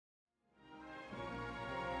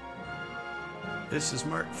This is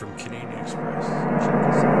Mark from Canadian Express. Check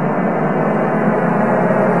us out.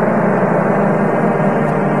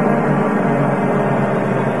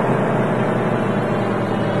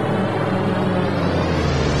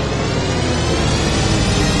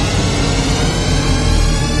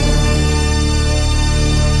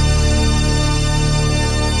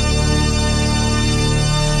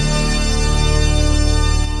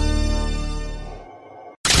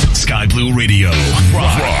 Sky Blue Radio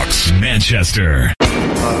rocks Manchester.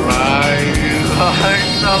 Alive!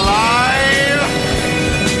 It's alive!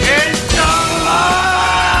 It's alive!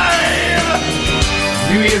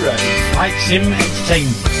 New era, Flight Sim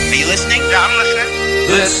Entertainment. Are you listening? Yeah, I'm listening.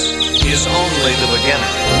 This is only the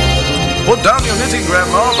beginning. Put down your knitting,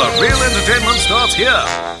 Grandma. The real entertainment starts here.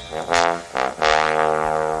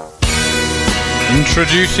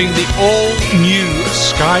 Introducing the all-new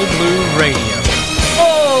Sky Blue Radio.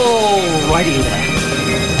 Alrighty then.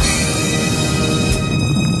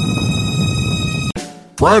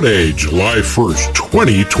 Friday, July 1st,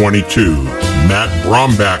 2022. Matt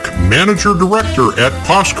Bromback, Manager Director at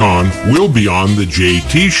POSCON, will be on the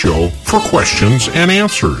JT Show for questions and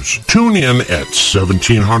answers. Tune in at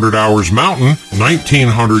 1700 hours Mountain,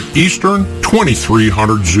 1900 Eastern,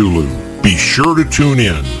 2300 Zulu. Be sure to tune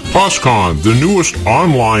in. POSCON, the newest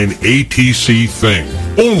online ATC thing.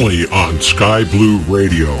 Only on Sky Blue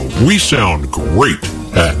Radio. We sound great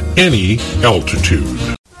at any altitude.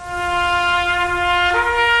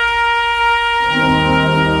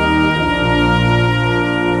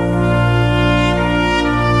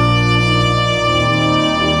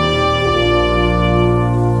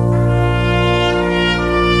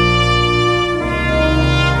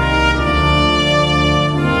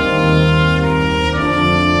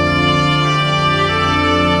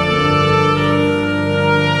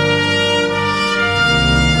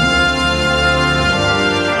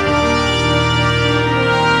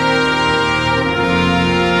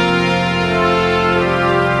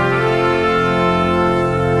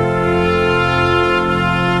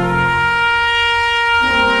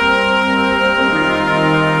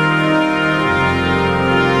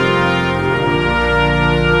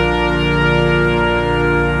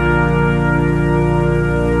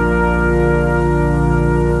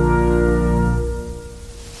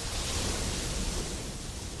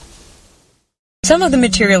 Some of the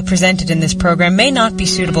material presented in this program may not be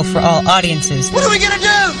suitable for all audiences. What are we gonna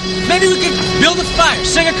do? Maybe we could build a fire,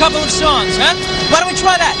 sing a couple of songs, huh? Why don't we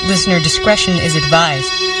try that? Listener discretion is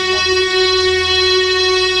advised.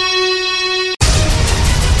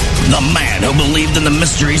 The man who believed in the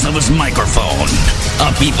mysteries of his microphone. A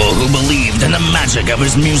people who believed in the magic of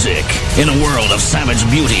his music. In a world of savage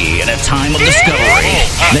beauty and a time of discovery,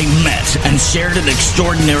 they met and shared an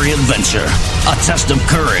extraordinary adventure. A test of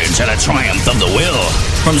courage and a triumph of the will.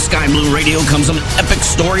 From Sky Blue Radio comes an epic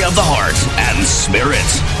story of the heart and spirit.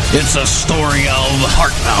 It's a story of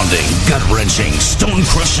heart-pounding, gut-wrenching,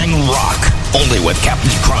 stone-crushing rock. Only with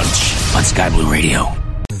Captain Crunch on Sky Blue Radio.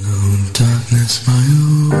 Darkness, my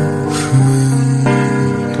old friend,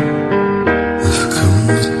 I've come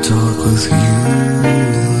to talk with you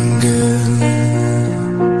again,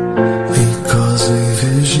 because a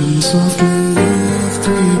vision softly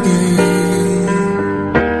creeping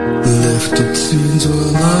left its scenes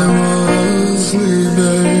while I was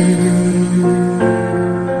sleeping,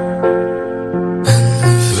 and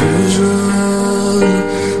the vision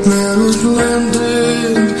that was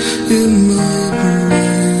planted in my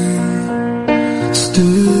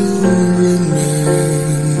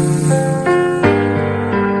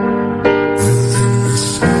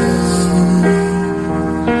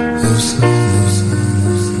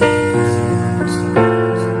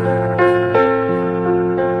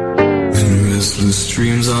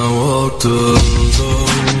dreams I walked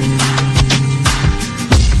alone,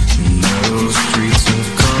 narrow streets of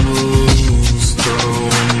cobblestone,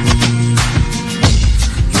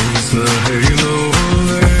 neath the halo of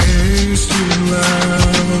a street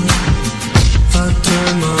lamp, I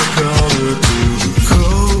turned my collar to the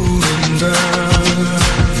cold and damp,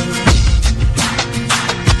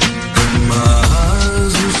 and my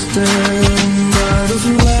eyes were staring by the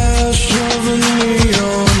flash of a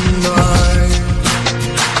neon light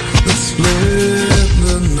that split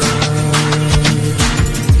the night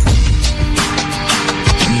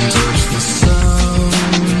and touched the sound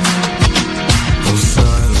of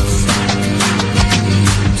silence.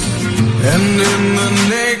 And in the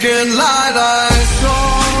naked light I saw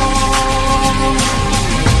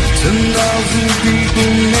 10,000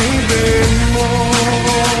 people, maybe more.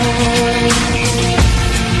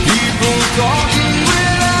 People talking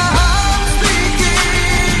without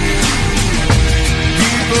speaking.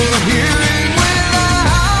 People hearing without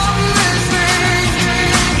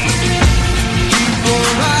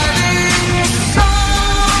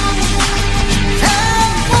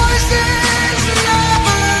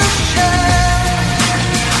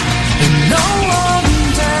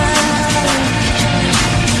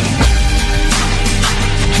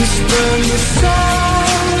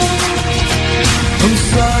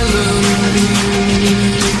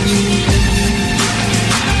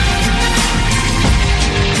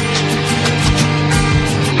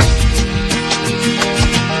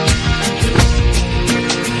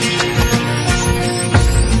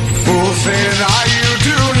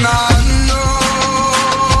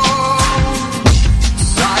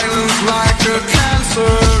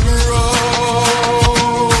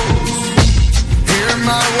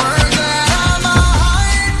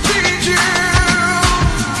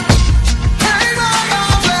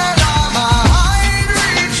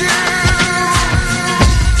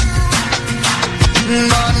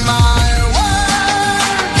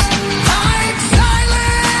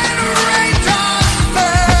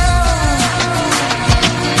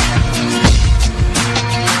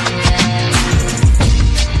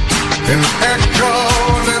and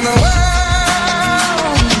echoed in the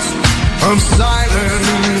wells of silence,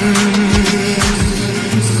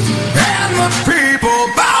 and the people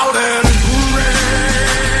bowed and prayed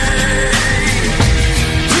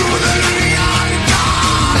to the neon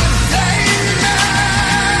god they made.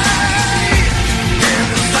 In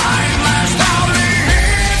the sign lashed out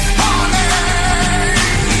his warning,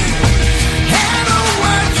 and the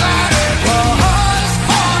words that it was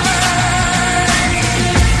forming.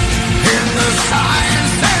 In the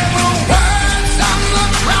signs and the words of the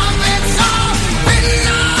prophets are written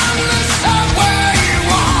on the subway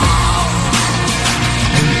walls,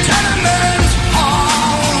 in tenement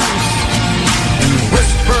halls, and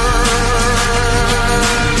whispered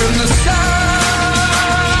in the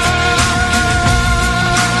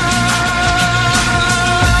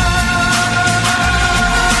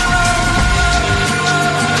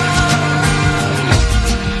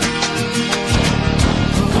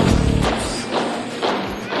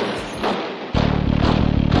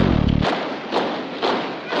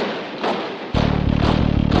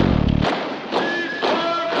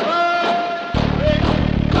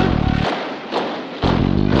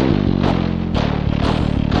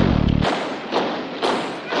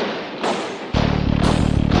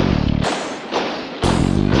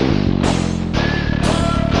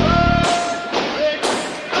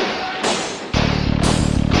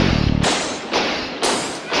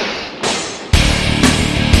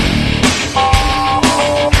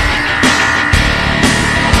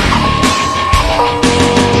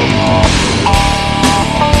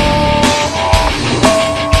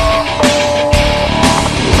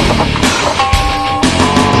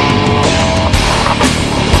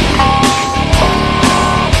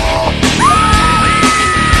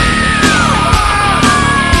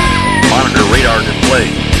Monitor radar display.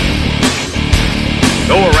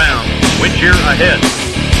 Go around. Wind shear ahead.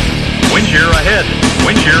 Wind shear ahead.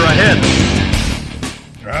 Wind shear ahead.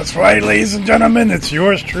 That's right, ladies and gentlemen. It's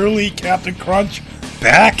yours truly, Captain Crunch,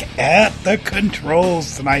 back at the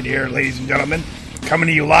controls tonight here, ladies and gentlemen. Coming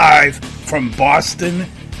to you live from Boston,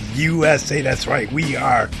 USA. That's right, we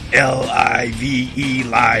are LIVE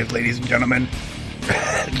live, ladies and gentlemen.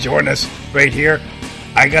 Join us right here.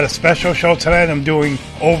 I got a special show tonight. I'm doing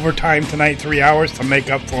overtime tonight, 3 hours, to make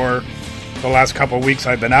up for the last couple of weeks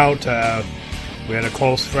I've been out. We had a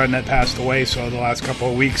close friend that passed away, so the last couple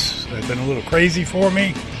of weeks have been a little crazy for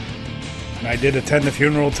me. And I did attend the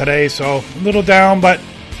funeral today, so a little down, but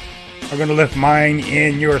we're going to lift mine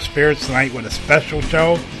in your spirits tonight with a special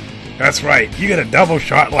show. That's right, you get a double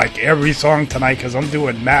shot like every song tonight, because I'm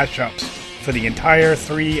doing mashups for the entire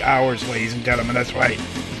 3 hours, ladies and gentlemen. That's right.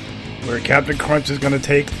 Where Captain Crunch is going to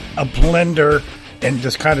take a blender and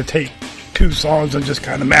just kind of take two songs and just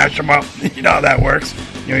kind of mash them up. You know how that works.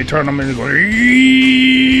 You know, you turn them and you go,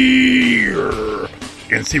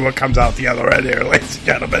 and see what comes out the other end there, ladies and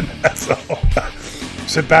gentlemen. So,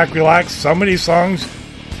 sit back, relax. Some of these songs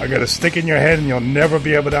are going to stick in your head and you'll never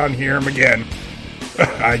be able to unhear them again.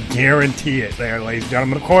 I guarantee it there, ladies and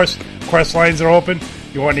gentlemen. Of course, quest lines are open.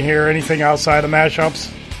 You want to hear anything outside of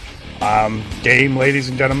mashups? Game, ladies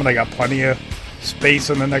and gentlemen, I got plenty of space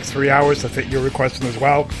in the next 3 hours to fit your requesting as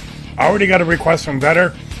well. I already got a request from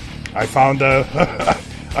Vetter. I found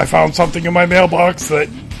I found something in my mailbox that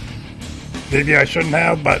maybe I shouldn't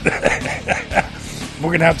have, but we're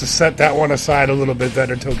going to have to set that one aside a little bit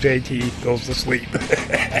better until JT goes to sleep.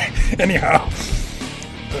 Anyhow,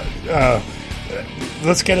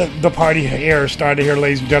 let's get the party here started here,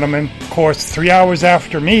 ladies and gentlemen. Of course, 3 hours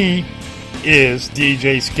after me is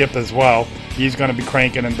DJ Skip as well. He's going to be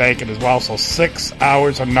cranking and banking as well. So 6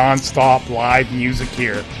 hours of non-stop live music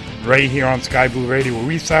here, right here on Sky Blue Radio, where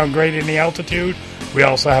we sound great in the altitude. We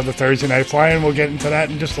also have the Thursday Night Flying. We'll get into that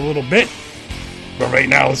in just a little bit. But right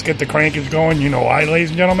now, let's get the crankage going. You know why,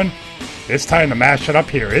 ladies and gentlemen? It's time to mash it up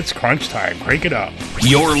here. It's crunch time. Crank it up.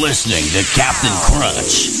 You're listening to Captain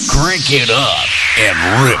Crunch. Crank it up and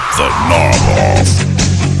rip the knob off.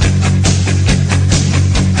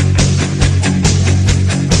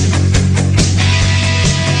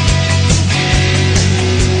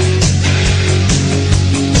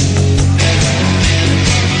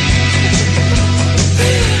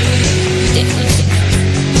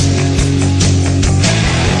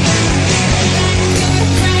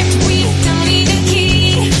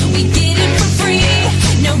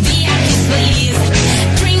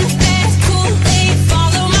 Drink that Kool-Aid,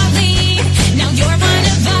 follow my lead. Now you're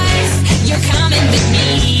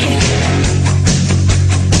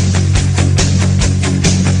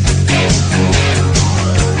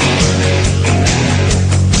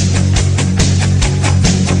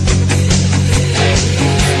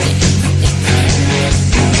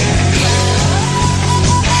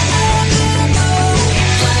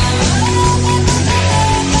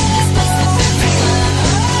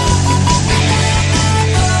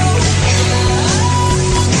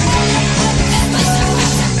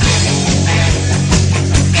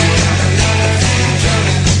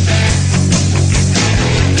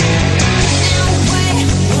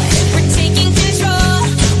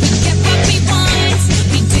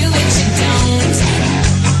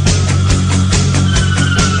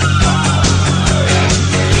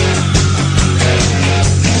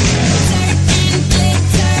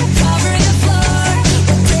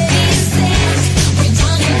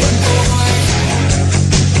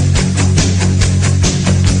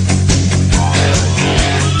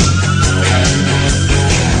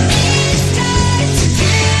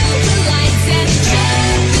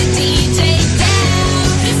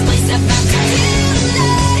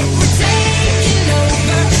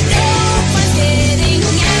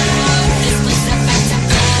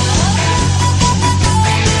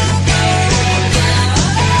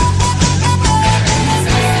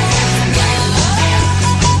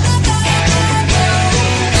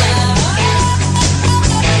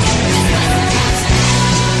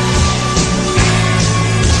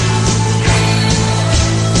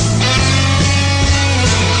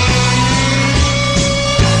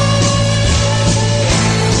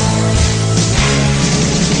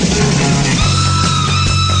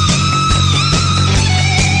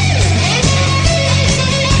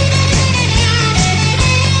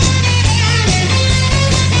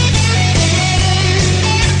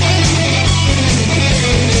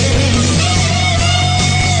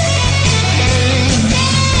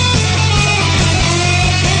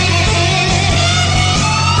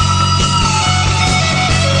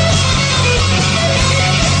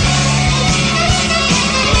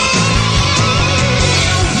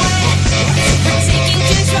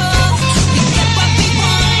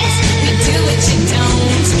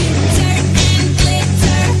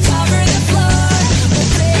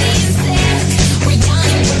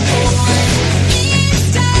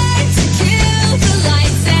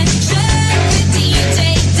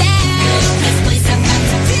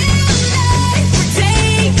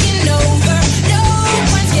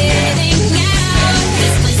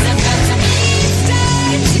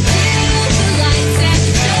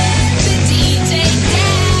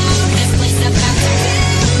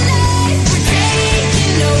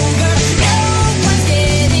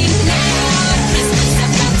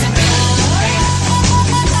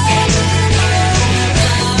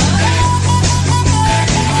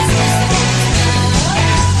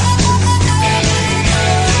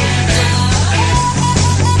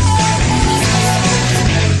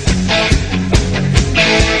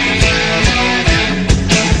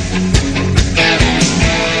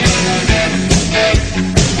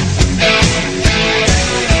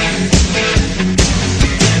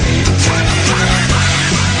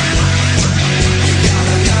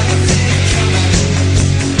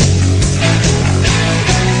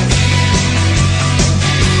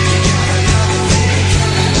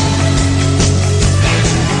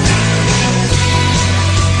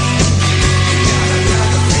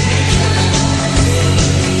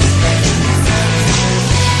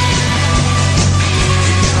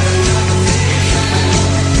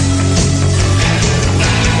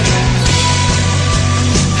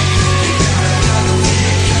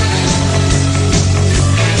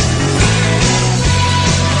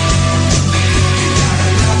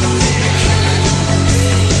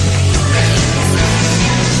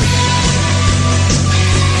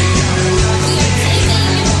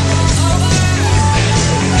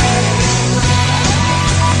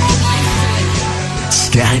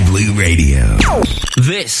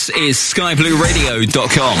This is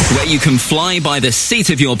skyblueradio.com, where you can fly by the seat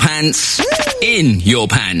of your pants, in your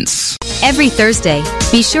pants. Every Thursday,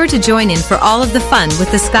 be sure to join in for all of the fun with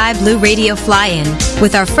the Sky Blue Radio Fly-In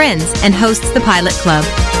with our friends and hosts the Pilot Club.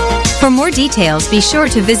 For more details, be sure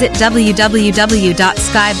to visit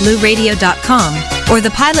www.skyblueradio.com or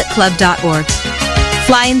thepilotclub.org.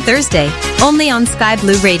 Fly-In Thursday, only on Sky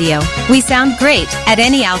Blue Radio. We sound great at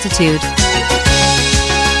any altitude.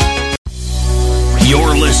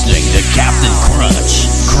 You're listening to Captain Crunch.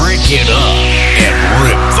 Crank it up and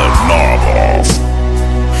rip the knob off.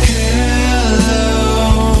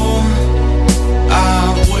 Hello, I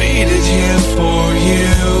waited here for you.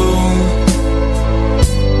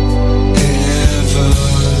 Ever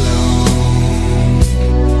alone.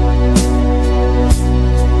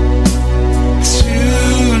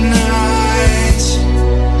 Tonight,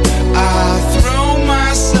 I throw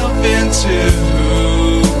myself into.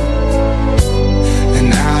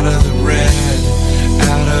 Out of the red,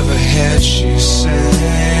 out of her head, she's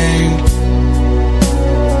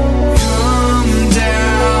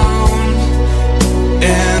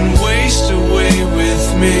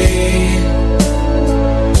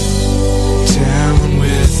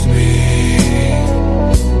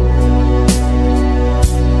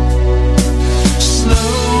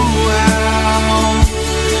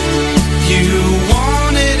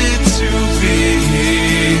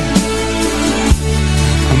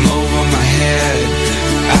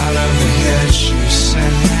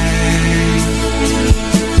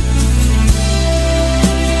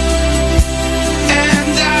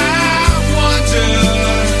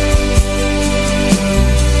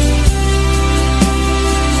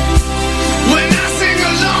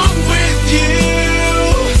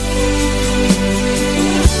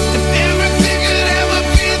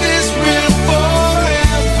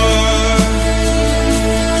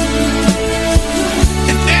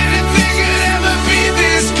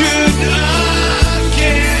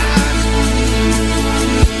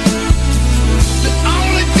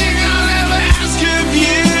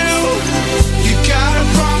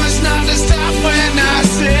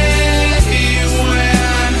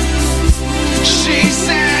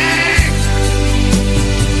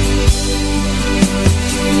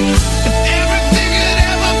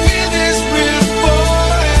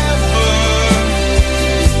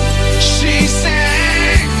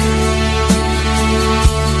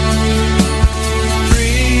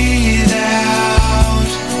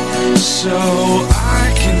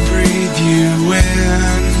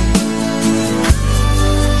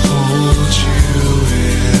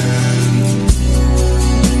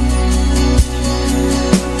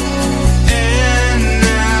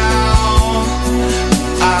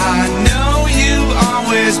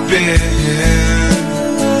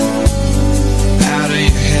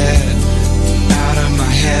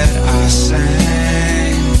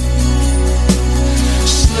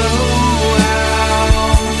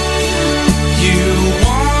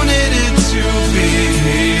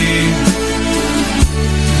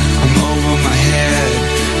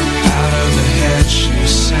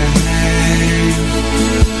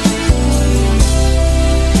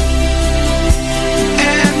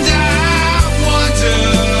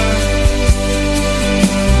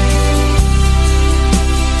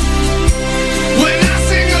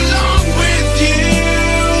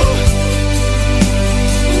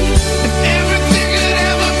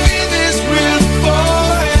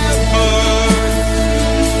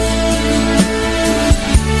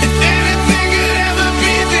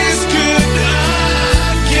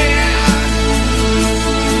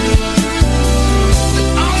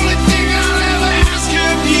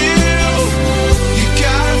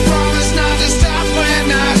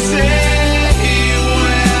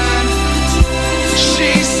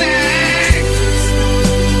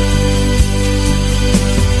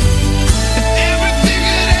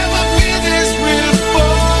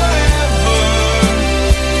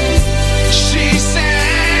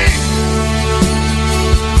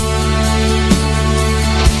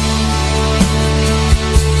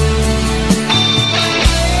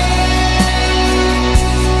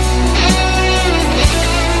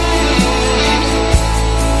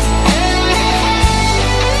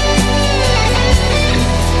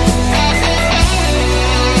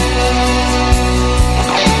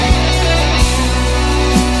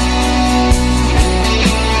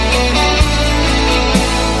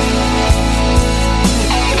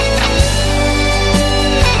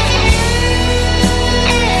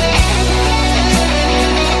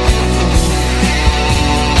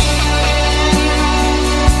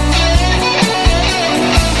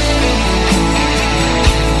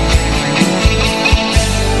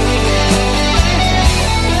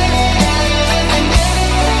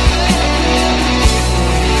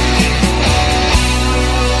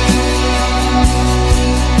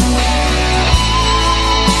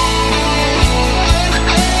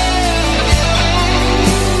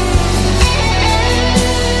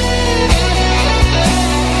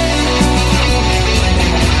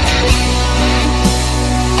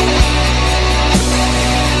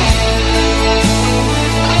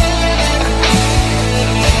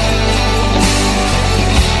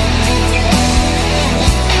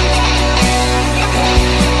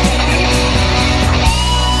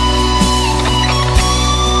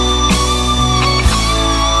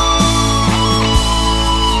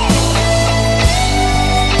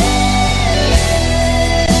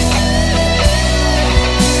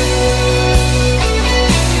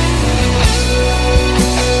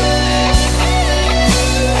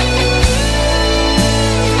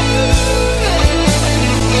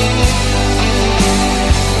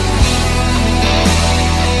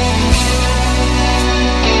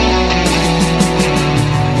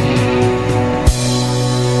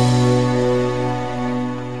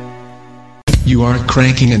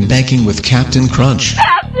cranking and banking with Captain Crunch. It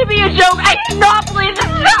has to be a joke. I cannot believe this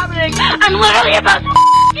is happening. I'm literally about to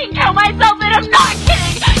f***ing kill myself, and I'm not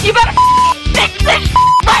kidding. You better fix this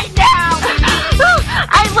right now.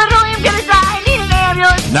 I literally am gonna die. I need an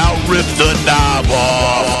ambulance. Now rip the knob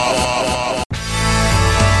off.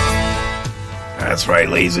 That's right,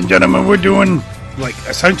 ladies and gentlemen. We're doing like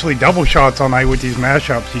essentially double shots all night with these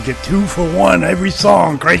mashups. You get 2 for 1 every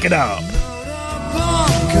song. Crank it up.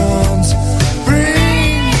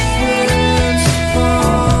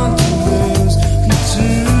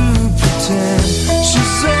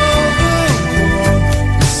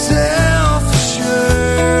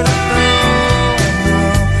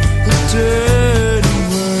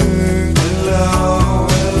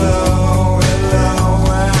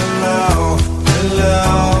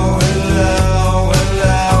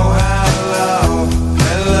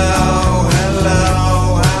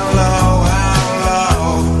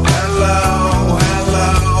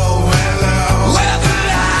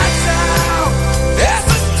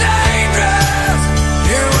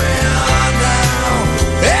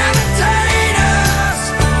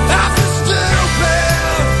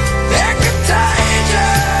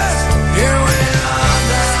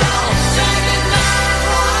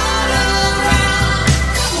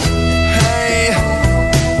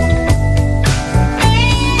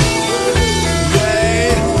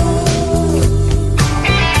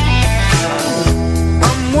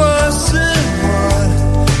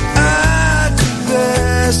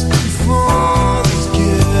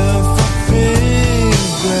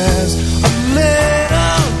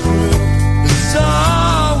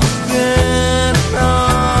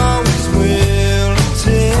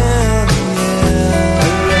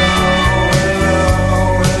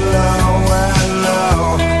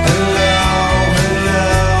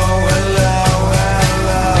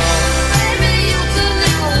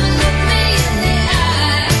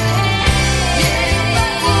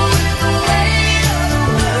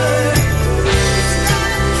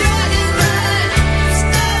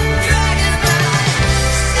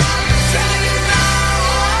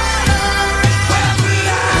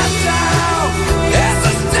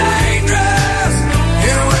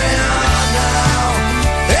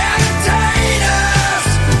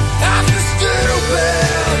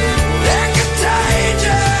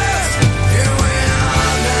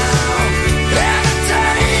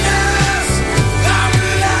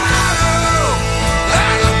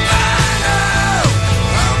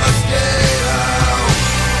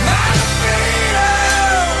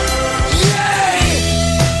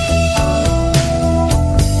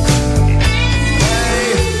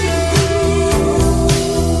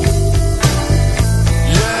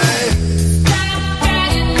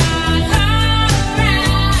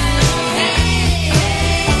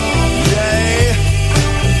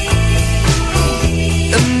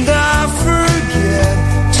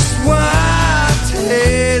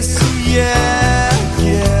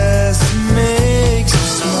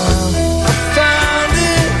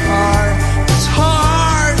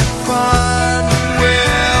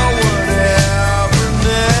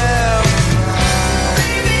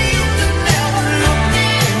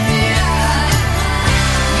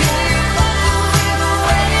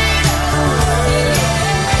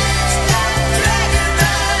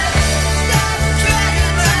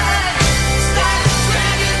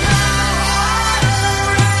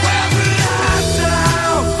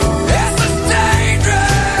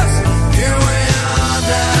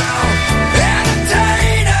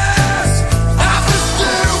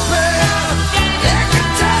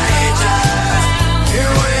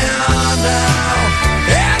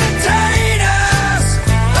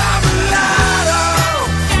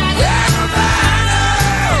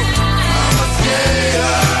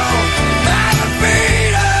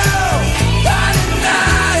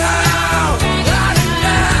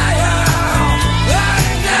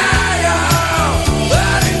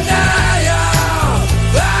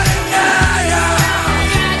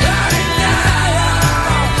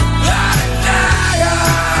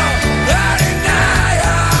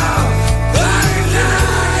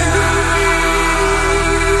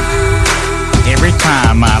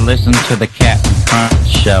 Listen to the Captain Crunch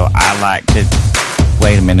show. I like to.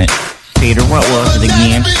 Wait a minute, Peter. What was it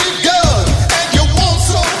again?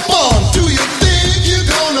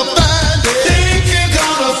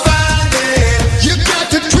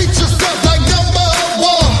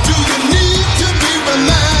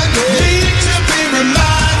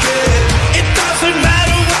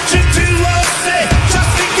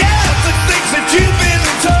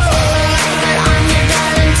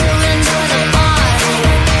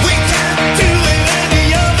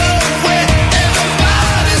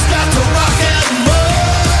 Everybody's got to rock and roll.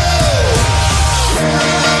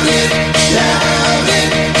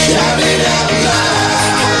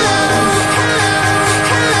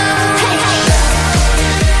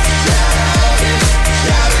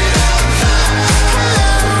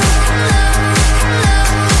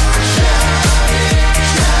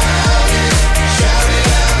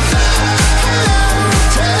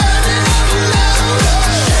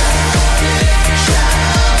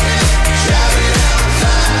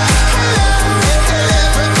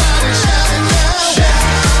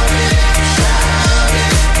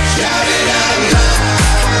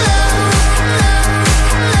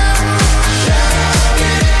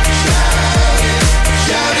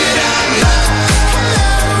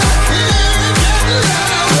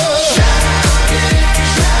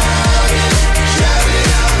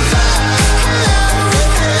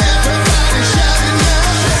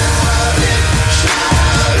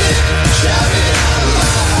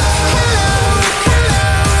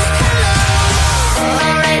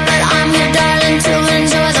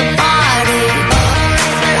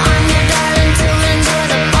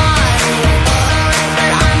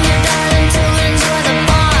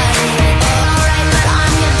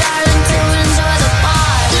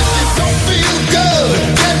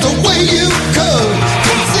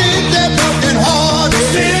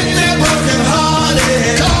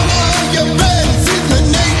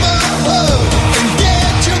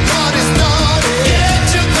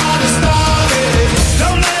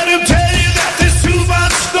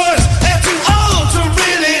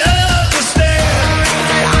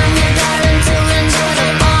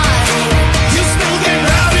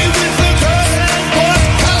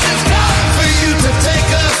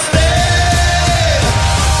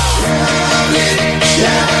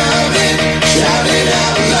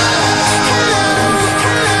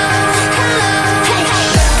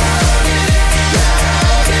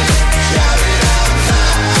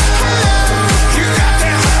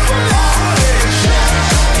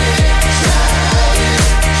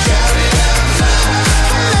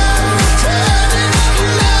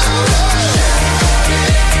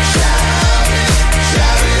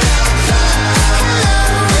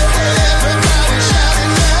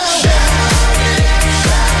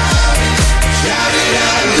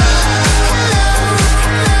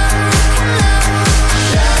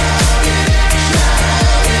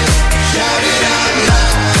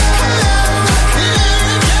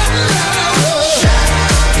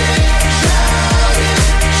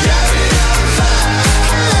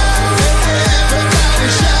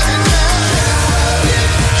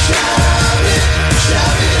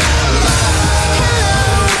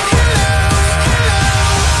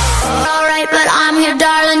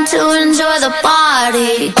 enjoy the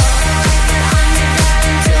party.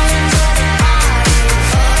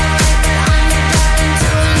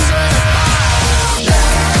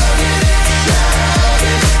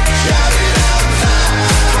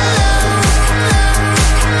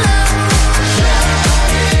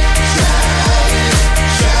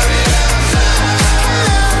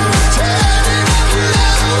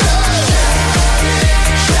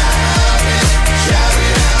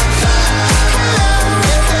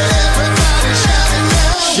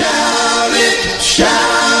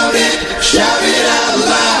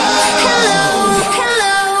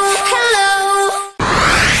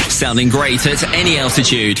 Sounding great at any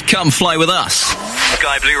altitude. Come fly with us.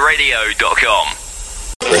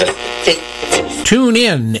 SkyBlueRadio.com. Tune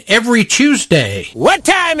in every Tuesday. What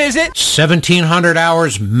time is it? 1700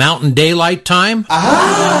 hours Mountain Daylight Time.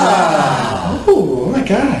 Oh my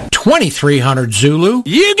God. 2300 Zulu.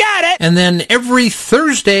 You got it. And then every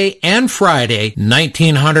Thursday and Friday,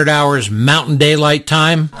 1900 hours Mountain Daylight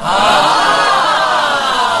Time.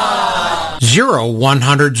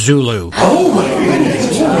 0100 Zulu. Oh my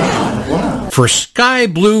goodness. Wow. For Sky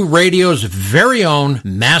Blue Radio's very own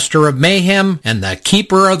Master of Mayhem and the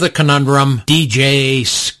Keeper of the Conundrum, DJ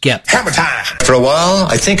Skip. Hammer time. For a while,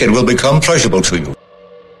 I think it will become pleasurable to you.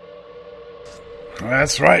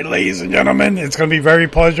 That's right, ladies and gentlemen. It's going to be very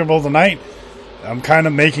pleasurable tonight. I'm kind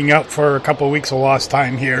of making up for a couple of weeks of lost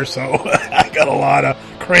time here, so I got a lot of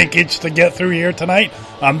crankage to get through here tonight.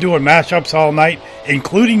 I'm doing mashups all night,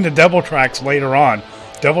 including the Devil Tracks later on.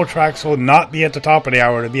 Devil Tracks will not be at the top of the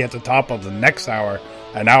hour. It'll be at the top of the next hour,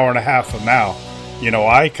 an hour and a half from now. You know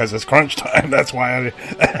why? Because it's crunch time. That's why.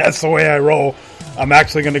 That's the way I roll. I'm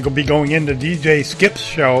actually going to be going into DJ Skip's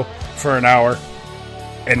show for an hour,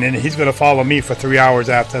 and then he's going to follow me for 3 hours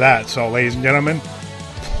after that. So, ladies and gentlemen,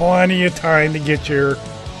 plenty of time to get your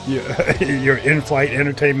in-flight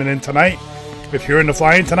entertainment in tonight. If you're into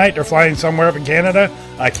flying tonight, they're flying somewhere up in Canada.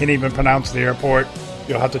 I can't even pronounce the airport.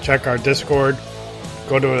 You'll have to check our Discord.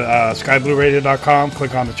 Go to skyblueradio.com,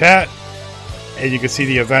 click on the chat, and you can see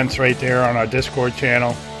the events right there on our Discord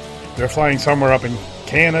channel. They're flying somewhere up in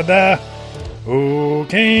Canada. Oh,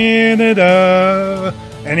 Canada.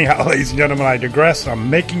 Anyhow, ladies and gentlemen, I digress. I'm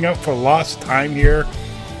making up for lost time here.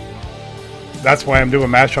 That's why I'm doing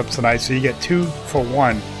mashups tonight, so you get 2 for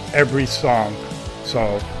 1 every song.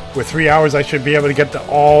 So with 3 hours, I should be able to get to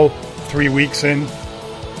all 3 weeks in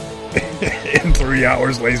 3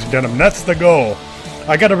 hours, ladies and gentlemen. That's the goal.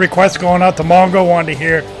 I got a request going out to Mongo, wanted to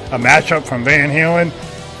hear a mashup from Van Halen.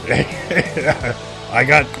 I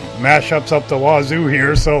got mashups up the wazoo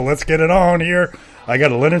here, so let's get it on here. I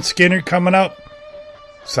got a Lynyrd Skynyrd coming up,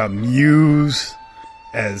 some Muse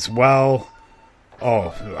as well.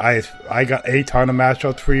 Oh, I got a ton of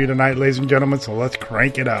mashups for you tonight, ladies and gentlemen, so let's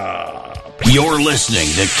crank it up. You're listening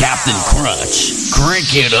to Captain Crunch.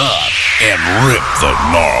 Crank it up and rip the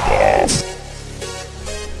knob off.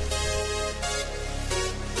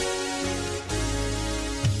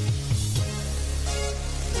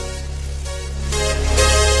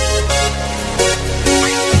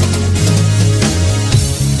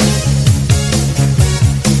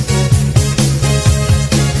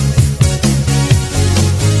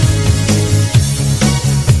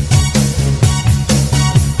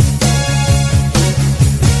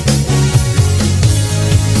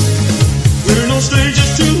 We're no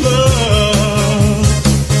strangers to love.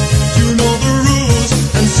 You know the rules,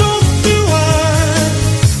 and so do I.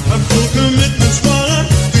 I'm full commitment's what I'm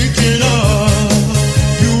thinking of.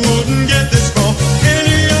 You wouldn't get this from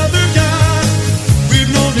any other guy. We've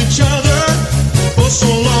known each other for so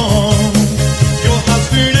long. Your heart's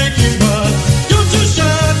been aching, but you're too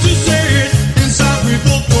shy to say it. Inside we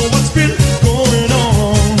both know what's been going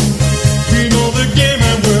on. We know the game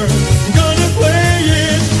and we're gonna play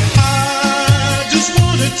it. I just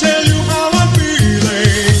wanna tell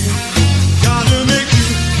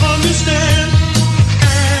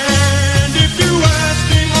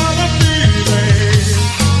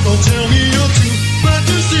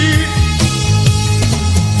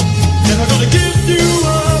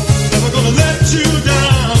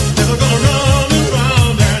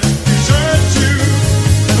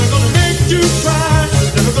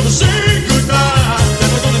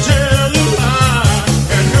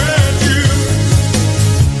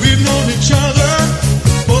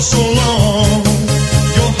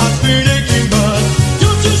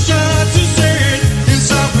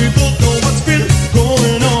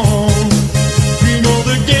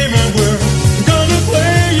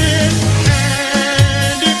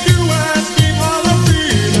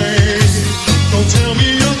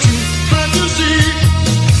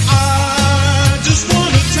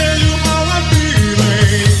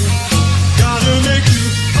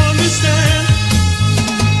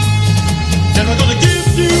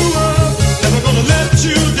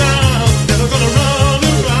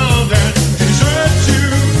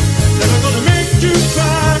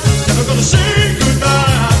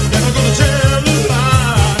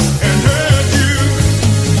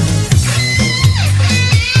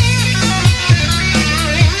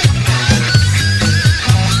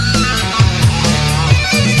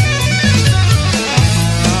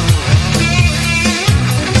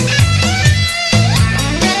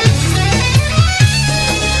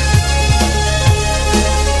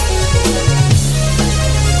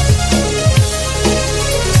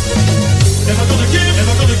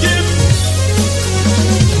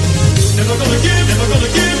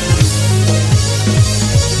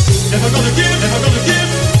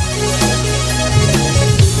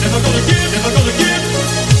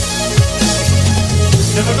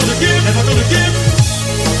give, never gonna give.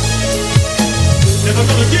 Never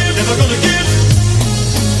gonna give, never gonna give.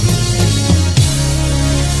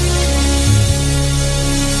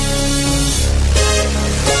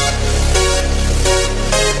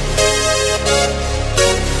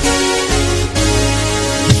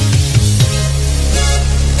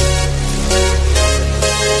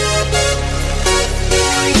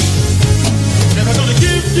 Never gonna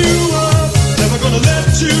give you up, never gonna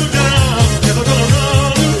let you down, never gonna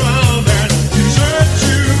run around and desert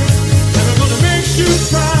you, never gonna make you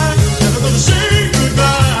cry, never gonna say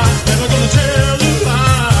goodbye, never gonna tell a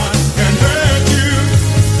lie and hurt you,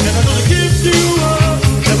 never gonna give you up,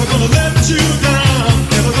 never gonna let you down,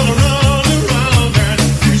 never gonna run around and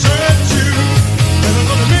desert you, never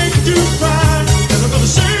gonna make you cry, never gonna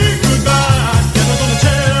say goodbye, never gonna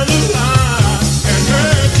tell a lie and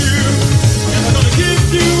hurt you, never gonna give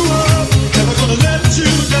you up, never gonna let you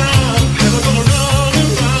down, never gonna run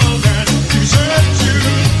around and desert you,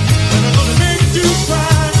 never gonna make you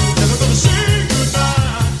cry, never gonna say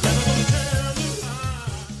goodbye, never gonna tell a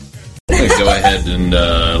lie. Go ahead and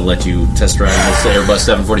let you test drive this Airbus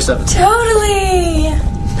 747. Totally.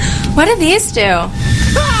 What do these do?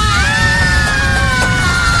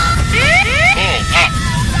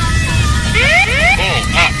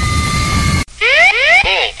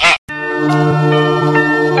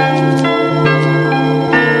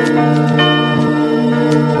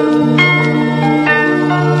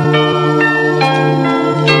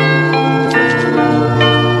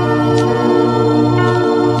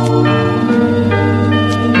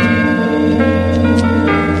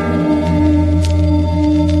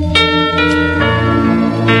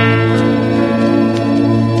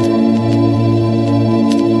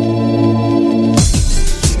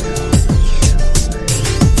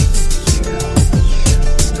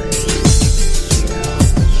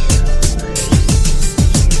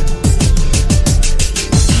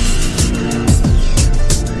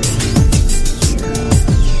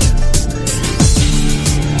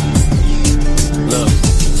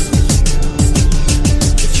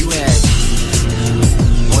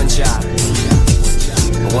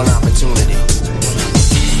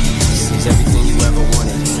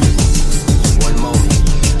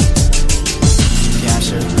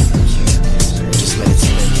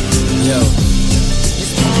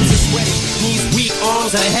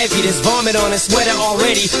 On his sweater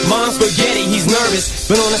already, mom's spaghetti, he's nervous,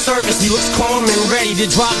 but on the surface he looks calm and ready to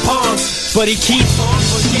drop bombs, but he keeps on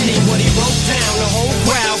forgetting what he wrote down. The whole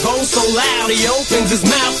crowd goes so loud, he opens his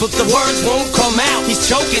mouth, but the words won't come out. He's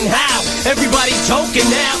choking how? Everybody's choking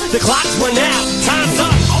now, the clock's run out, time's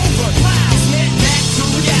up, over, cloud, snap back to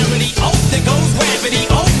reality. Oh, there goes gravity,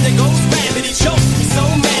 oh, there goes gravity, choke. He's so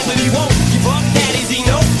mad, but he won't give up, that is he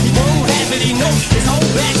know, he won't have it, he knows his whole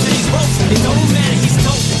back to these ropes, it don't matter, he's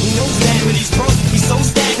toast. He knows that when he's broke, he's so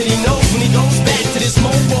stagnant, he knows when he goes back to this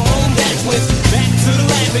mobile home, that's when it's back to the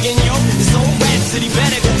lab again, yo. This old rhapsody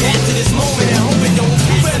better go back to this moment and hope it don't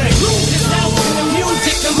pass. You better lose yourself in the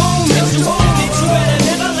music, the moment you own it, you better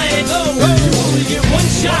never let it go. You only get one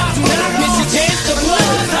shot, do not miss your chance to blow.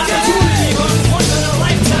 This opportunity comes once in a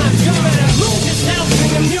lifetime. You better lose yourself in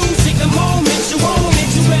the music, the moment you own it,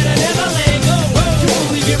 you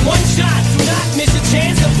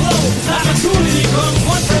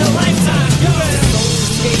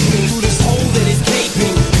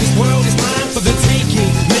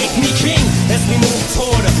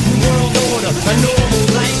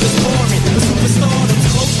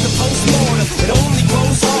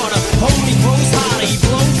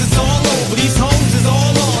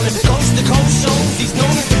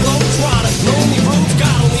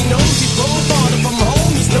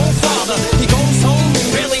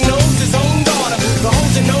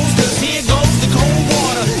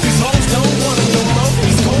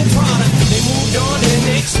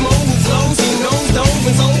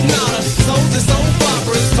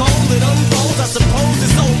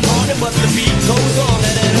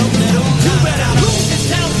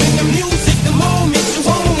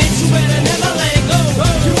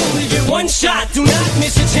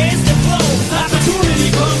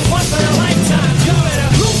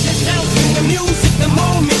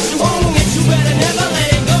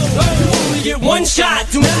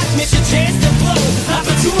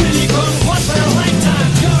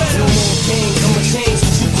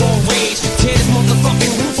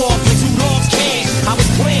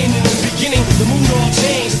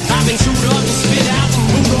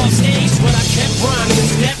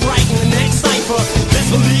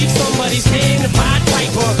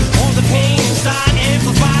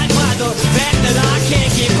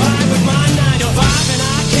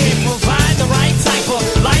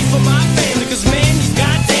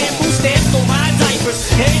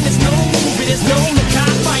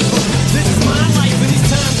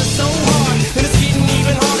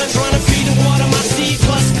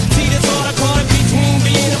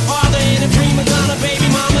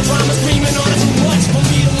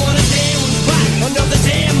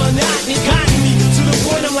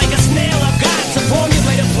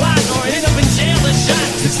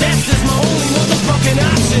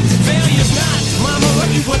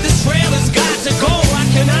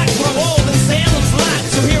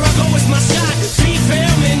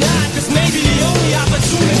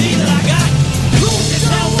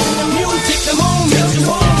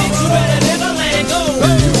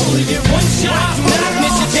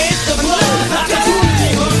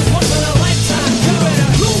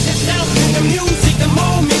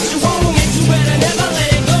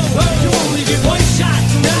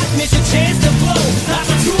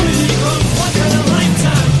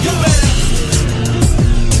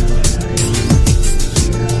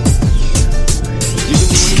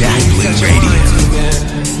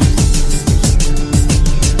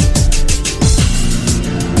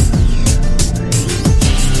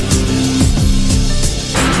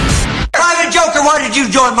did you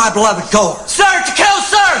join my beloved corps? Sir, to kill,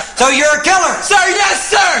 sir! So you're a killer? Sir, yes,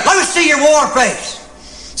 sir! Let me see your war face.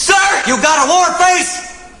 Sir! You got a war face?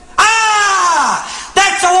 Ah!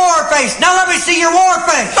 That's a war face. Now let me see your war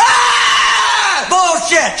face. Ah!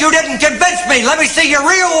 Bullshit. You didn't convince me. Let me see your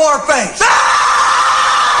real war face.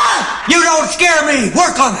 Ah! You don't scare me.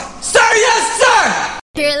 Work on it. Sir, yes, sir!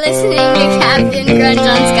 You're listening to Captain Crunch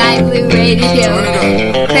on Sky Blue Radio.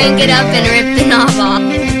 Crank it up and rip the knob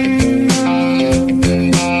off.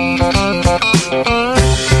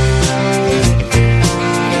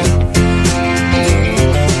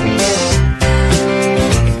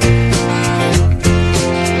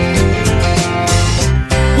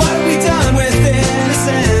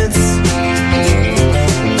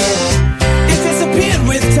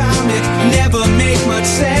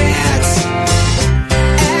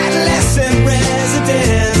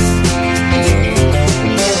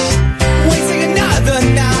 Wasting another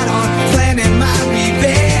night on planning my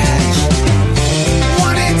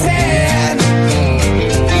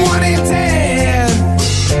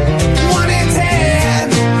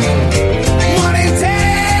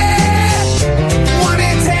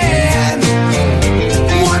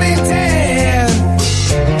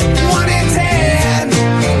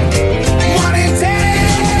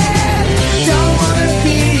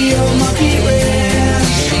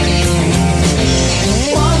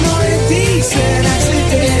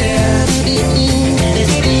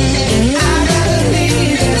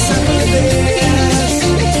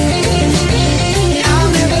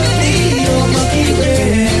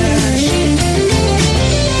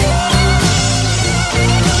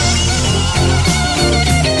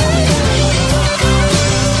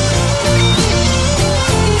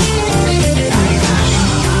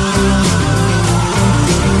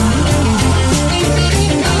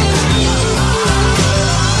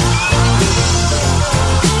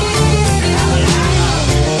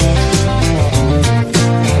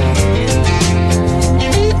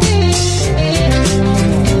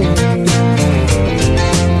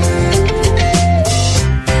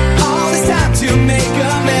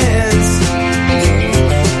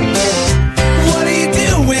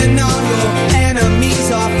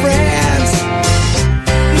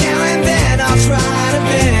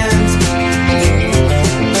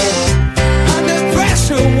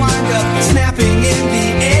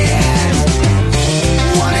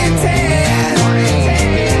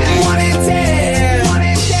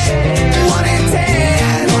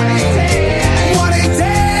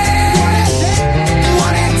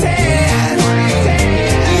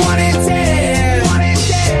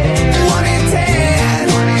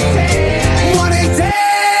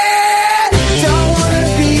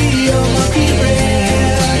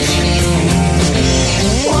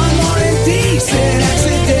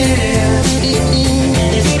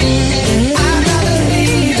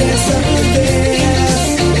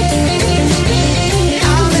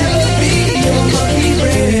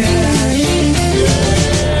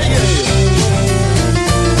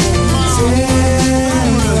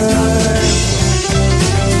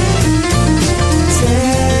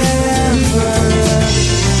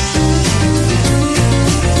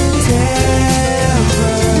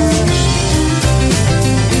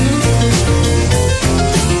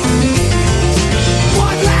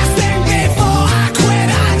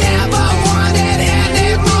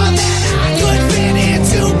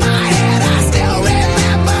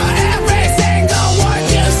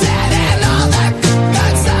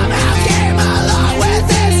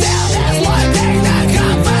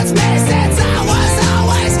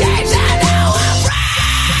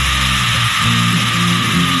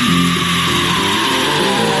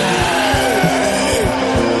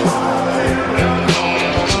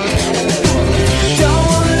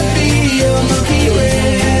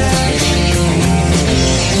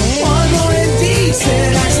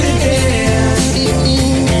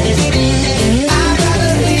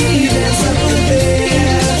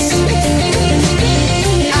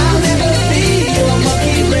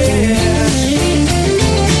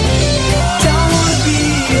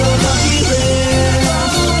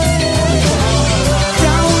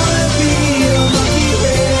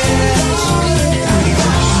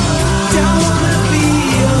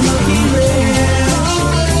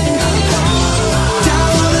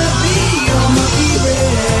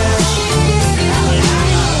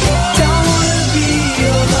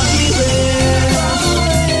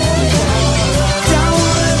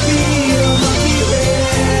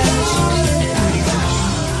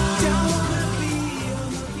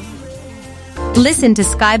Listen to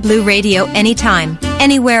Sky Blue Radio anytime,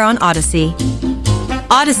 anywhere on Odyssey.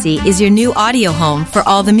 Odyssey is your new audio home for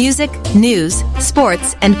all the music, news,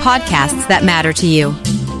 sports, and podcasts that matter to you.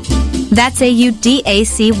 That's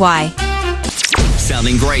AUDACY.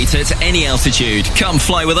 Sounding great at any altitude. Come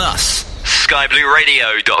fly with us.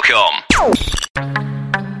 SkyBlueRadio.com.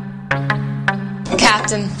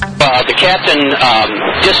 Captain. The captain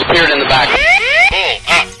disappeared in the back.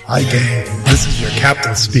 Hi, gang. This is your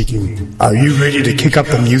captain speaking. Are you ready to kick up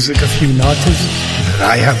the music a few notches? Then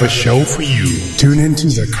I have a show for you. Tune into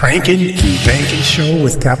the Crankin' and Bankin' Show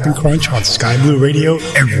with Captain Crunch on Sky Blue Radio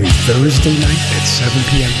every Thursday night at 7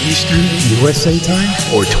 p.m. Eastern, USA time,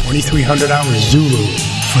 or 2300 hours Zulu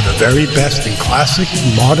for the very best in classic,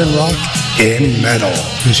 modern rock, and metal.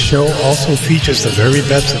 The show also features the very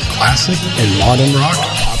best of classic and modern rock,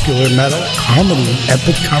 popular metal, comedy,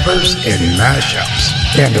 epic covers, and mashups.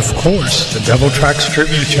 And of course, the Devil Tracks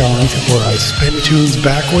Trivia Challenge, where I spin tunes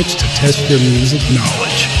backwards to test your music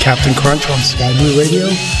knowledge. Captain Crunch on Sky Blue Radio,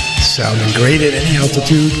 sounding great at any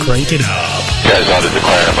altitude, crank it up. You guys ought to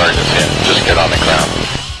declare an emergency and just get on the ground.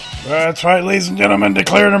 That's right, ladies and gentlemen,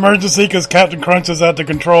 declare an emergency because Captain Crunch is at the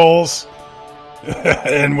controls.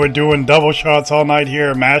 And we're doing double shots all night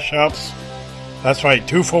here, mashups. That's right,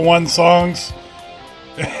 2-for-1 songs.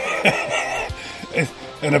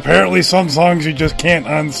 And apparently some songs you just can't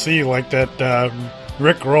unsee, like that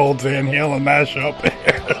Rick Rolled Van Halen mashup.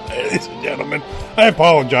 Ladies and gentlemen, I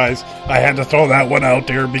apologize. I had to throw that one out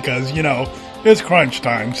there because, you know, it's crunch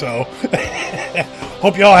time, so...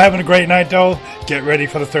 Hope y'all having a great night, though. Get ready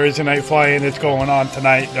for the Thursday night fly-in. It's going on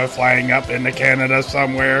tonight. They're flying up into Canada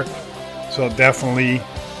somewhere. So definitely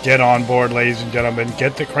get on board, ladies and gentlemen.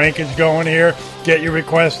 Get the crankage going here. Get your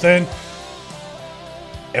request in.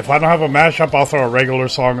 If I don't have a mashup, I'll throw a regular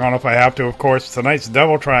song on if I have to, of course. Tonight's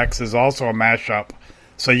Devil Tracks is also a mashup.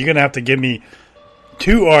 So you're going to have to give me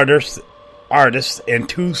 2 artists and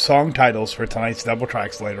 2 song titles for tonight's Double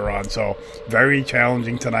Tracks later on. So very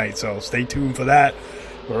challenging tonight, so stay tuned for that.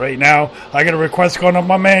 But right now, I got a request going up.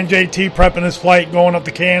 My man JT prepping his flight going up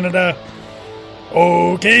to Canada.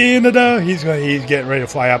 Oh, Canada! He's getting ready to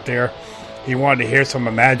fly up there. He wanted to hear some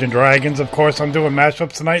Imagine Dragons. Of course, I'm doing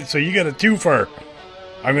mashups tonight, so you get a twofer.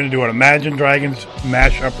 I'm going to do an Imagine Dragons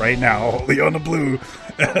mashup right now, only on the blue.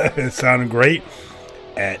 It's sounding great.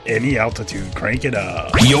 At any altitude, crank it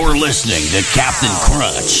up. You're listening to Captain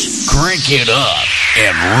Crunch. Crank it up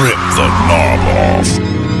and rip the knob off.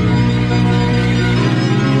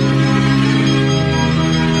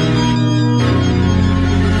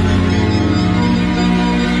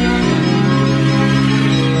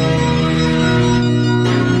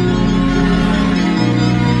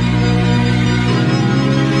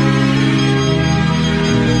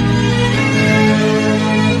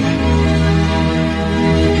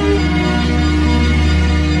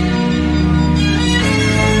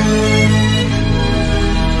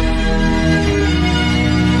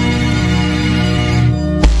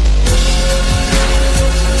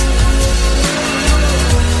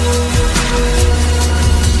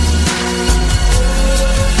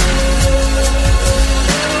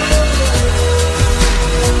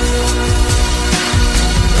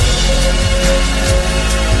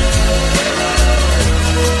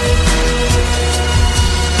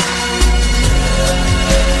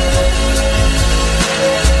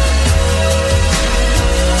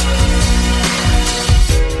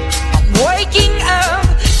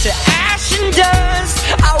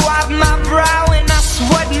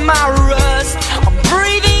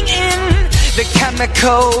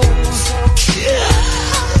 chemicals.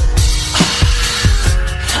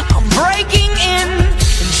 I'm breaking in and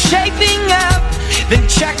shaping up, then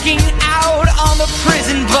checking out on the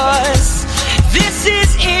prison bus. This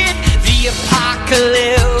is it, the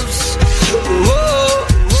apocalypse. Whoa.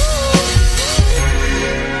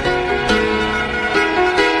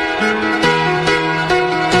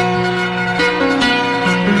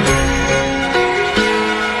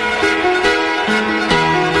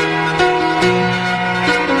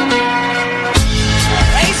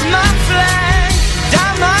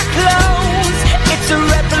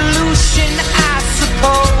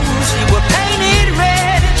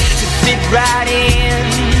 Right in.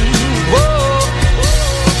 Whoa.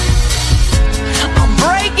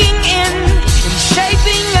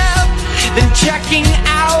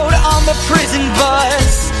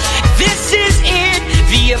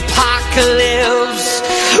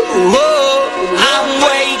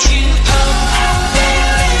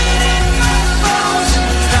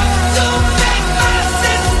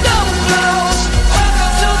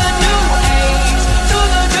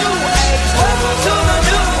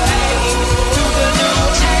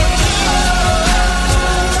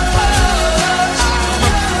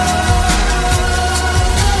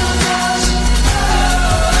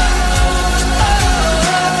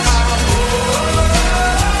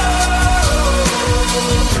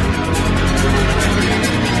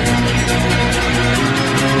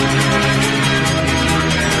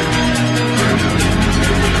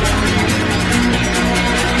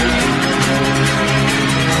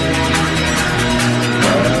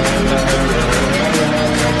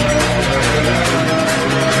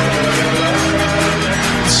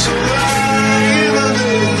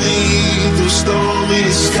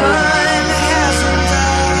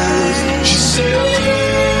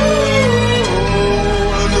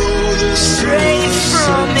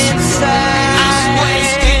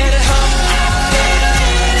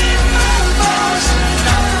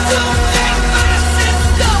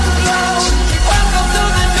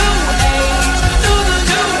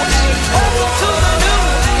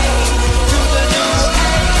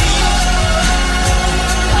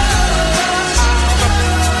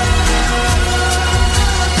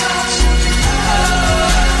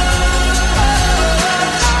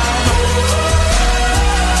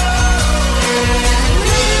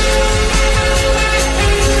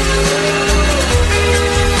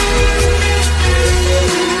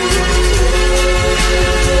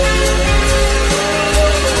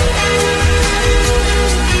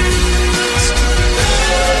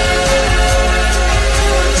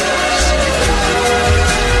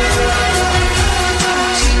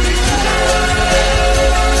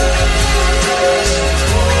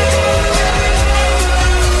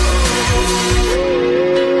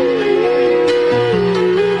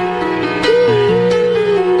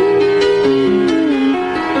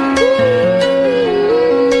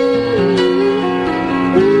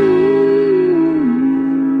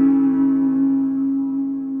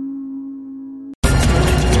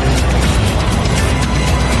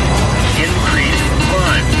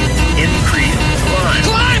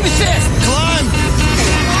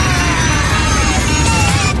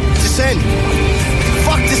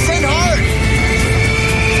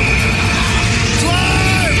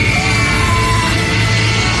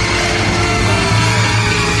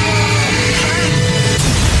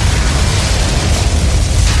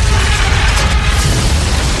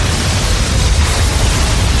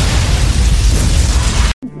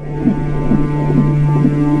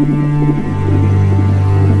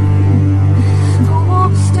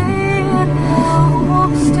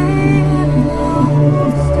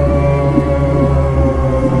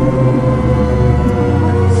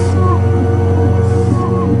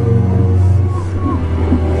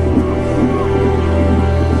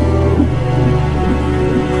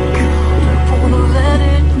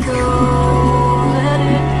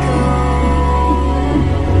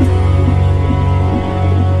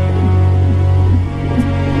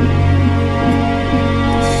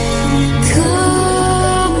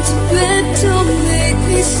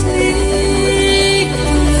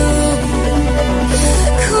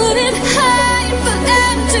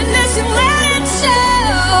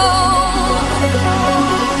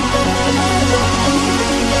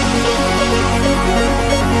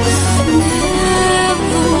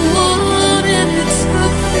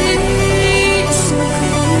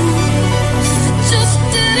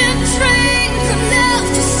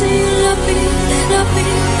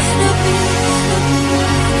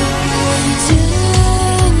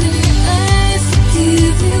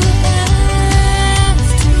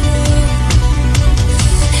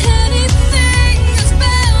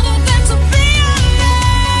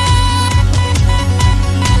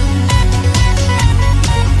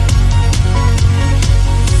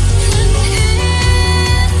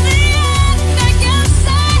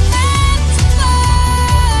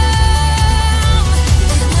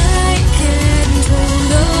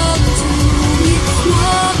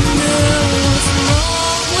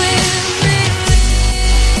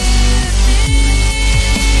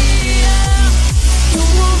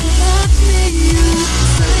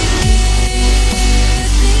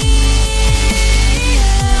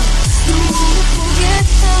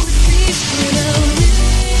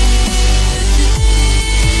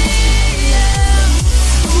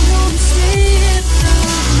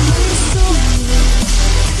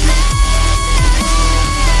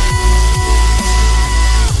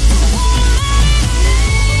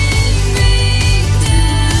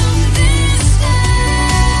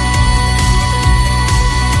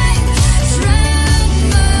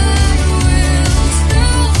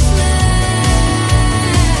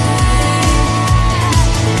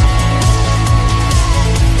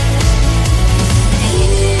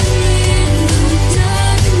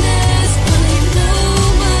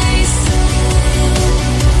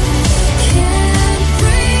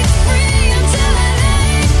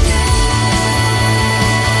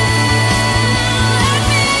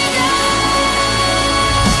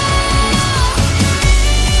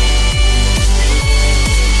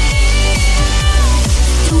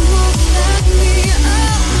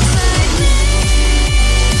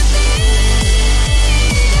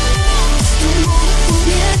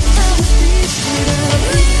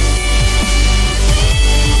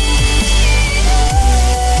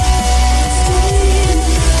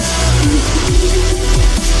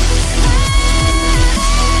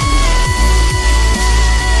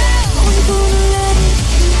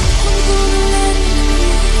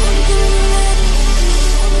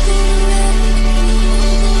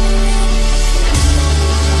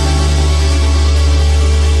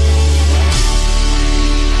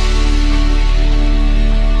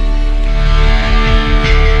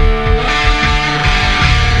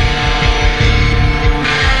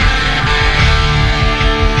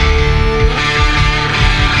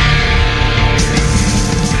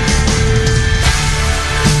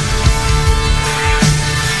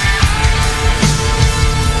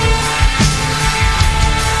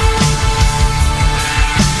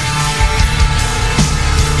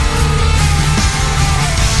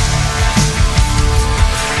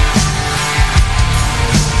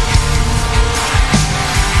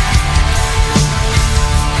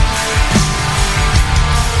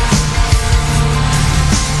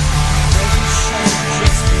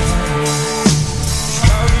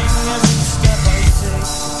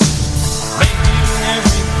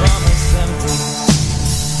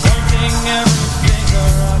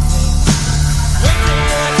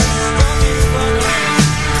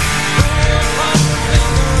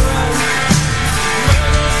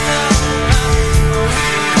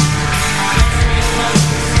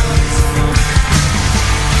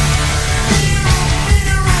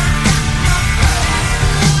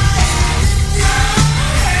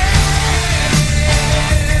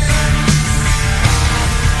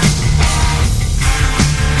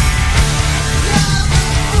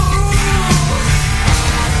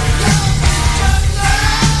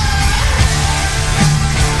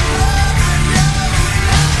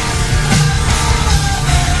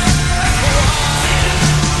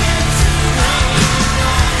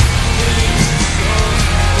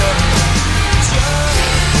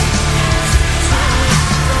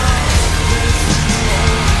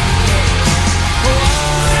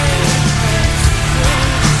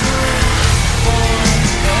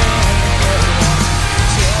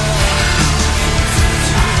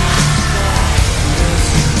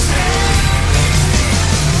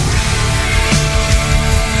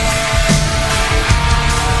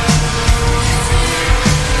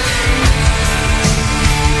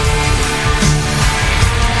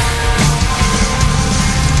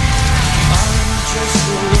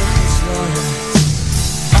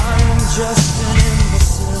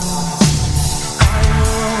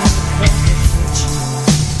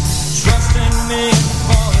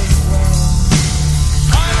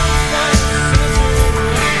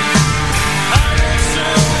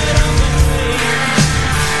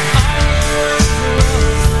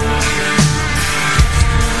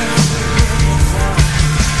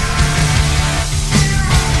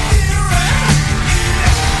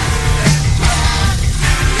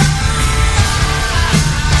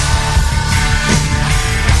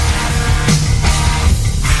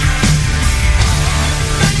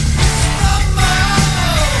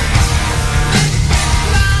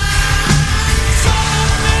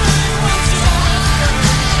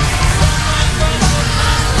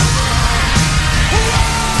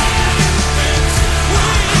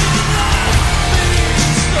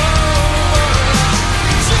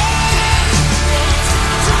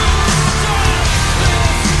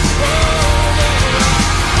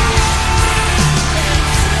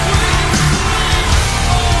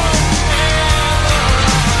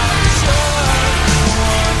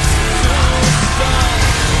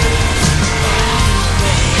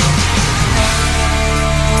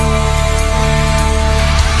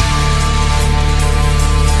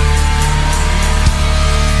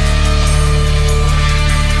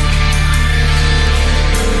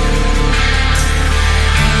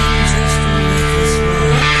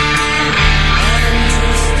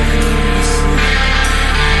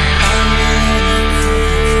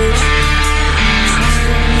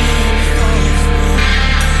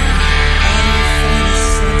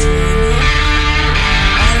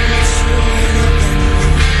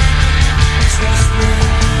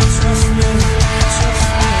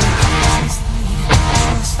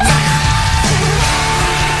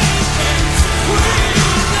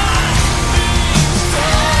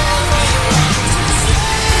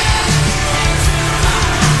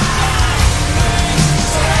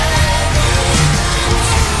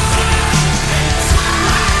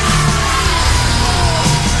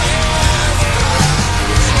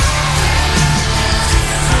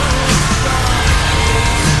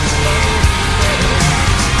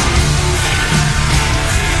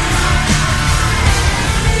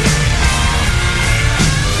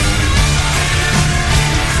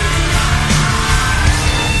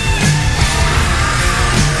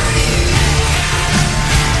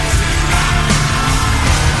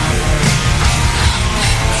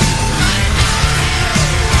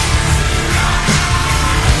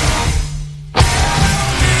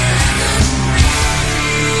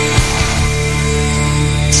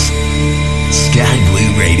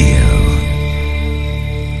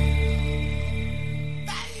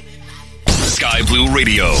 Sky Blue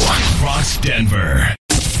Radio across Denver.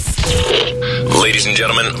 Ladies and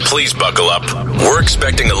gentlemen, please buckle up. We're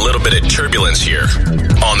expecting a little bit of turbulence here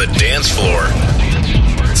on the dance floor.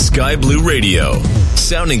 Sky Blue Radio,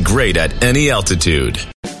 sounding great at any altitude.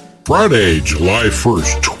 Friday, July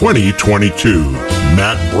 1st, 2022.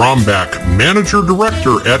 Matt Brombach, Manager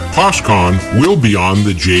Director at POSCON, will be on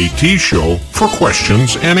the JT Show for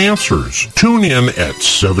questions and answers. Tune in at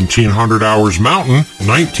 1700 hours Mountain,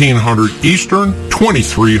 1900 Eastern,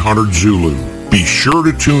 2300 Zulu. Be sure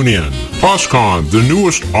to tune in. POSCON, the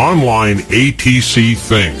newest online ATC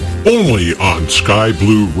thing. Only on Sky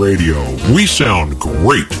Blue Radio. We sound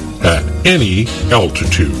great at any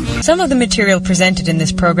altitude. Some of the material presented in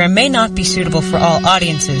this program may not be suitable for all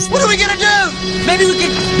audiences. What are we gonna do? Maybe we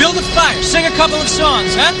could build a fire, sing a couple of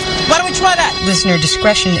songs, huh? Why don't we try that? Listener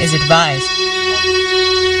discretion is advised.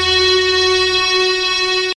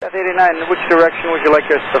 F-89, which direction would you like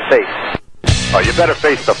us to face? Oh, you better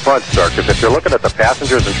face the front, sir, because if you're looking at the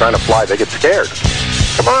passengers and trying to fly, they get scared.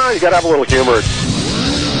 Come on, you gotta have a little humor.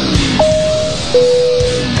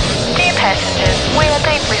 Dear passengers, we are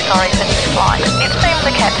deeply sorry for this flight. It seems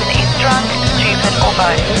the captain is drunk, stupid, or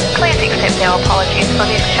both. Please accept our apologies for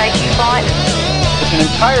this shaky flight. It's an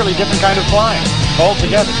entirely different kind of flying,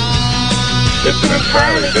 altogether. It's an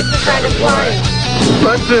entirely different kind of flying.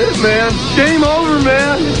 That's it, man. Game over,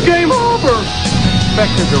 man. It's game over.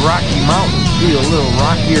 Expected the Rocky Mountains to be a little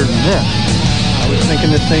rockier than this. I was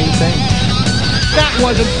thinking the same thing. That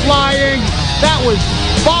wasn't flying. That was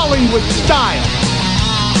falling with style.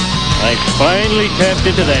 I finally tapped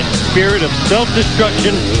into that spirit of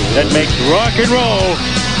self-destruction that makes rock and roll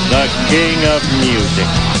the king of music.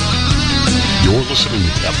 You're listening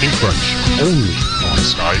to Captain Crunch, only on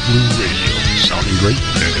Sky Blue Radio, sounding great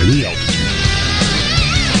at any altitude.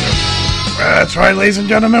 That's right, ladies and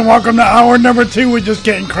gentlemen. Welcome to hour number 2. We're just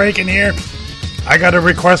getting cranking here. I got a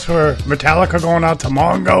request for Metallica going out to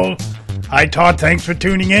Mongo. Hi, Todd. Thanks for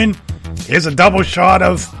tuning in. Here's a double shot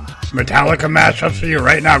of Metallica mashups for you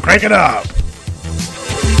right now. Crank it up.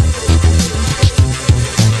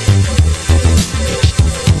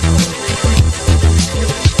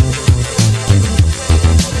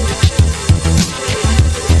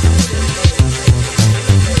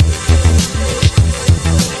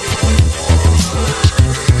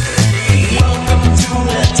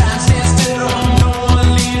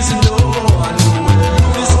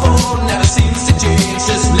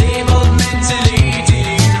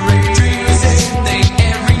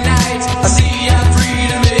 I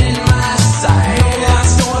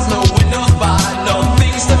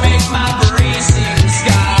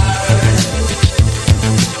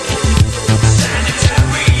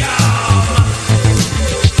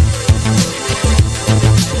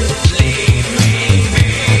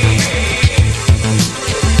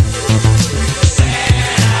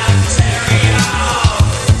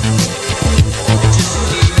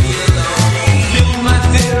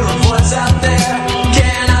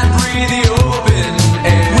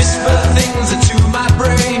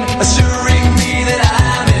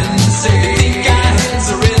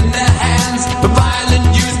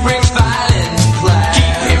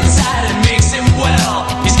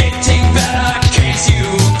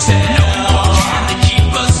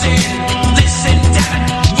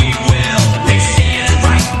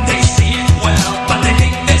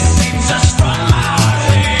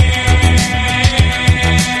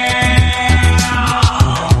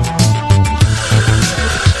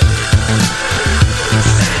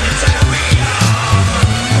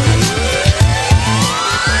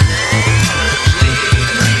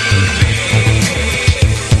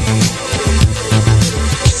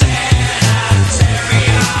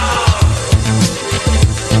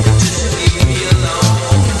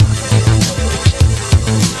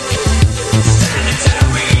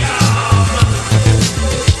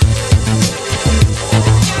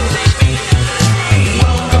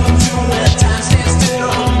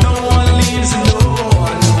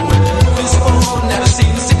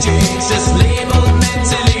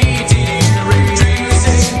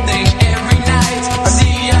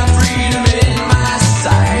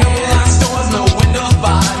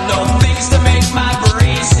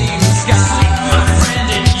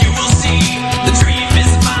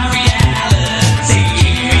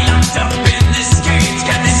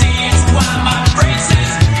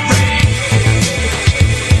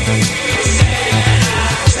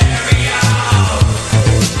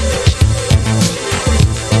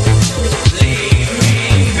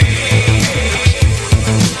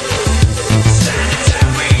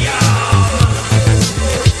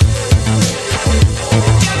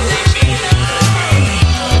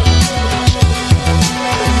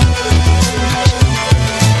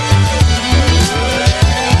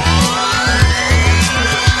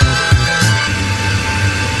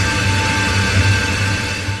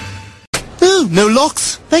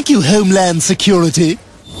Thank you, Homeland Security.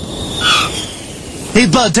 Hey,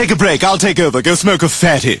 Bud, take a break. I'll take over. Go smoke a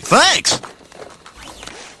fatty. Thanks.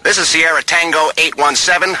 This is Sierra Tango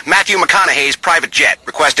 817, Matthew McConaughey's private jet,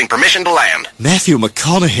 requesting permission to land. Matthew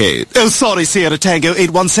McConaughey. Oh, sorry, Sierra Tango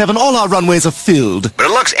 817. All our runways are filled. But it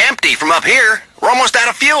looks empty from up here. We're almost out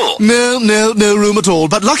of fuel. No room at all.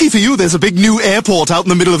 But lucky for you, there's a big new airport out in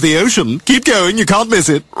the middle of the ocean. Keep going, you can't miss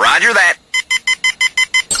it. Roger that.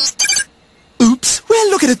 Oops. Well,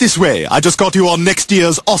 look at it this way. I just got you on next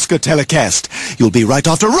year's Oscar telecast. You'll be right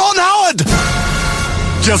after Ron Howard!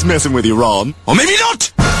 Just messing with you, Ron. Or maybe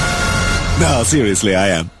not! No, seriously, I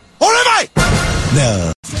am. Or am I?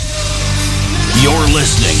 No. You're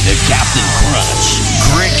listening to Captain Crunch.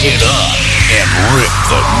 Crank it up and rip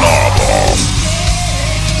the knob off.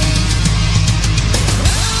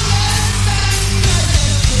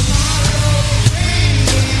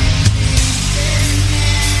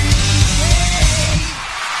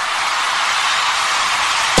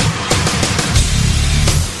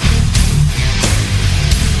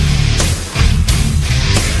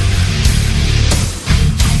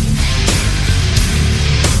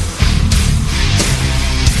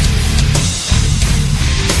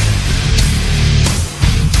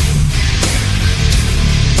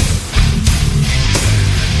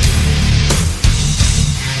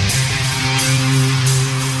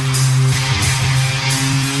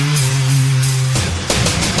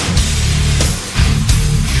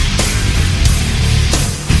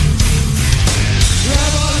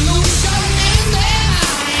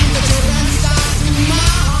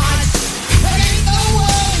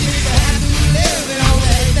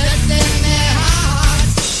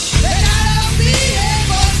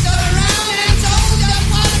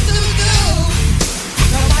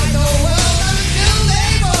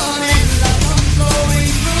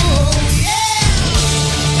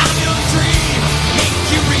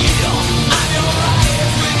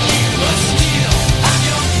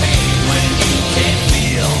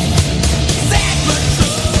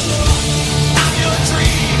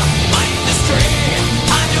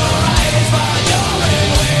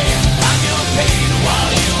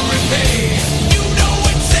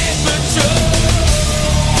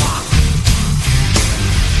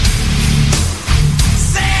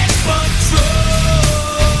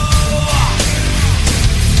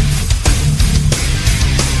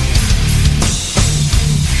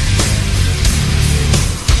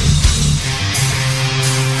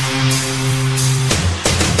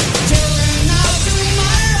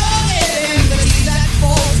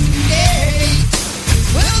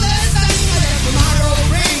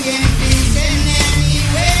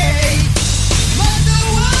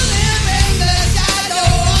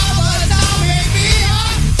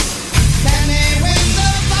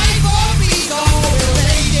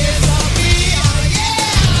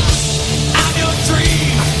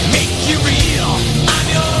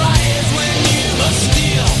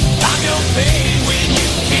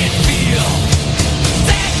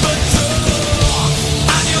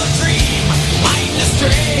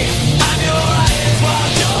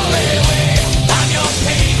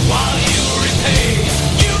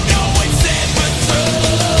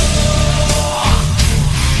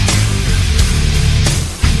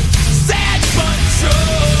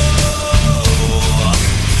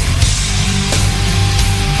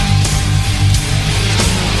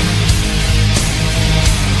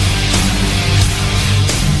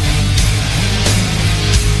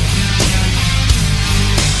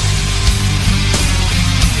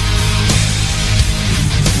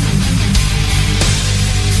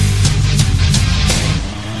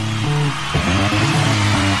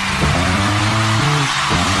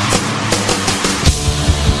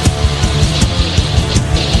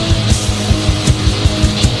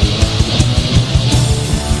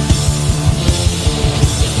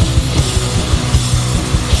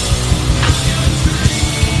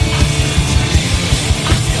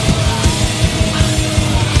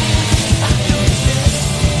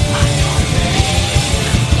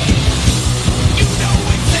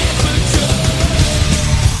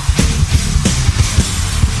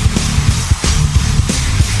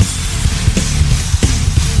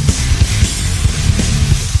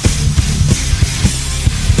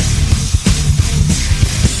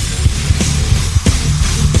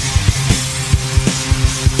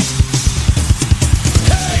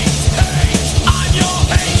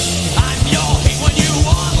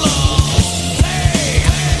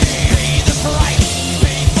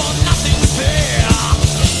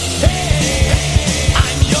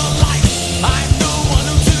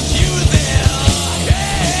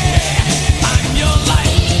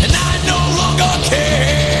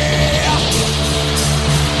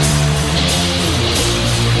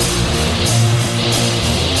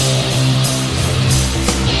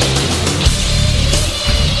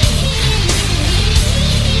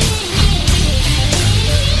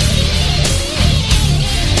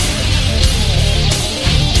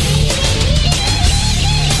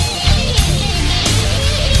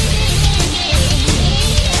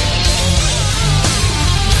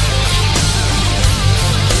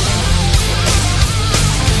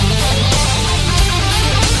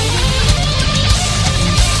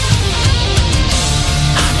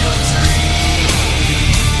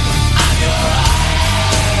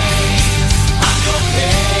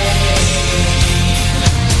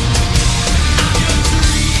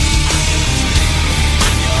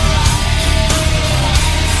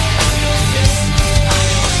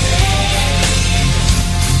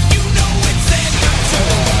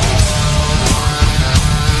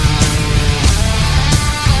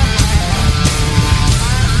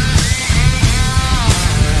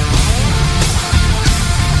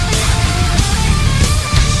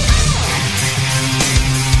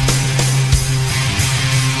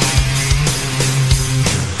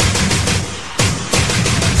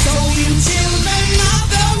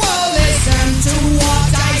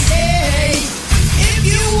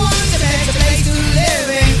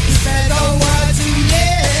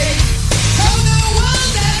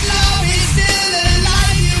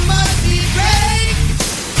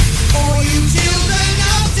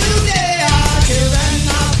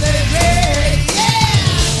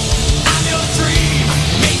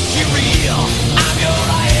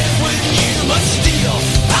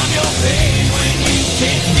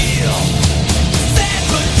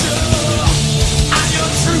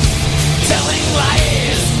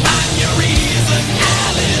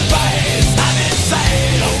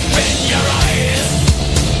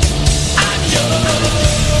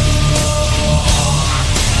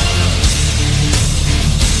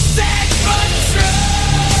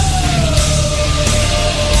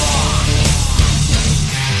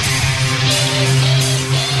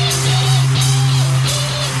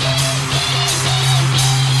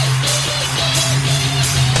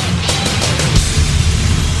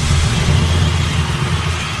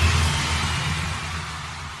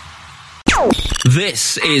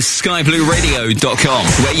 This is skyblueradio.com,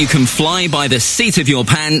 where you can fly by the seat of your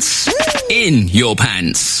pants, in your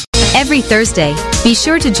pants. Every Thursday, be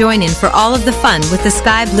sure to join in for all of the fun with the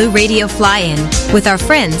Sky Blue Radio Fly-In with our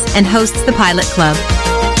friends and hosts the Pilot Club.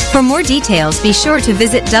 For more details, be sure to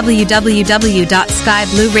visit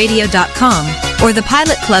www.skyblueradio.com or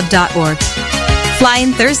thepilotclub.org.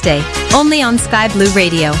 Fly-In Thursday, only on Sky Blue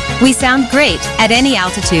Radio. We sound great at any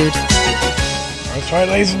altitude. That's right,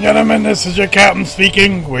 ladies and gentlemen, this is your captain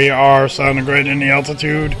speaking. We are sounding great in the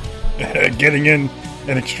altitude, getting in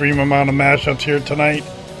an extreme amount of mashups here tonight.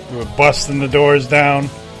 We're busting the doors down.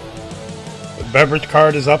 The beverage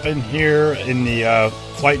cart is up in here in the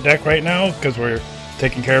flight deck right now because we're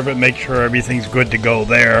taking care of it, make sure everything's good to go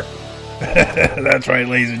there. That's right,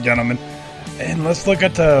 ladies and gentlemen. And let's look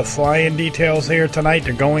at the fly-in details here tonight.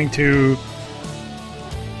 They're going to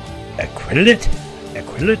Aquilit,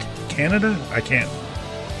 Canada? I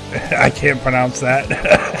can't pronounce that.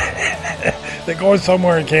 They're going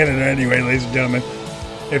somewhere in Canada anyway, ladies and gentlemen.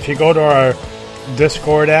 If you go to our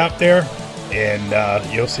Discord app there, and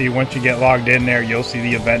you'll see once you get logged in there, you'll see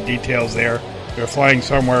the event details there. They're flying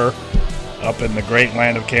somewhere up in the great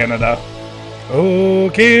land of Canada. Oh,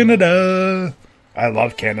 Canada! I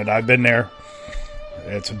love Canada. I've been there.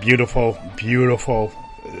 It's a beautiful, beautiful.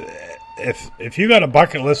 If you got a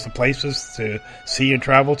bucket list of places to see and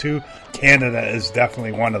travel to, Canada is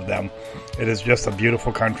definitely one of them. It is just a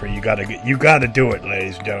beautiful country. You got to do it,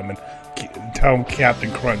 ladies and gentlemen. Tell them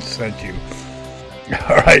Captain Crunch sent you.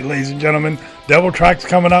 All right, ladies and gentlemen, Devil Track's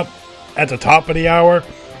coming up at the top of the hour.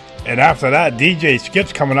 And after that, DJ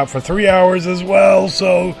Skip's coming up for 3 hours as well.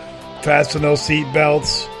 So fasten those seat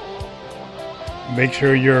belts. Make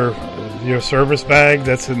sure your service bag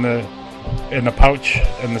that's in the pouch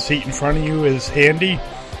in the seat in front of you is handy,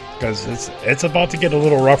 because it's about to get a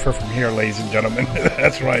little rougher from here, ladies and gentlemen.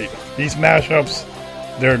 That's right. These mashups,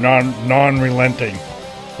 they're non-relenting.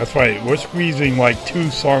 That's right. We're squeezing like 2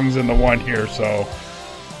 songs into one here, so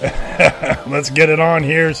let's get it on.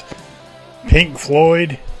 Here's Pink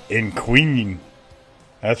Floyd in Queen.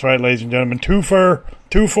 That's right, ladies and gentlemen. 2 for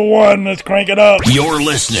 1. Let's crank it up. You're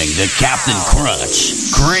listening to Captain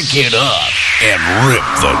Crunch. Crank it up and rip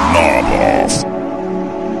the knob off.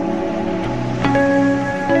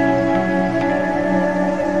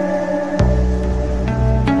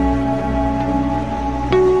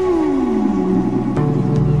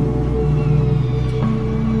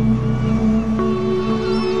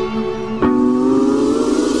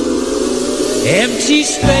 Empty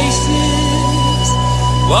spaces,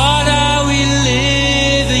 what are we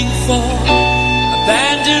living for?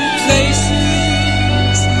 Abandoned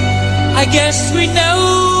places, I guess we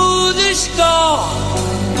know the score.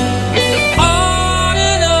 On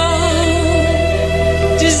and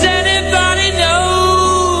on, does anybody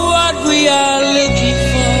know what we are looking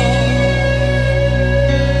for?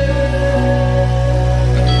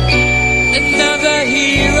 Another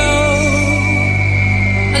hero,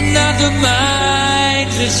 another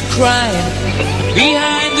mindless crime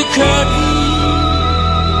behind the curtain,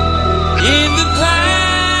 in the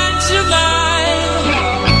pantomime.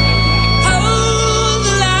 Hold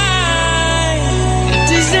the line.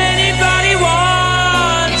 Does anybody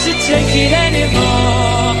want to take it anymore?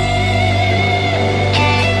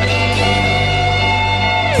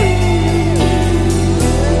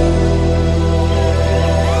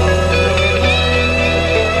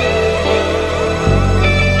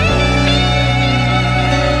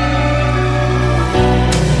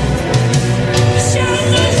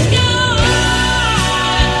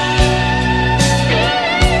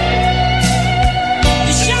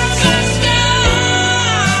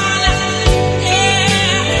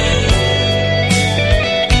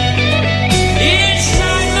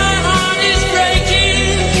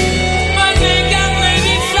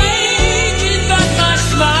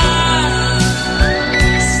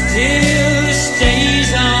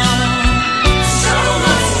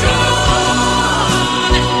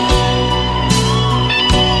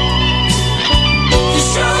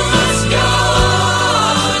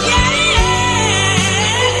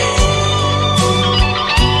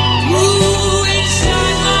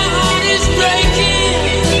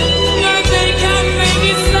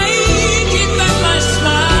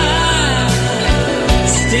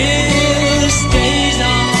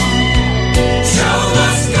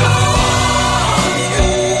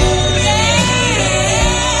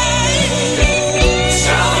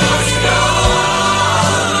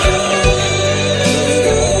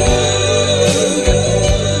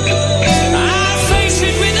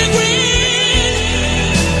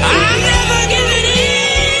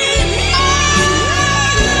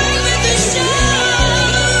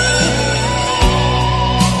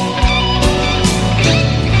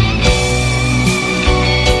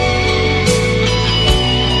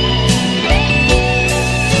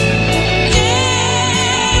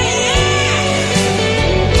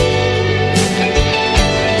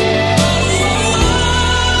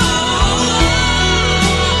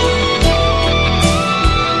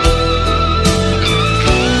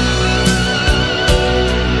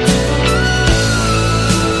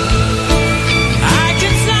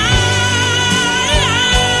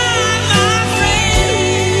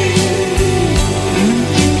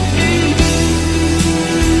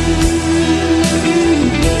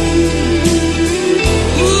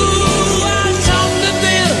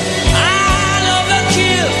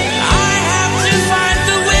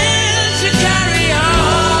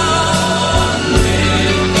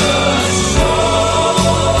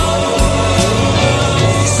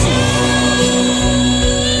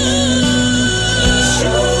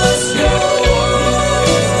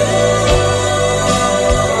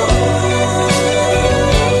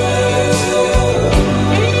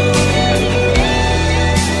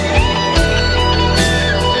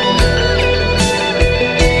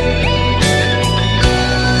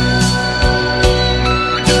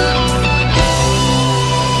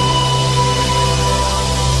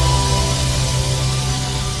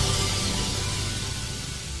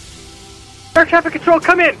 Air traffic control,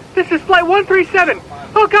 come in. This is flight 137.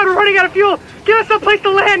 Oh God, we're running out of fuel. Give us someplace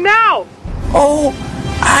to land now. Oh,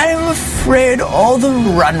 I'm afraid all the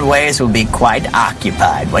runways will be quite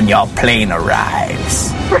occupied when your plane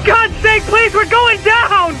arrives. For God's sake, please, we're going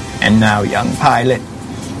down. And now, young pilot,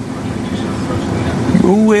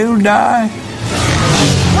 you will die.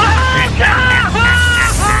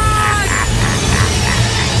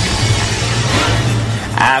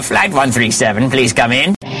 Flight 137, please come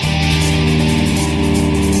in.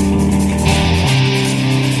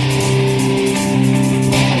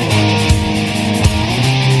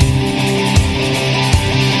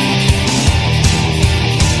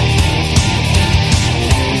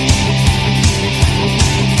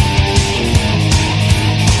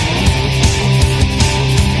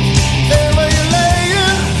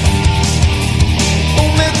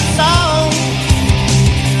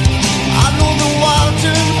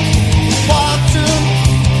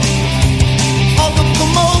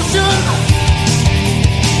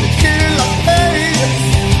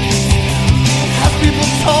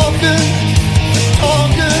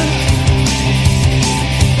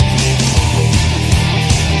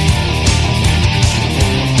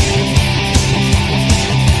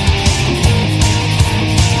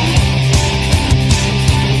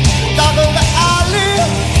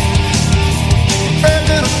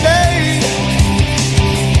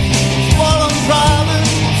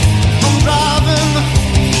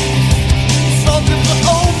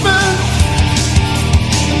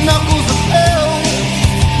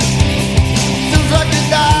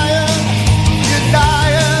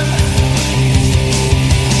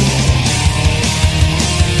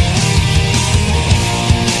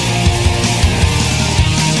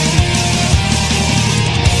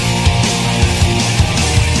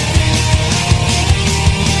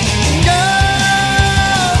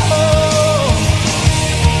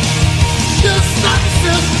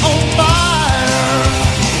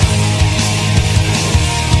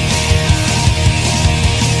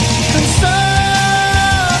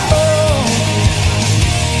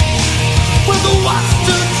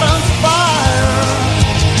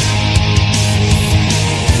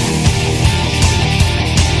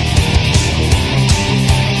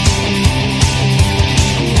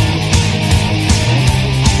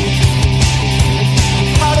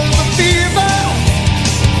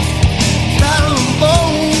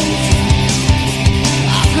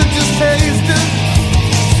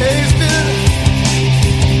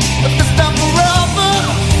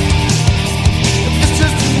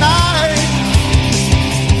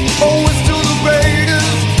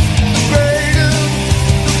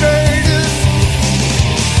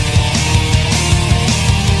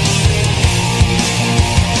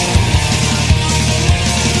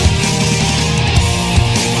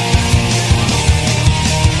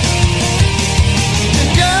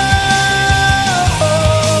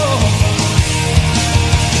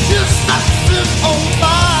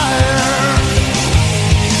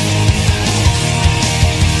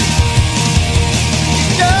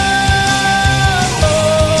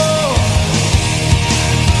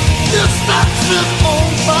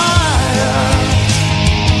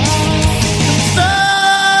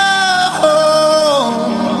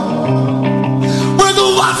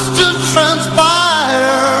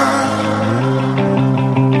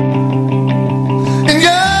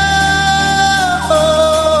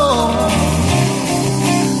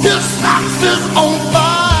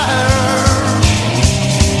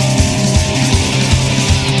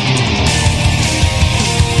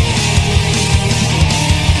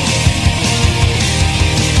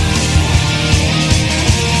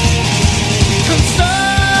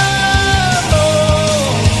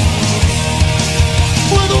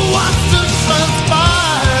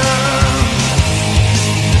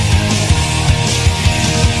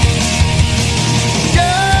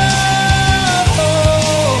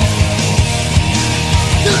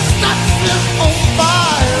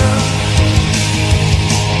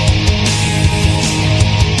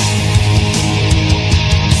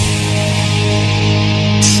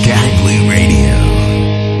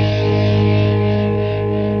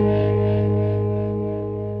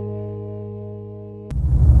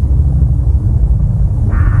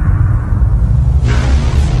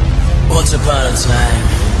 Once upon a time,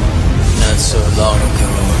 not so long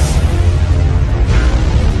ago,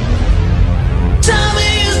 Tommy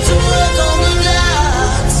used to work on the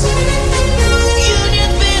docks.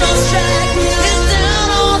 Union been on strike, he's down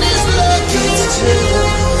on his lucky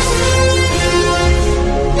tools.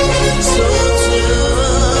 So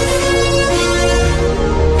tough.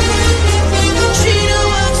 Gina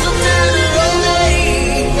works till down all day,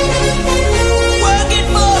 working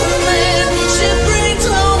for a man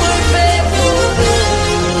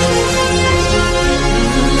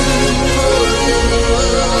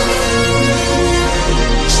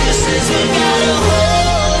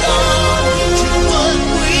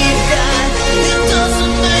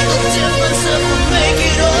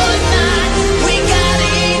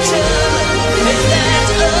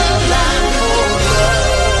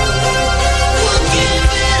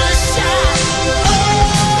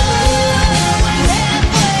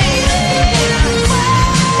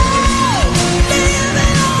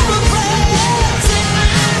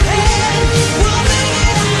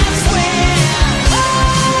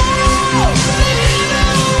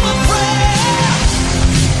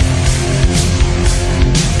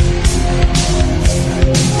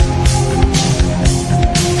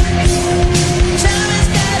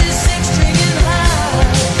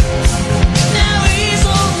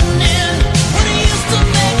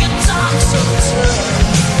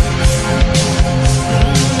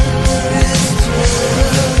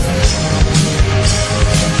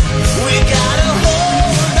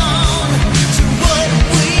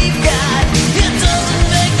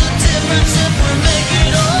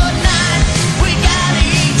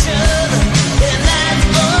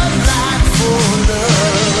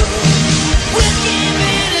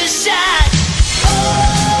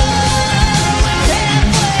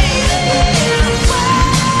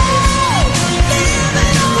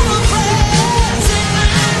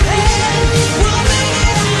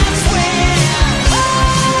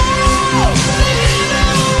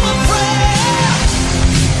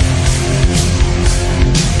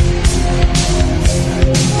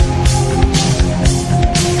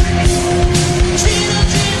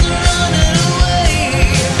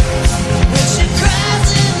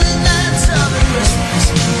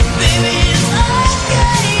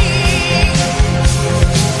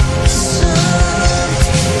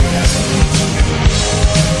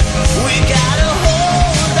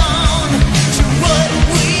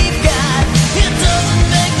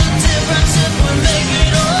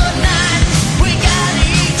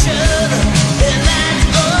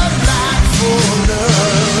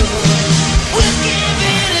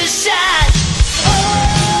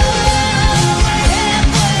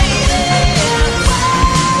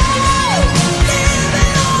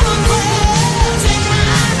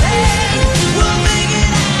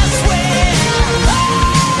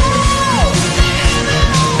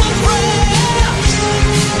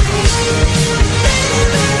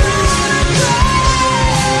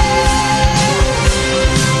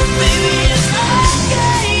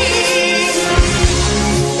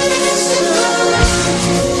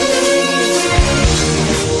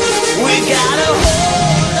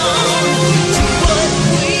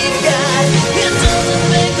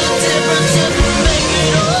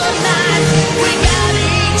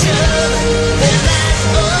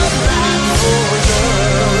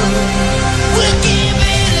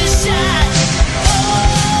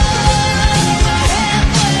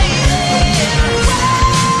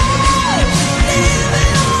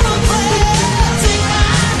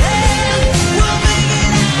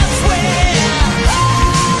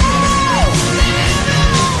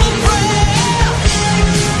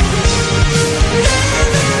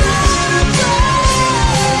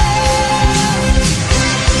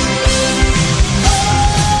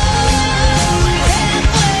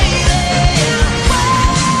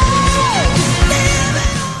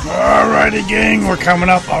Alrighty, gang, we're coming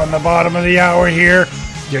up on the bottom of the hour here.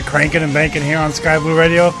 You're cranking and banking here on Sky Blue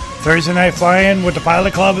Radio. Thursday Night Fly-In with the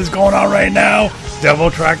Pilot Club is going on right now. Double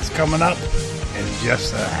Track's coming up in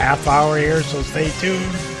just a half hour here, so stay tuned.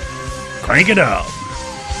 Crank it up.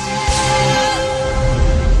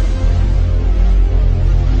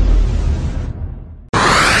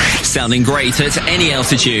 Sounding great at any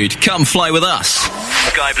altitude. Come fly with us.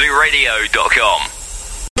 SkyBlueRadio.com.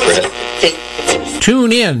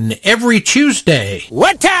 Tune in every Tuesday.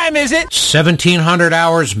 What time is it? 1700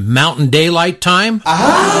 hours Mountain Daylight Time.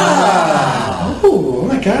 Oh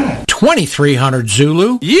my God. 2300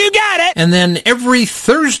 Zulu. You got it. And then every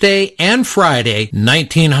Thursday and Friday,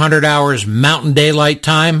 1900 hours Mountain Daylight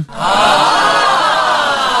Time.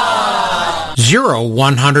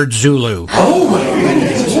 0100 Zulu. Oh my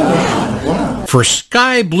goodness. Wow. For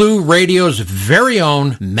Sky Blue Radio's very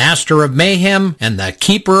own Master of Mayhem and the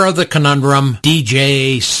Keeper of the Conundrum,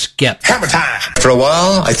 DJ Skip. Hammer time. For a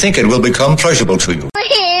while, I think it will become pleasurable to you.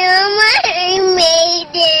 Iron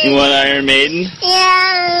Maiden. You want Iron Maiden? Yeah.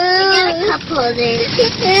 I got a couple of these.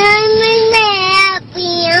 I'm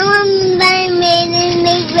happy. I want Iron Maiden to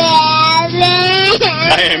make me happy.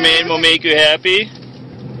 Iron Maiden will make you happy?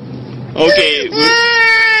 Okay.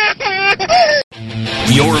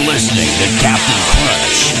 You're listening to Captain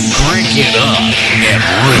Crunch. Crank it up and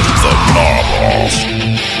rip the knob off.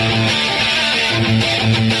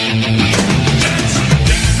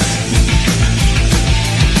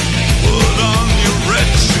 Put on your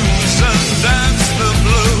red shoes and dance the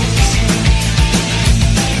blues.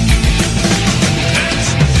 Dance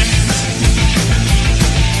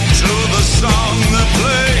to the song they're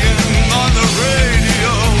playing on the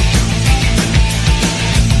radio.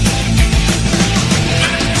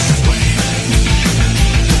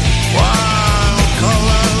 Wild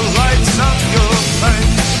color lights up your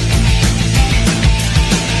face.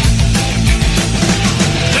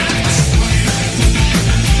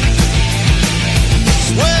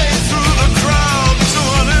 Sway through the crowd to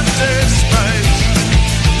an empty space.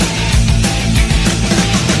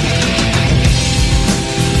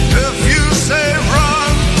 If you say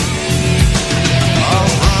run,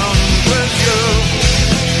 I'll run with you.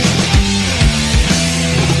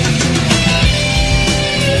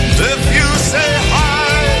 If you say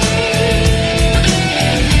hide,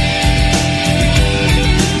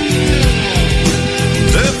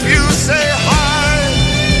 if you say hide,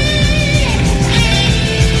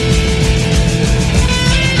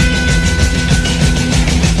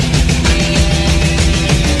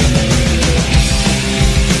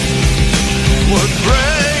 would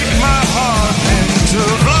break my heart into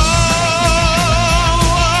blow.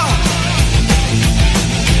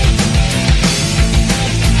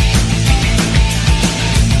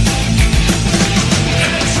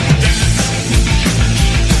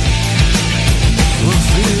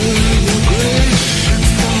 Fulfill your grace and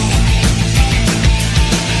fall.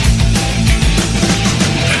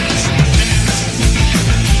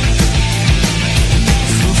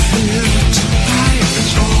 Fulfill tonight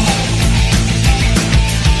is all.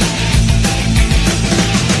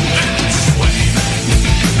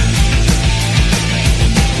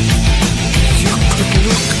 You could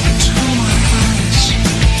look into my eyes.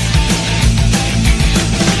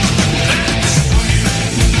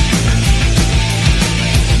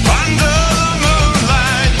 Under the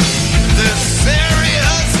moonlight, this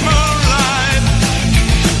serious moonlight.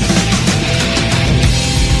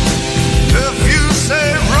 If you say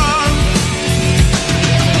run,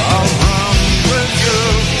 I'll run with you.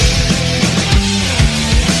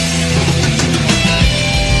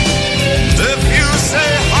 If you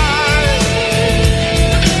say hide,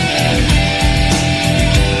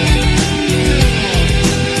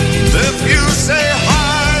 if you say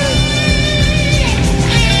hide,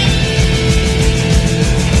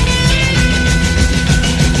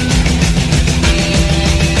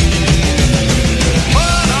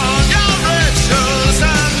 put on your red shoes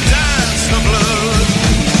and dance the blues.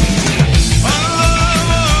 Under the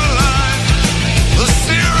moonlight, the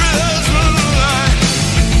serious moonlight.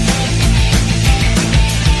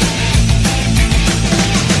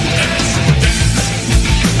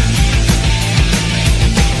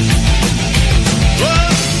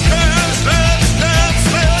 Let's dance, let's dance,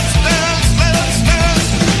 let's dance, let's dance.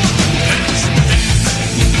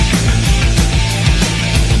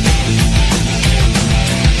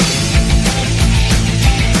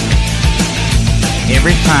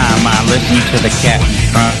 Every time I listen to the Captain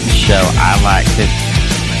Crunch show, I like to...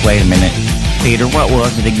 Wait a minute. Peter, what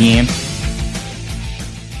was it again?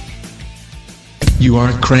 You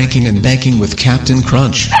are cranking and banking with Captain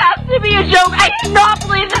Crunch. It has to be a joke. I cannot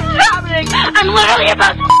believe this is happening. I'm literally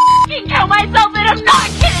about to fucking kill myself, and I'm not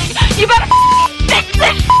kidding. You better fix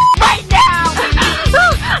this right now.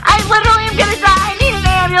 I literally am gonna die. I need an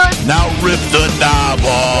ambulance. Now rip the knob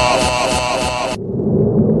off.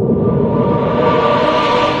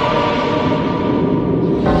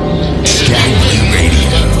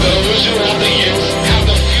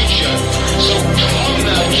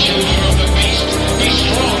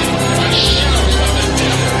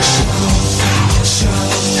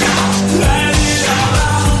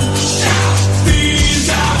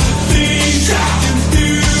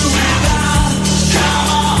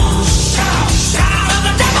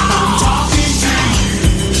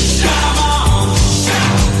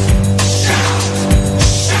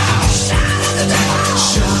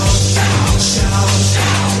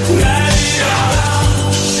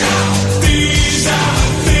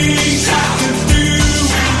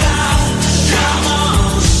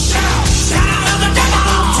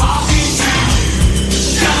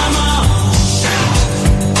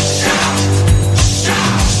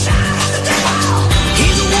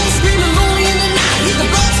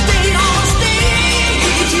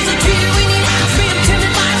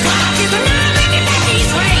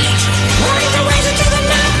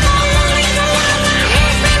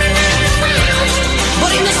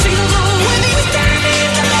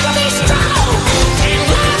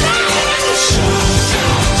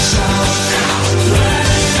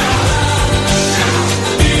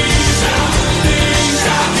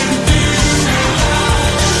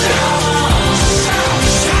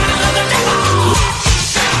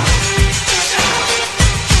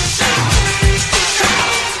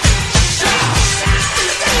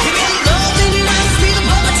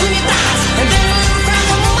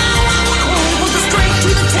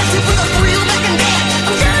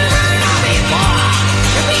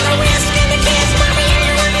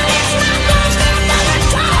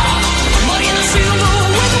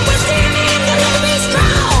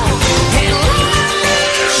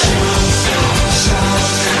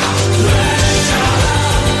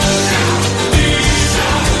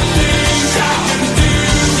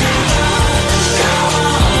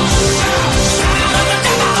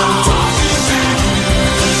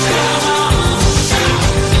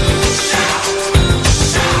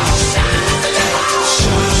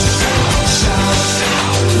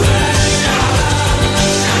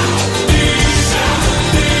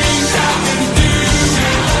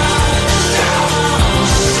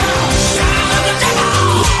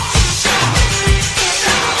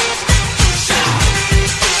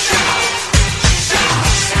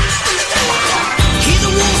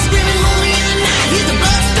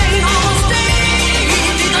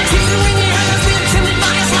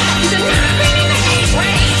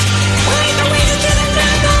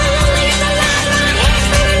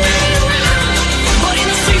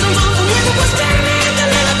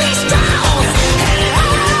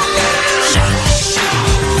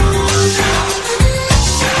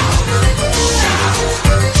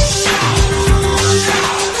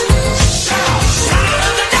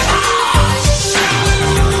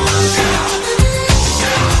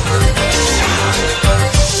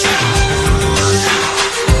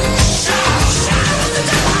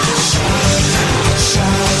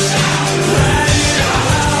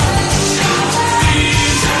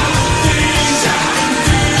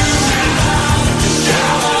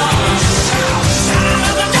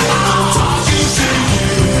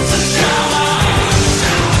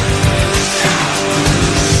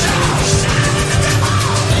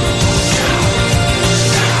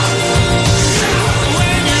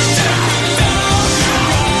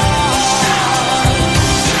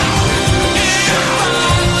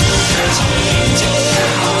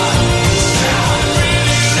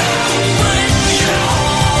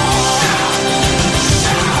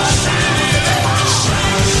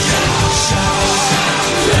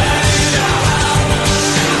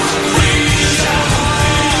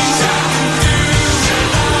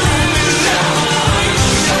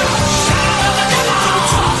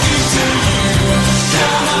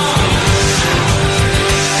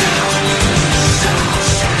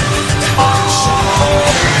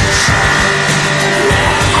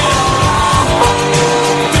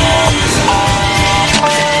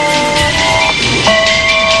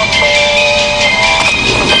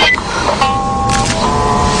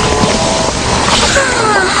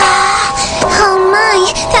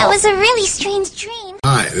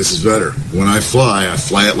 This is Vedder. When I fly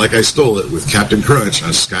it like I stole it with Captain Crunch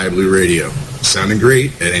on Sky Blue Radio. Sounding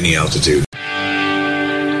great at any altitude.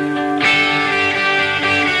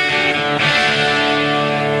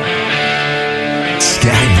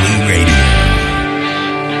 Sky Blue Radio.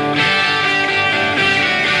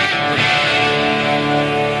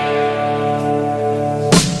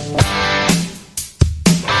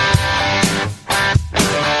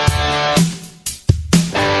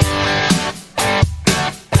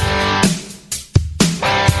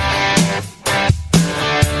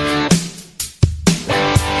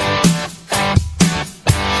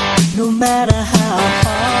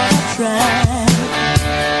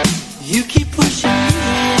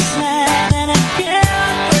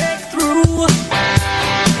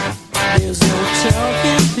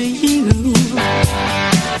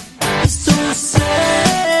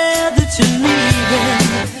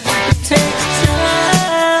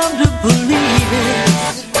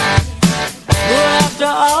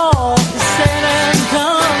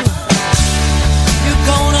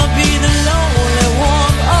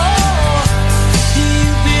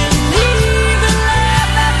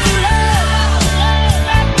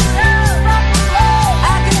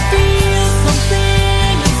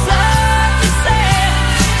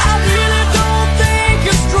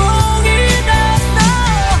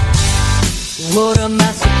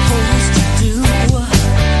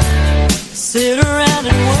 sit around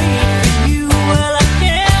and wait for you. Well, I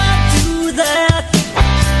can't do that.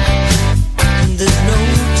 And there's no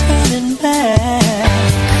turning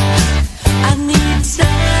back. I need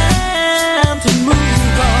time to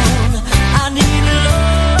move on. I need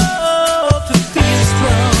love to feel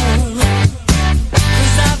strong.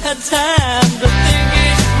 'Cause I've had time to think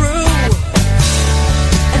it through.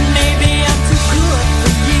 And maybe I'm too good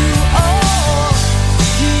for you. Oh,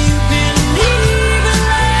 do you believe in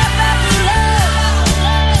love after love?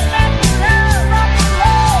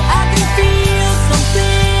 I can feel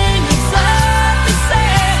something inside me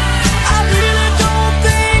say, I really don't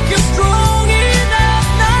think you're strong enough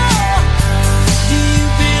now. Do you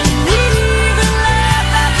believe in love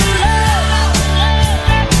after love?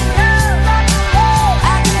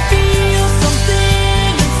 I can feel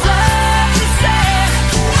something inside me say,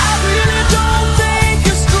 I really don't think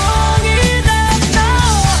you're strong enough now.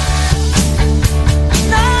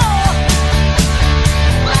 No.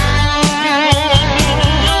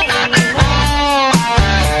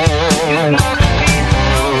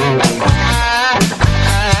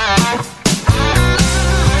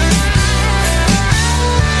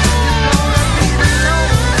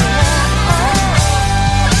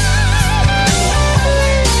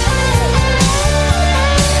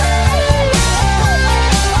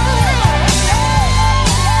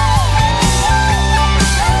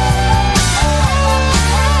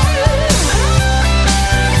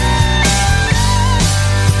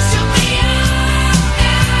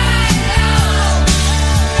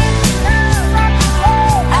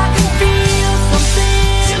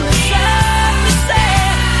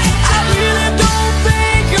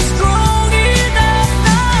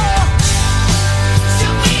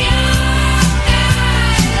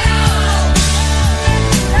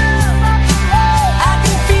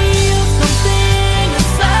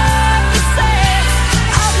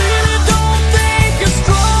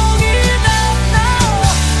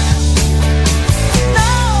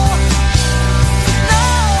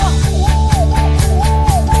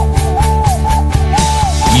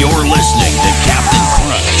 You're listening to Captain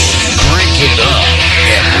Crunch. Crank it up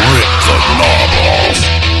and rip the knob off.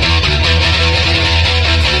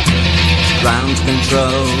 Ground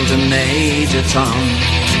control to Major Tom.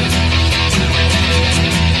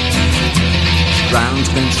 Ground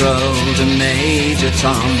control to Major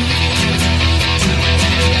Tom.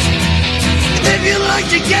 If you like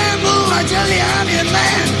to gamble, I tell you I'm your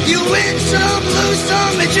man. You win some, lose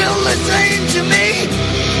some, it's all the same to me.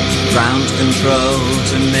 Ground control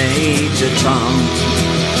to Major Tom.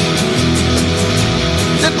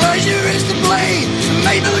 The pleasure is to blame. It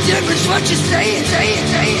made no difference what you say.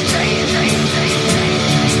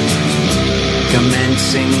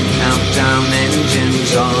 Commencing countdown,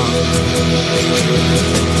 engines on.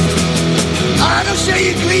 I don't say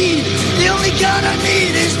you greed. The only gun I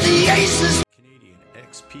need is the aces.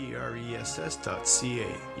 XPRESS.ca.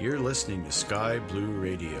 You're listening to Sky Blue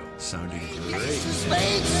Radio, sounding great.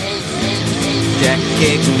 Check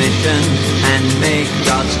ignition and make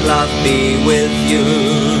God's love be with you.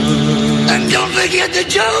 And don't forget the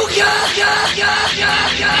Joker.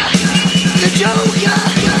 The Joker.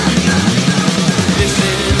 This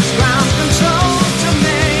is ground control to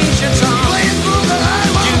Major Tom. Playing for the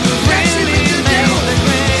highway. You really made the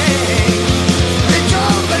grade. It's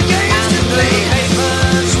all the games to play. The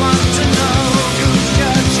papers want to know whose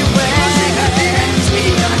shirt you wear.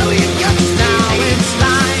 Now it's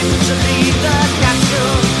time to leave the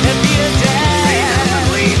capsule if you dare.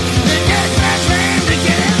 The dead man's hand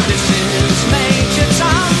again. This is Major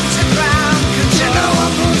Tom to ground control. You know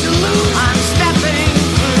I'm going to lose. I'm stepping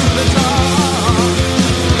through the door.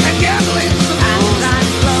 And gambling's the And rules. I'm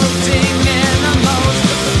floating in a most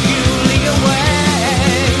peculiar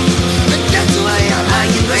way. But that's the way I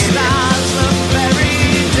like it, The baby. stars look very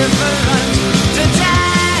different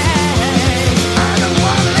today. I don't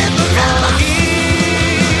want to live forever.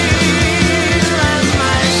 Here and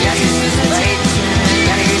my Ace is late.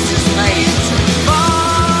 Ace is late.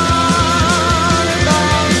 born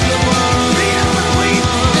above the world. Real and weak.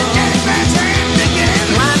 The dead man's hand again.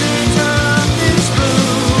 Planet Earth is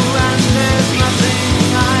blue and there's nothing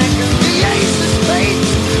I can do. The ace is late.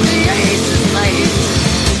 The ace is late.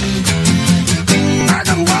 I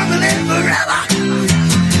don't want to live forever.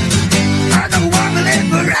 I don't want to live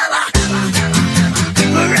forever.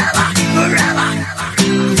 Forever.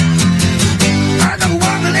 I don't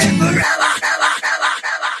want to live forever.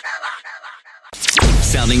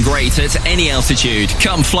 Sounding great at any altitude.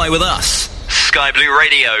 Come fly with us.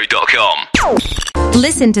 SkyBlueRadio.com.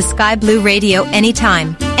 Listen to Sky Blue Radio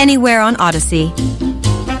anytime, anywhere on Odyssey.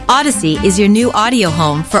 Odyssey is your new audio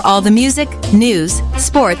home for all the music, news,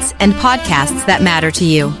 sports, and podcasts that matter to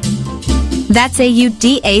you. That's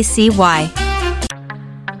AUDACY.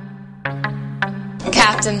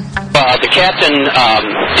 Captain. The captain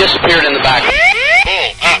disappeared in the back.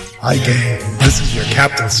 Hi gang, this is your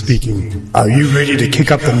captain speaking. Are you ready to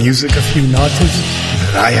kick up the music a few notches?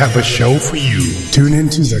 Then I have a show for you. Tune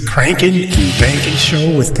into the Crankin' and Bankin'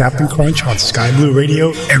 Show with Captain Crunch on Sky Blue Radio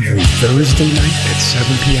every Thursday night at 7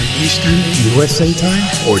 p.m. Eastern USA time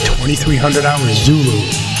or 2300 hours Zulu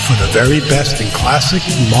for the very best in classic,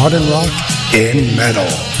 modern rock, and metal.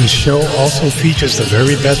 The show also features the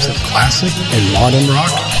very best of classic and modern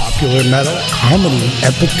rock, popular metal, comedy,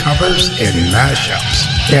 epic covers, and mashups.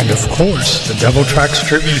 And of course, the Devil Tracks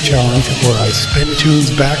Trivia Challenge, where I spin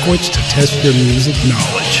tunes backwards to test your music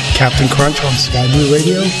knowledge. Captain Crunch on Sky Blue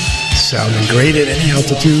Radio, sounding great at any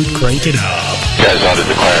altitude, crank it up. You guys ought to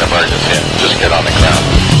declare an emergency and just get on the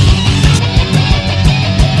ground.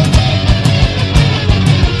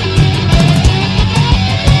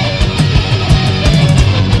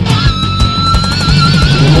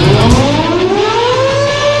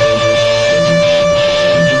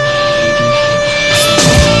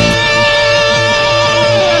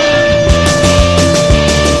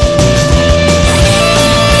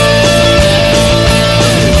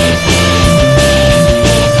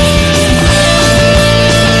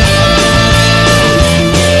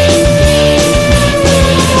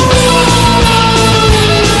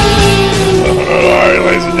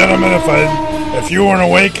 If you weren't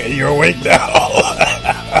awake, you're awake now.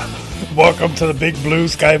 Welcome to the Big Blue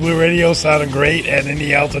Sky Blue Radio, sounding great at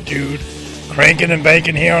any altitude. Cranking and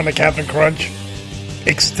banking here on the Captain Crunch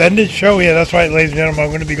extended show. Yeah, that's right, ladies and gentlemen. I'm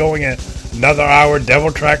going to be going at another hour.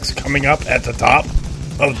 Devil Tracks coming up at the top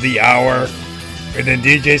of the hour. And then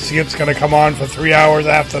DJ Skip's going to come on for 3 hours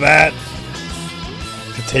after that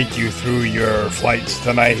to take you through your flights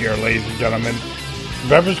tonight here, ladies and gentlemen.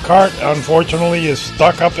 Beverage cart, unfortunately, is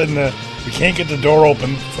stuck up in the... We can't get the door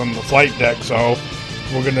open from the flight deck, so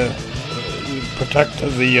we're going to protect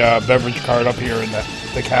the beverage cart up here in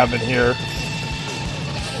the cabin here.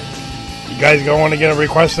 You guys don't want to get a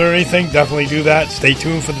request or anything, definitely do that. Stay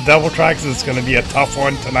tuned for the Devil Tracks. It's going to be a tough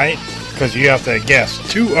one tonight because you have to guess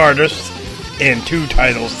 2 artists and 2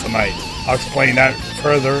 titles tonight. I'll explain that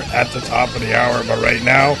further at the top of the hour, but right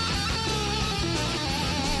now,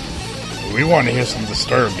 we want to hear some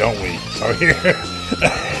Disturbed, don't we? So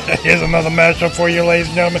here's another mashup for you, ladies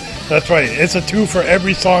and gentlemen. That's right. It's a 2 for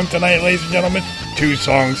every song tonight, ladies and gentlemen. 2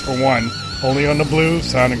 songs for 1. Only on the blue,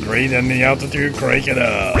 sounding great in the altitude. Crank it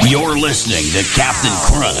up. You're listening to Captain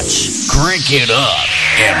Crunch. Crank it up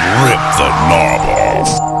and rip the knob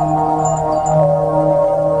off.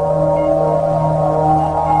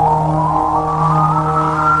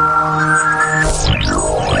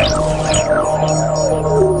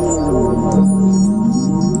 Thank you.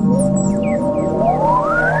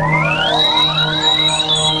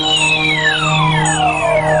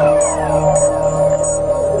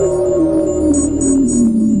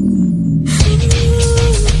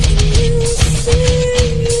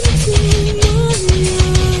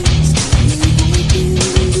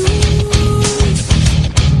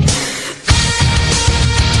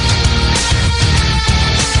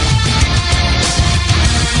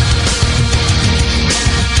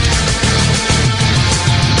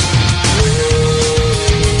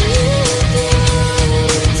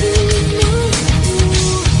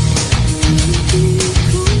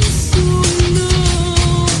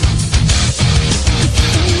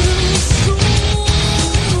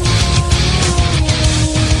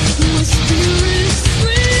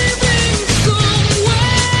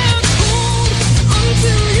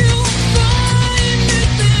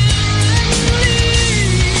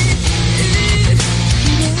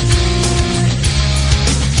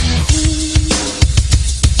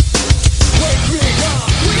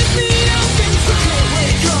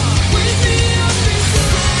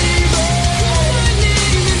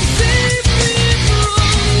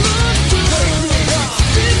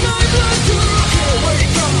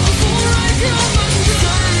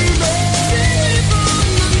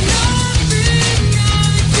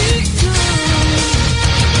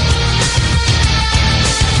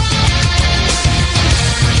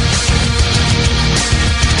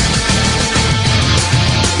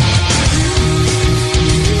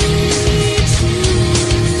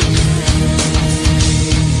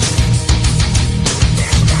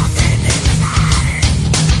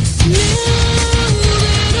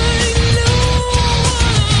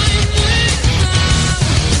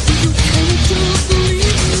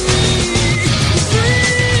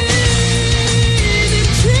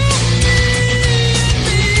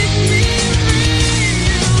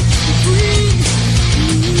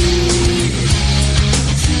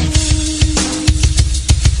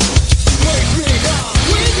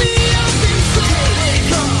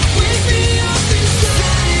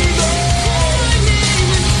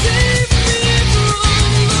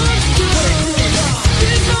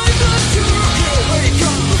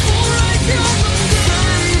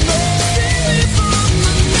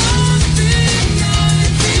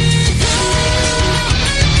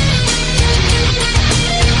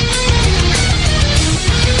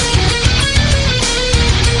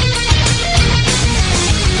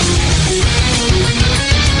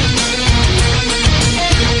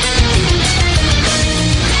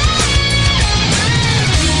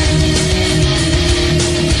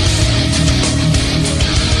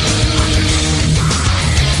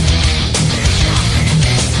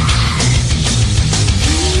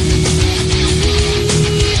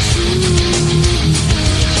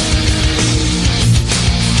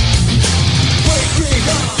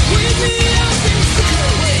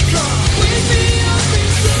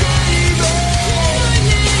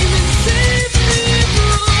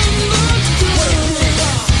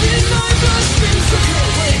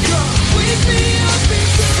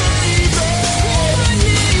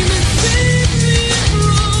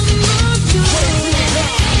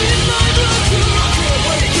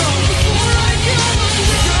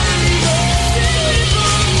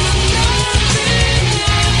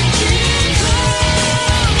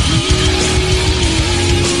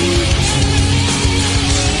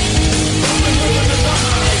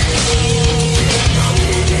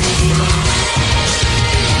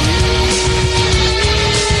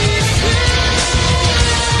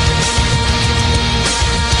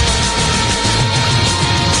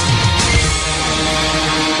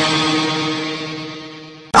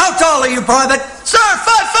 are you, Private? Sir,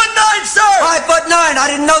 5'9", sir! 5'9".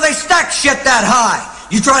 I didn't know they stacked shit that high.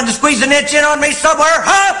 You trying to squeeze an inch in on me somewhere,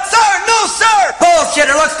 huh? Sir, no, sir!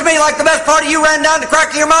 Bullshit. It looks to me like the best part of you ran down the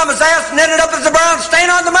crack of your mama's ass and ended up as a brown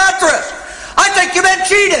stain on the mattress. I think you've been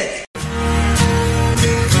cheated.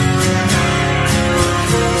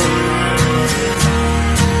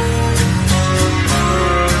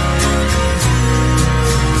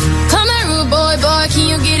 Come here, rude boy, boy, can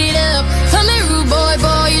you get it up? Come here, rude boy,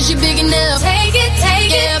 boy, is you big enough? Take it,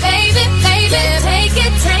 yeah, baby, baby, yeah, take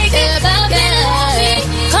it, yeah.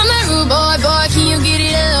 Come here, rude boy, boy, can you get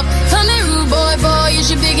it up? Come here, rude boy, boy,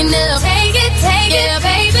 is you big enough? Take it, yeah,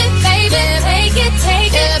 baby, baby, yeah,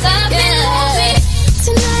 take it, yeah.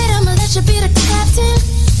 Tonight I'm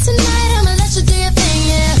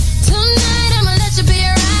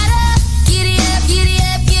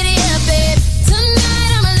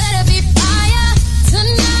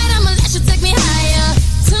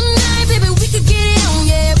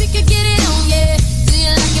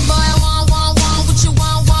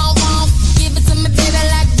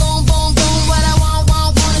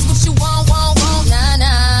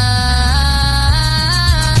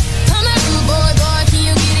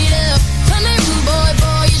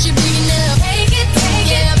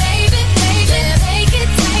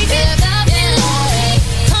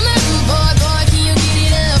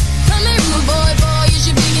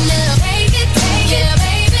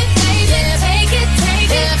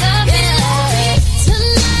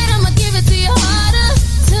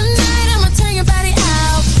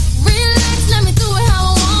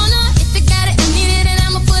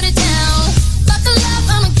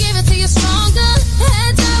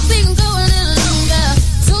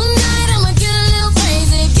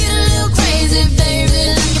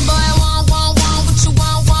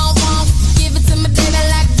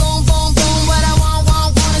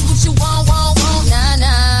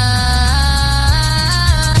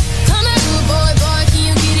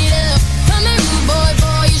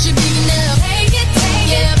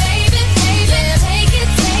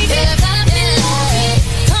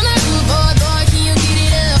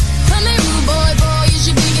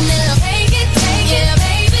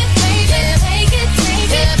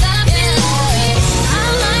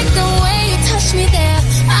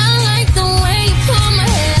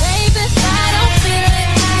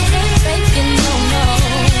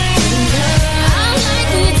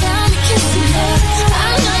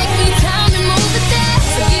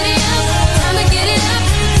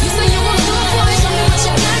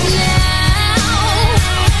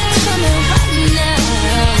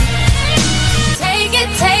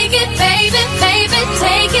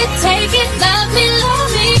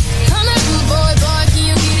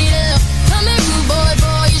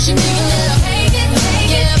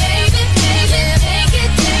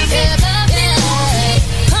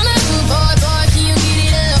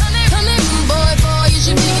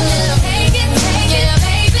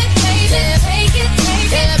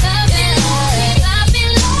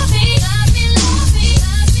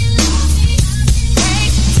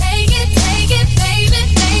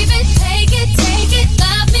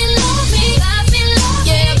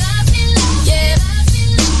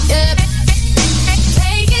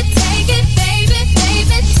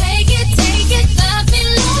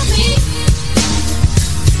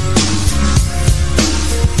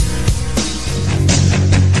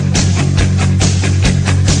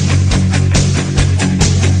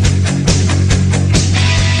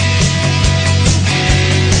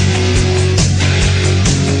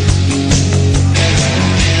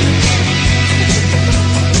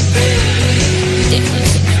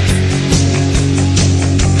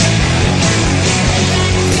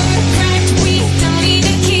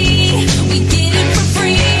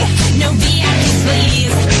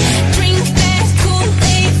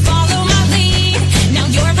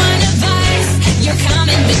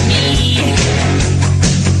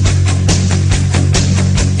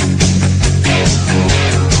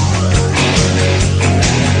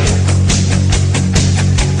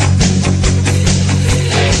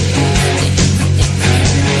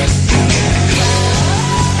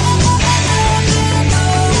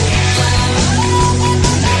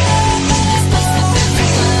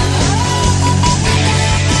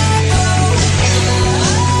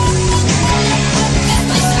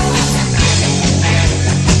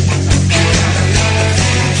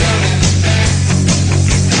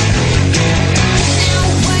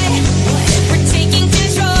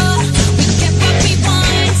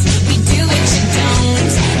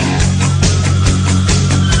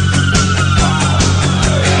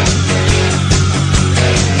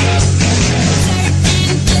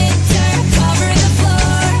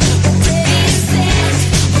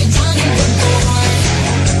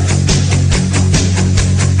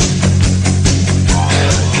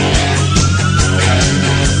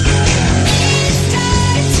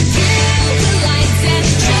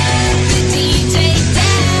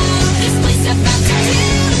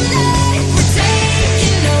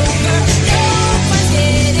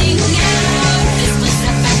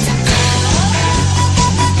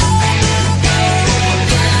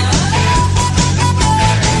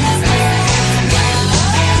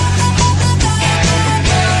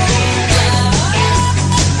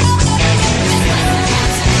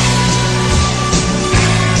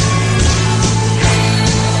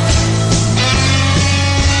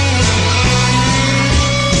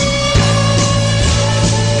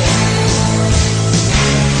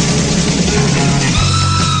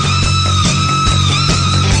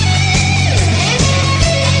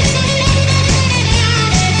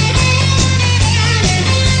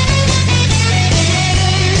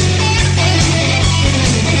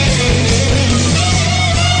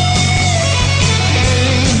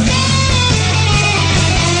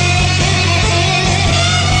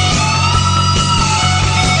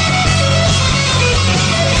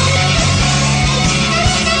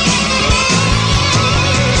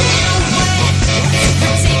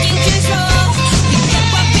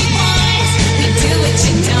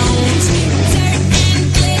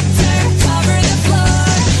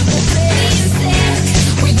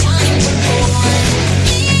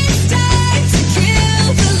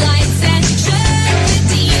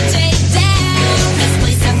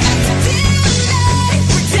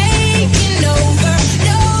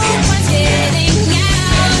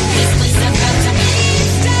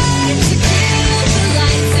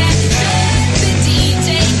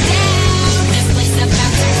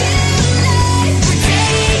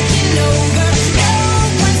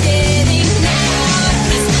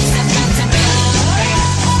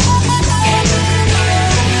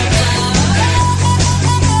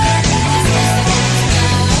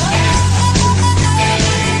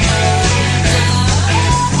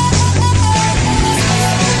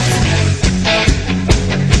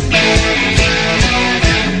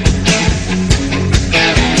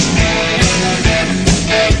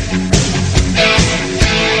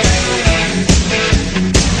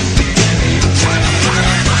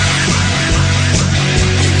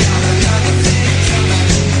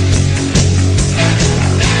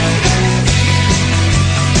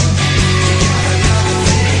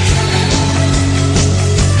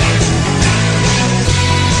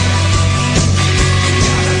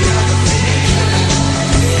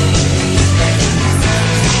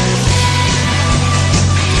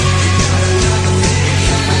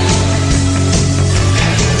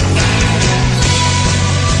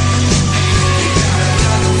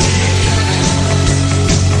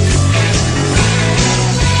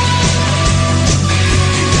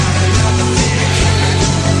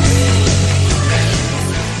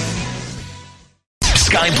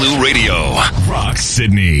Blue Radio. Rock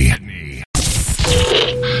Sydney.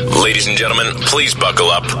 Ladies and gentlemen, please buckle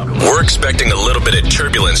up. We're expecting a little bit of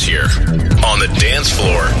turbulence here on the dance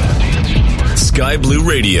floor. Sky Blue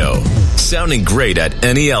Radio, sounding great at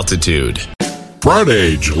any altitude.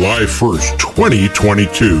 Friday, July 1st,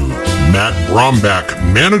 2022. Matt Brombach,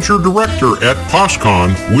 Manager-Director at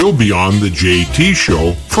POSCON, will be on the JT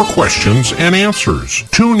Show for questions and answers.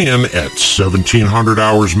 Tune in at 1700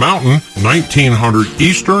 hours Mountain, 1900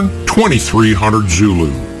 Eastern, 2300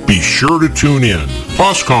 Zulu. Be sure to tune in.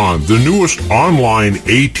 POSCON, the newest online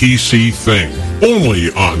ATC thing.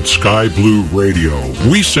 Only on Sky Blue Radio.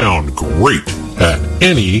 We sound great at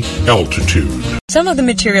any altitude. Some of the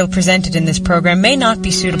material presented in this program may not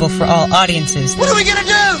be suitable for all audiences. What are we gonna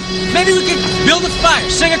do? Maybe we could build a fire,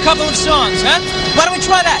 sing a couple of songs, huh? Why don't we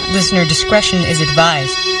try that? Listener discretion is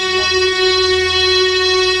advised.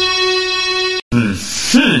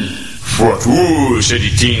 For two shady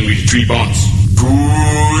thing with 3 bonds.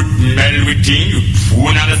 Good melody thing, you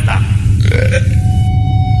won't understand.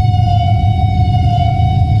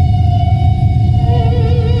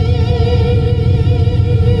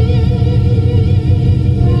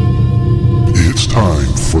 It's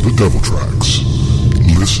time for the Devil Tracks.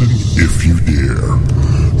 Listen if you dare.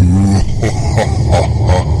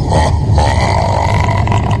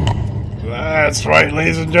 That's right,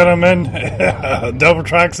 ladies and gentlemen. Devil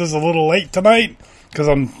Tracks is a little late tonight because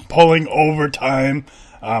I'm pulling overtime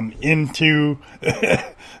into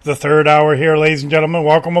the third hour here, ladies and gentlemen.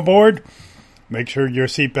 Welcome aboard. Make sure your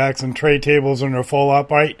seat backs and tray tables are in their full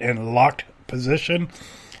upright and locked position,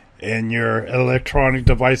 and your electronic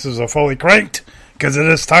devices are fully cranked, because it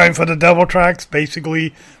is time for the Devil Tracks.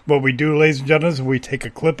 Basically, what we do, ladies and gentlemen, is we take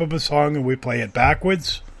a clip of a song and we play it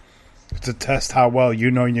backwards to test how well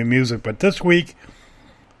you know your music. But this week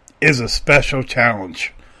is a special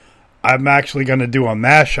challenge. I'm actually going to do a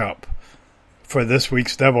mashup for this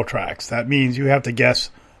week's Devil Tracks. That means you have to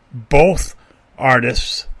guess both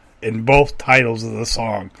artists in both titles of the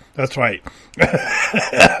song. That's right.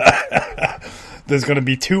 There's going to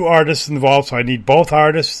be 2 artists involved, so I need both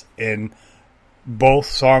artists in both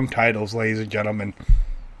song titles, ladies and gentlemen.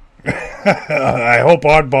 I hope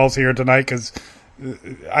Oddball's here tonight, because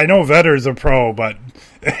I know Vetter's a pro, but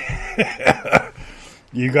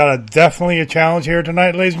you got definitely a challenge here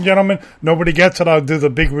tonight, ladies and gentlemen. Nobody gets it. I'll do the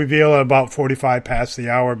big reveal at about 45 past the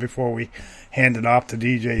hour before we hand it off to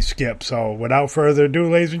DJ Skip. So without further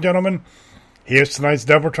ado, ladies and gentlemen, here's tonight's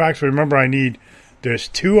Devil Tracks. Remember, there's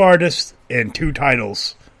 2 artists and 2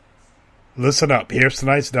 titles. Listen up. Here's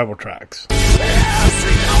tonight's Devil Tracks.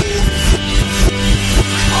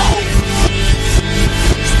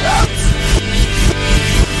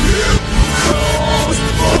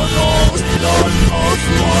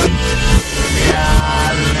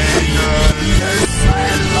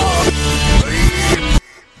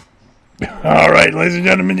 All right, ladies and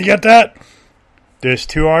gentlemen, you get that? There's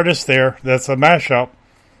 2 artists there. That's a mashup.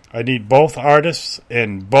 I need both artists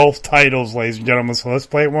and both titles, ladies and gentlemen. So let's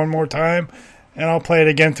play it one more time, and I'll play it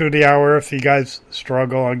again through the hour. If you guys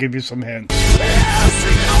struggle, I'll give you some hints.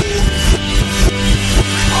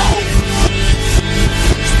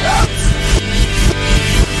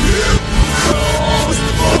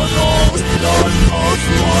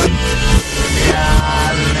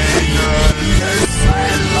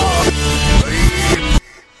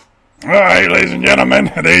 Alright, ladies and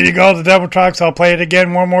gentlemen, there you go, the Devil Tracks. I'll play it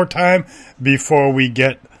again one more time before we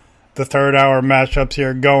get the third hour mashups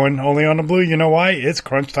here going. Only on the Blue, you know why? It's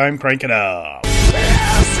crunch time, crank it up.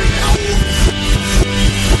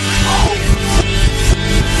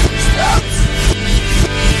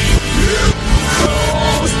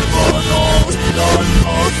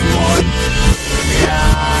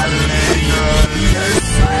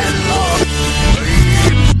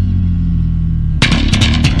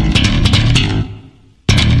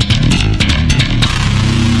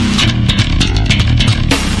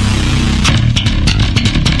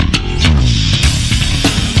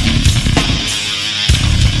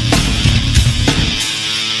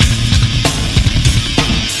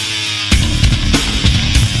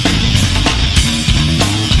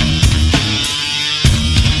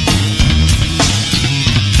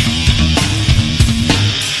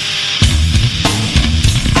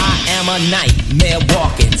 Nightmare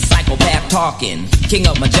walking, psychopath talking, king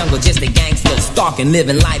of my jungle, just a gangster stalking,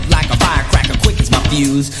 living life like a firecracker, quick as my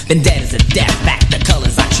fuse, been dead as a death, back the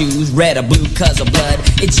colors I choose, red or blue cause of blood,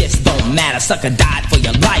 it just don't matter, sucker died for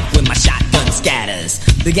your life when my shotgun scatters,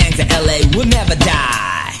 the gangs of LA will never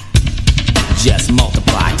die, just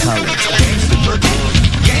multiply colors. Gangsta boogie,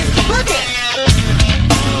 gangsta boogie,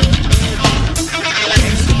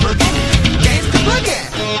 gangsta boogie, gangsta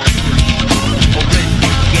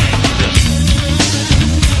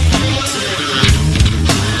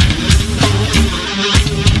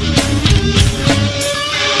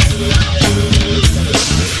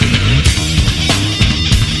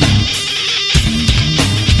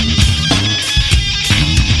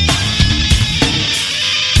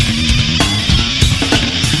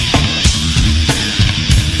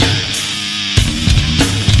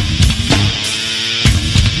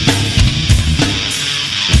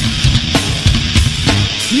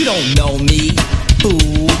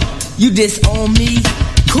Disown me?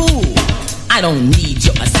 Cool. I don't need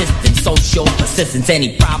your assistance, social persistence.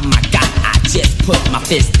 Any problem I got, I just put my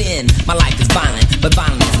fist in. My life is violent, but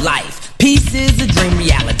violent is life. Peace is a dream,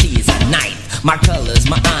 reality is a knife. My colors,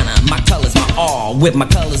 my honor, my colors, my all. With my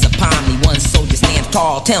colors upon me, one soldier stands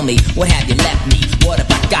tall. Tell me, what have you left me? What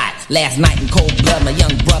have I got? Last night in cold blood, my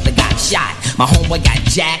young brother got shot. My homeboy got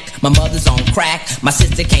jacked, my mother's on crack. My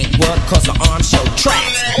sister can't work cause her arms show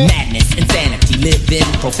tracks. Madness, insanity, live in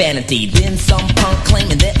profanity. Then some punk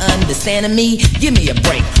claiming they're understanding me. Give me a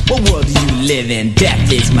break, what world do you live in?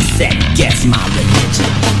 Death is my second guess, my religion.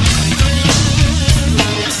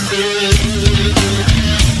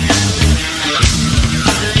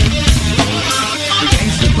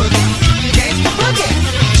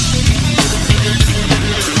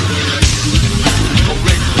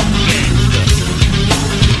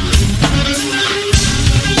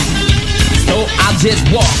 Just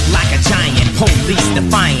walk like a giant, police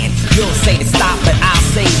defiant. You'll say to stop, but I'll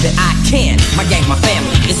say that I can. My gang, my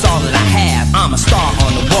family, it's all that I have. I'm a star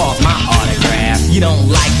on the walls, my autograph. You don't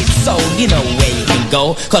like it, so you know where you can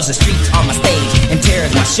go. Cause the streets are my stage and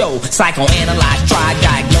terror's my show. Psychoanalyze, try,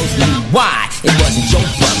 diagnose me why. It wasn't your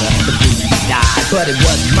brother, the blues died, but it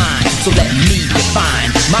was mine. So let me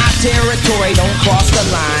define my territory, don't cross the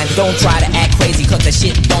line. Don't try to act crazy cause that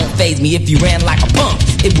shit don't faze me. If you ran like a punk,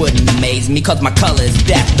 it wouldn't amaze me. Cause my color is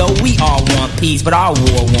death, though we all want peace. But our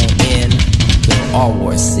war won't end till all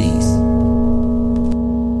wars cease.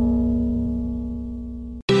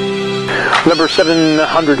 Number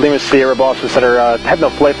 700 Lima Sierra, Boston Center. Have no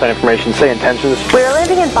flight plan information. Say intentions. We're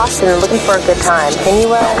landing in Boston and looking for a good time. Can you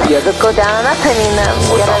go down on us? I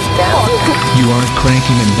mean, get us down. You are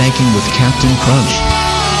cranking and banking with Captain Crunch.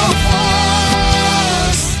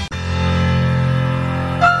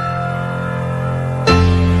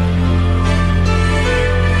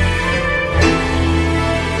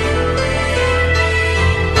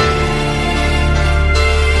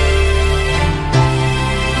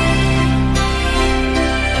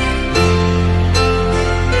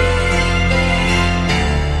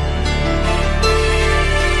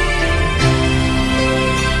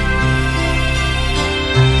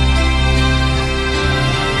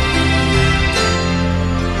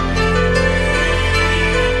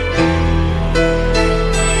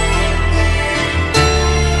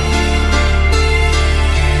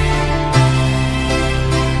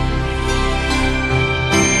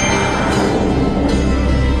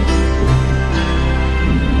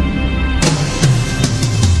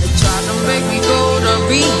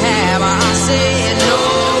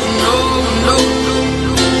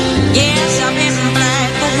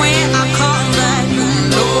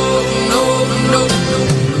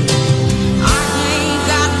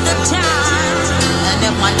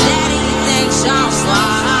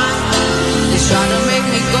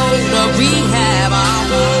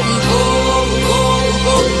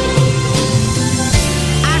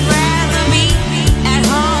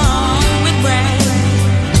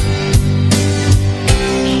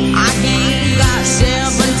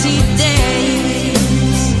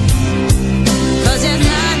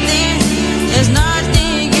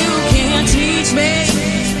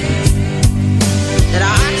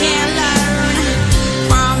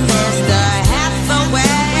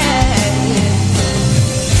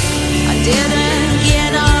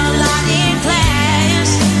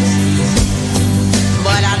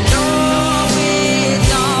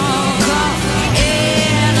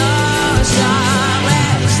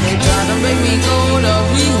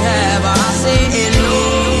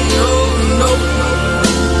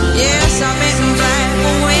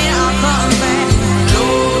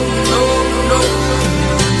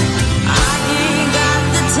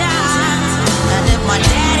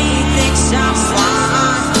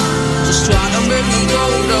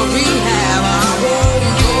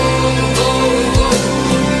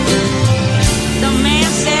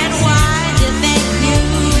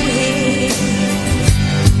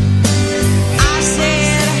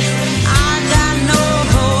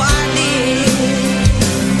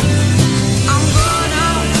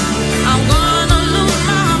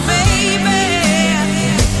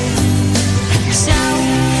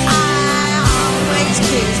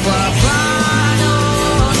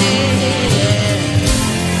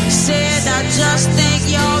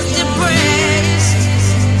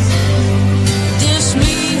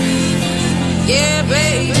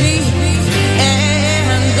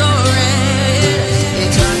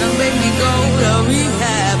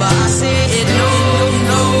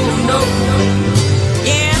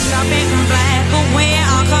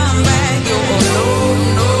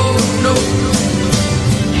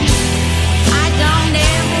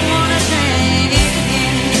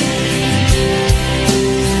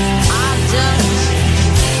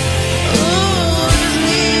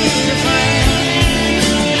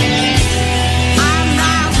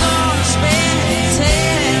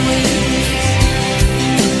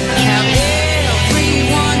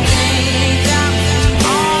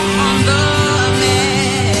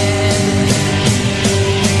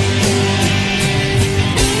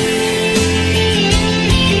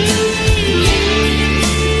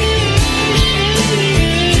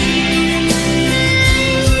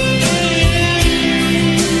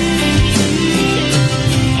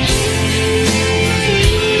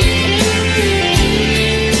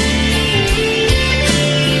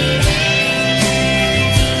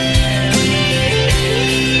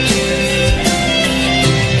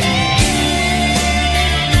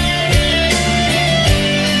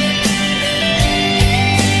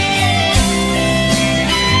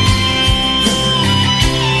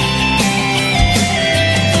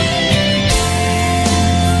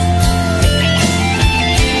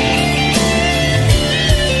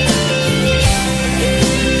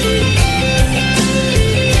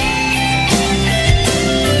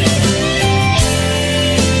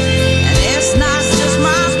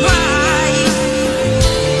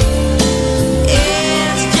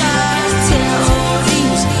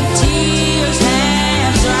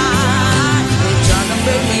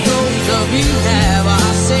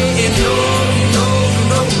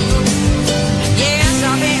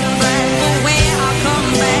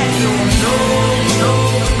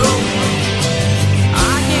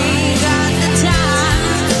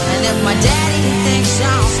 my daddy thinks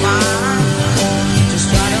I'm fine. Just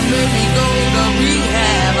try to make me go to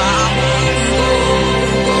rehab. I won't go.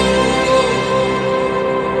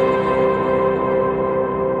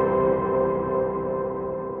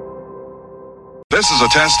 This is a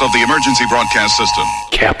test of the emergency broadcast system.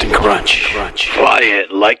 Captain Crunch. Fly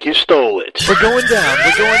it like you stole it. We're going down.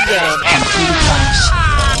 We're going down. Computer Crunch.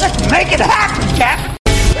 Let's make it happen, Cap.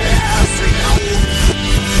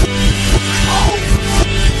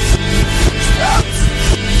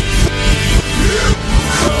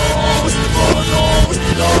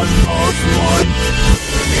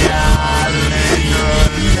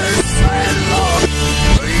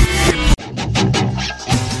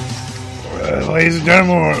 Ladies and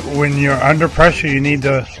gentlemen, when you're under pressure, you need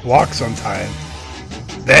to walk sometime.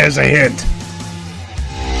 There's a hint.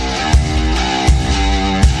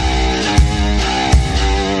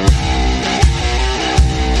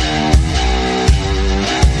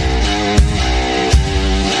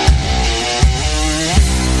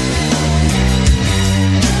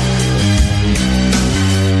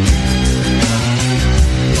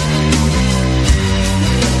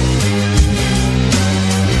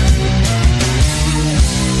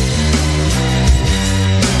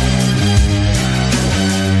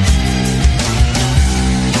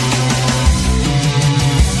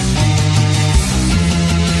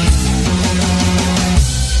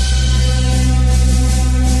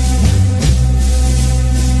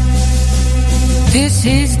 This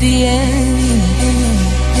is the end.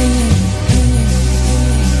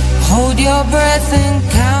 Hold your breath and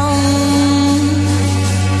count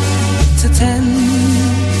to 10.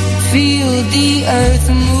 Feel the earth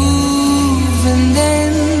move and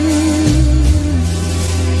then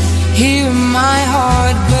hear my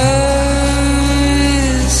heart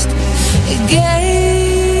burst again.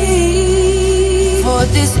 For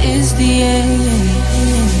this is the end.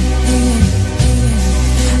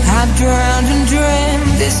 I've drowned and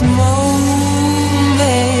dreamt this moment,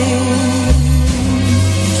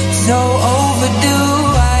 so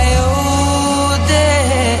overdue I owe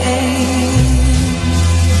day.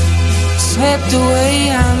 Swept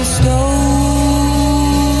away, I'm stolen.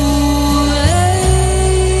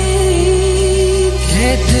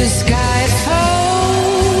 Let the sky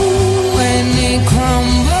fall when it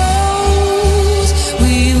crumbles.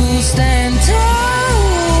 We will stand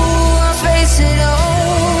tall, I'll face it all.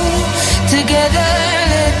 Together,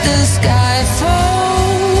 let the sky fall.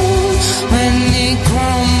 When it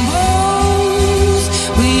crumbles,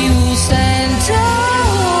 we will stand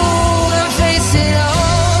tall and face it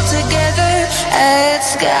all together at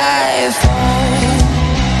skyfall.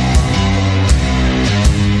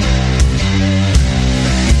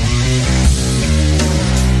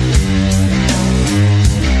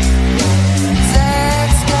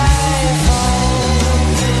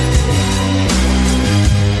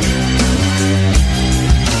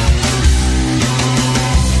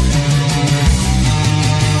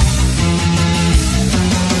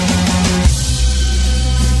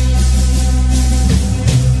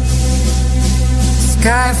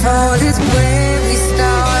 Skyfall is where we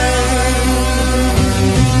start.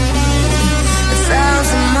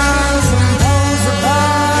 1,000 miles from poles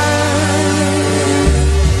apart,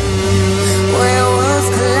 where worlds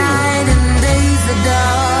collide and days are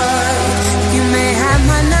dark. You may have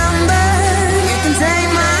my number, you can take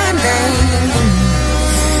my name,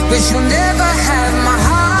 but you'll never have my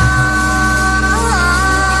heart.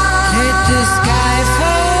 Let the sky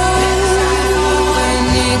fall when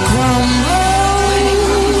it crumbles.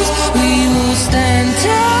 Stand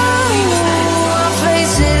tall, I'll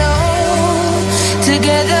face it all.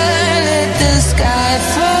 Together, let the sky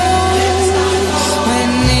fall.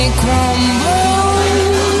 When it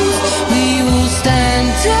crumbles, we will stand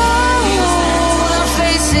tall. I'll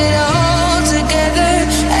face it all. Together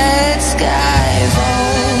at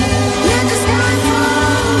skyfall. Let the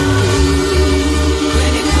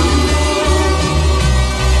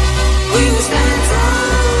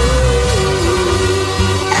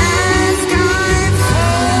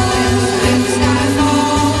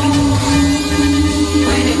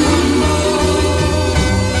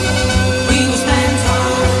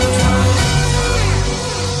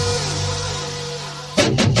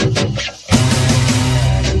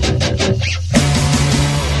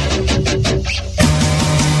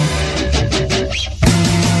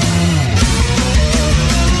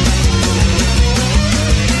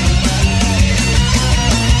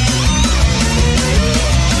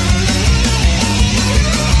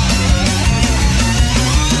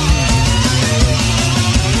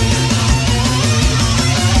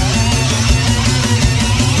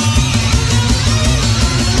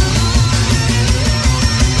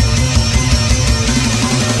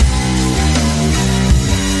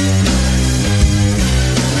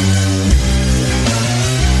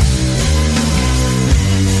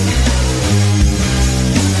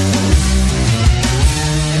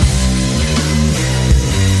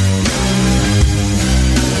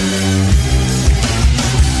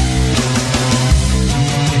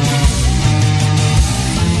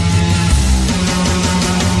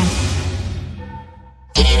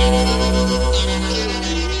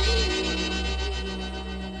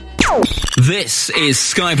This is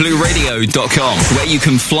skyblueradio.com, where you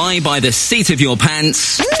can fly by the seat of your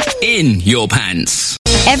pants, in your pants.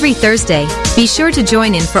 Every Thursday, be sure to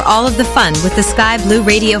join in for all of the fun with the Sky Blue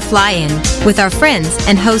Radio Fly-In with our friends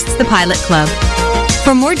and hosts the Pilot Club.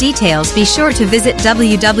 For more details, be sure to visit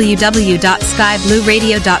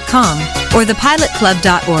www.skyblueradio.com or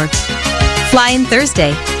thepilotclub.org. Fly-In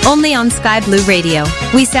Thursday, only on Sky Blue Radio.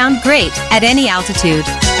 We sound great at any altitude.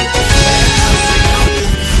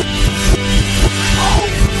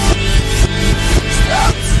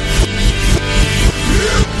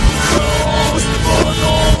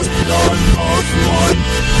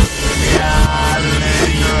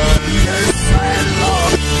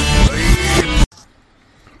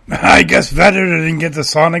 I guess Vetter didn't get the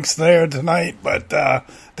Sonics there tonight, but that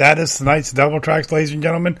is tonight's Double Tracks, ladies and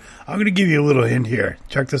gentlemen. I'm going to give you a little hint here.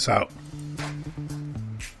 Check this out.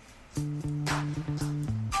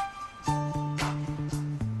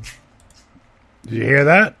 Did you hear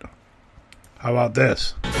that? How about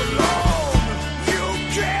this?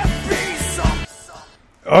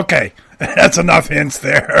 Okay, that's enough hints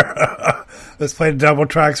there. Let's play the Double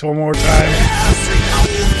Tracks one more time.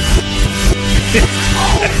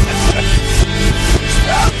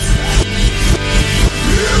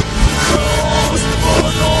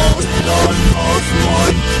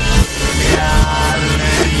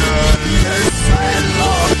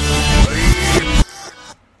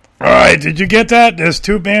 Alright, did you get that? There's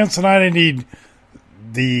two bands tonight. I need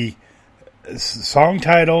the song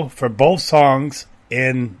title for both songs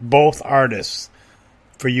and both artists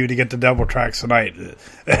for you to get the Double Tracks tonight.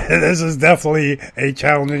 This is definitely a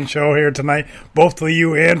challenging show here tonight, both for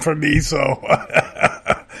you and for me, so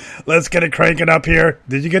let's get it cranking up here.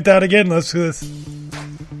 Did you get that again? Let's do this.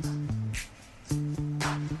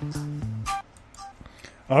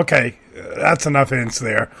 Okay, that's enough hints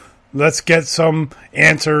there. Let's get some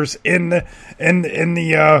answers in the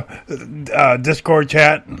Discord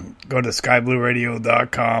chat. Go to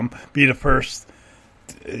skyblueradio.com. Be the first.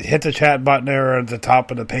 Hit the chat button there at the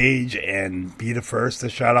top of the page and be the first to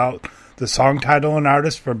shout out the song title and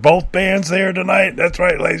artist for both bands there tonight. That's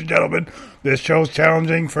right, ladies and gentlemen. This show's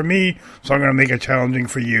challenging for me, so I'm going to make it challenging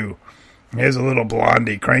for you. Here's a little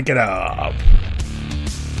Blondie. Crank it up.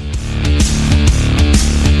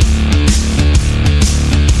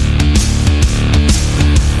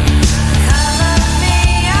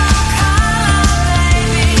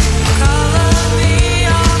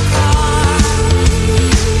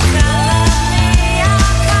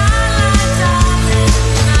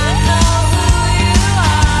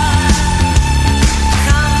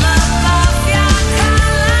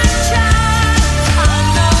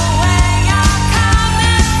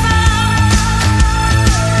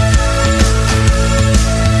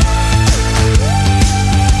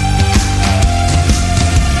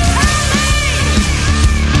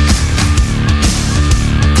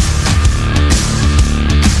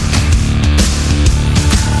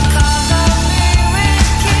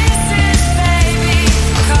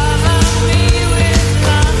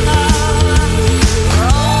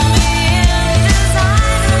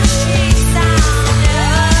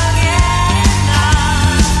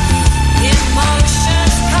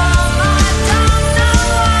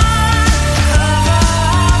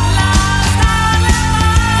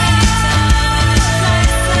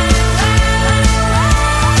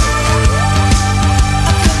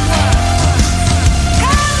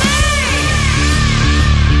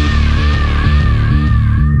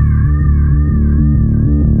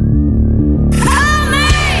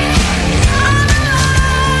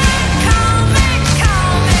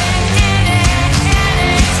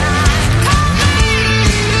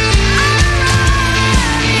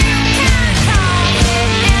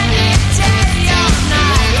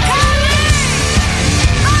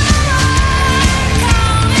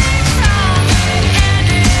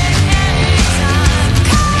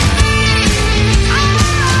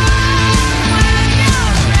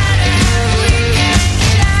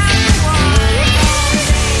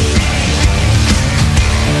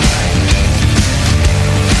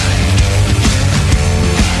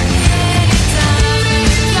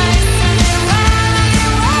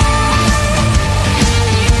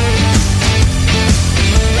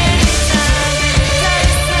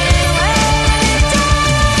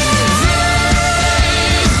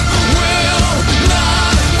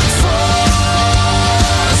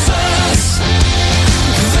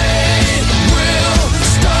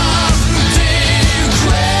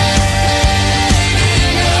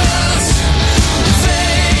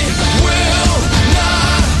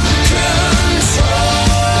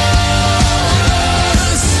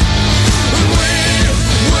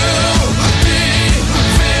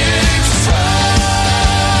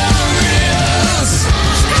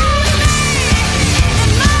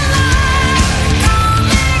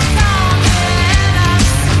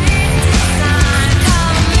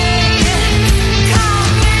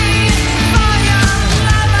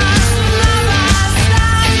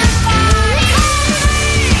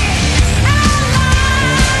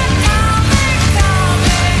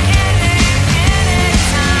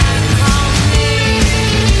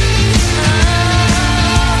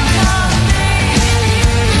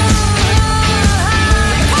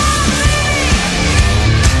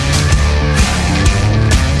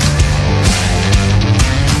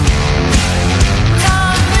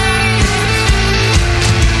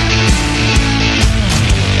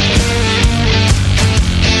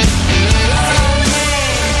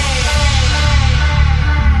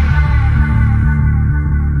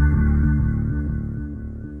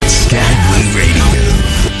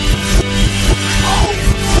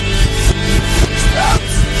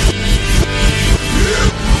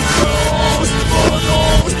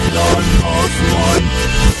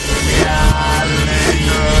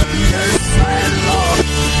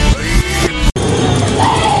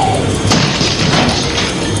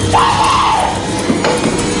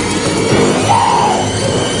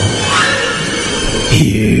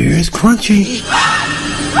 crunchy.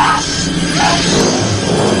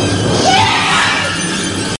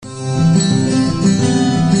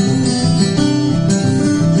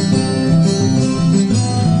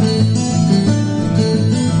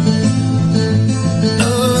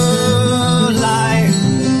 Oh, life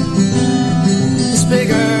is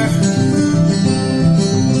bigger.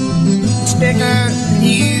 It's bigger than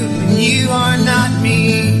you, and you are not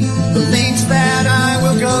me. The links that I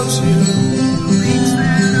will go to,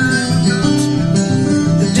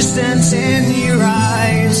 the distance in your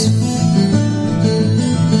eyes.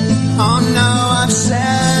 Oh no, I've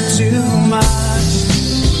said too much.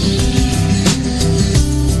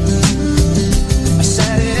 I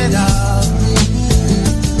set it up.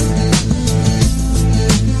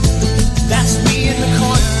 That's me in the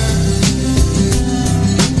corner.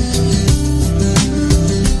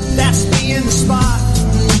 That's me in the spot.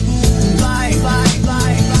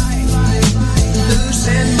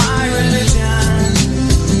 Losing my religion,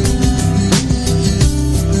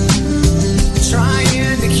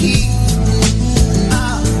 trying to keep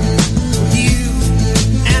up with you,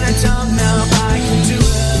 and I don't know if I can do it.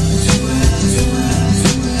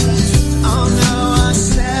 Oh no, I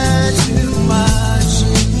said too much.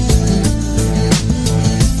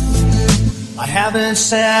 I haven't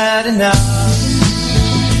said enough.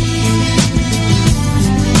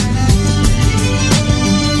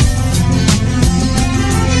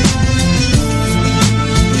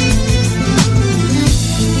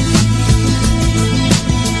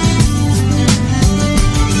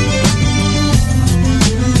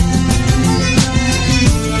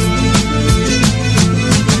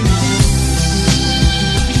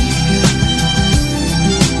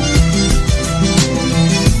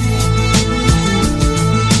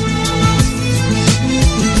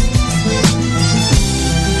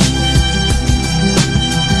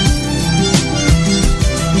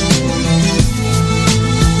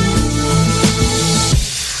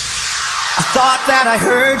 That I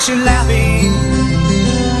heard you laughing.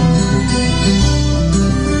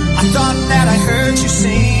 I thought that I heard you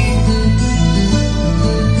sing.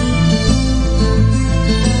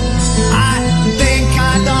 I think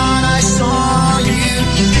I thought I saw you.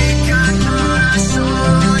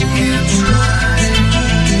 Try.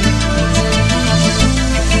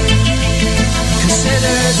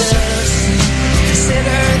 Consider this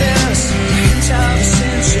a hint of a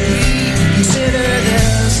century. Consider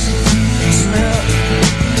this.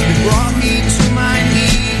 It brought me to my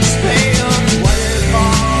knees, pale. What if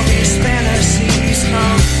all these fantasies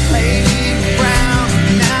come playing around?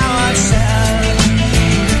 Now I've said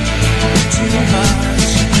too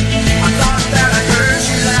much. I thought that I heard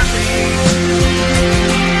you laughing.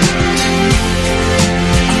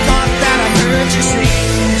 I thought that I heard you sing.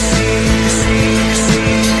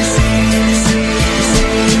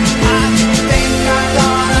 I think I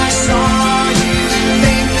thought I saw you.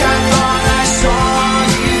 Think I thought I saw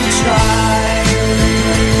you try.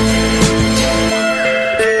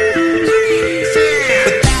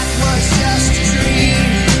 But that was just a dream.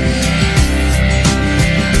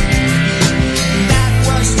 That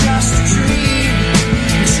was just a dream.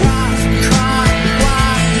 Try, cry,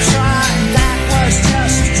 why, try. That was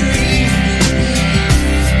just a dream.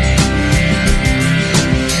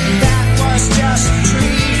 That was just a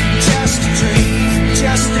dream. Just a dream.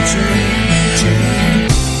 Just a dream.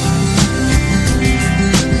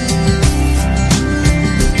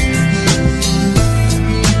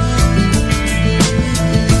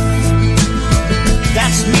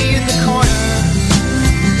 That's me in the corner.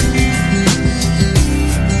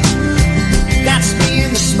 That's me in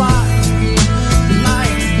the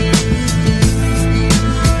spotlight.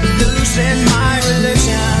 Losing my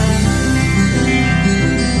religion.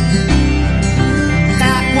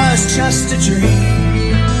 That was just a dream.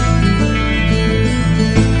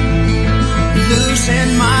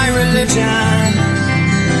 Losing my religion.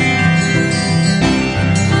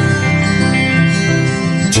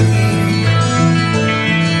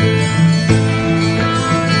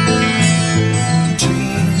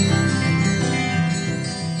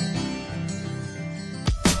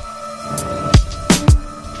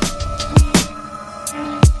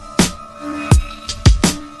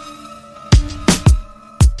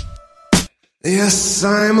 Yes,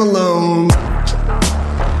 I'm alone.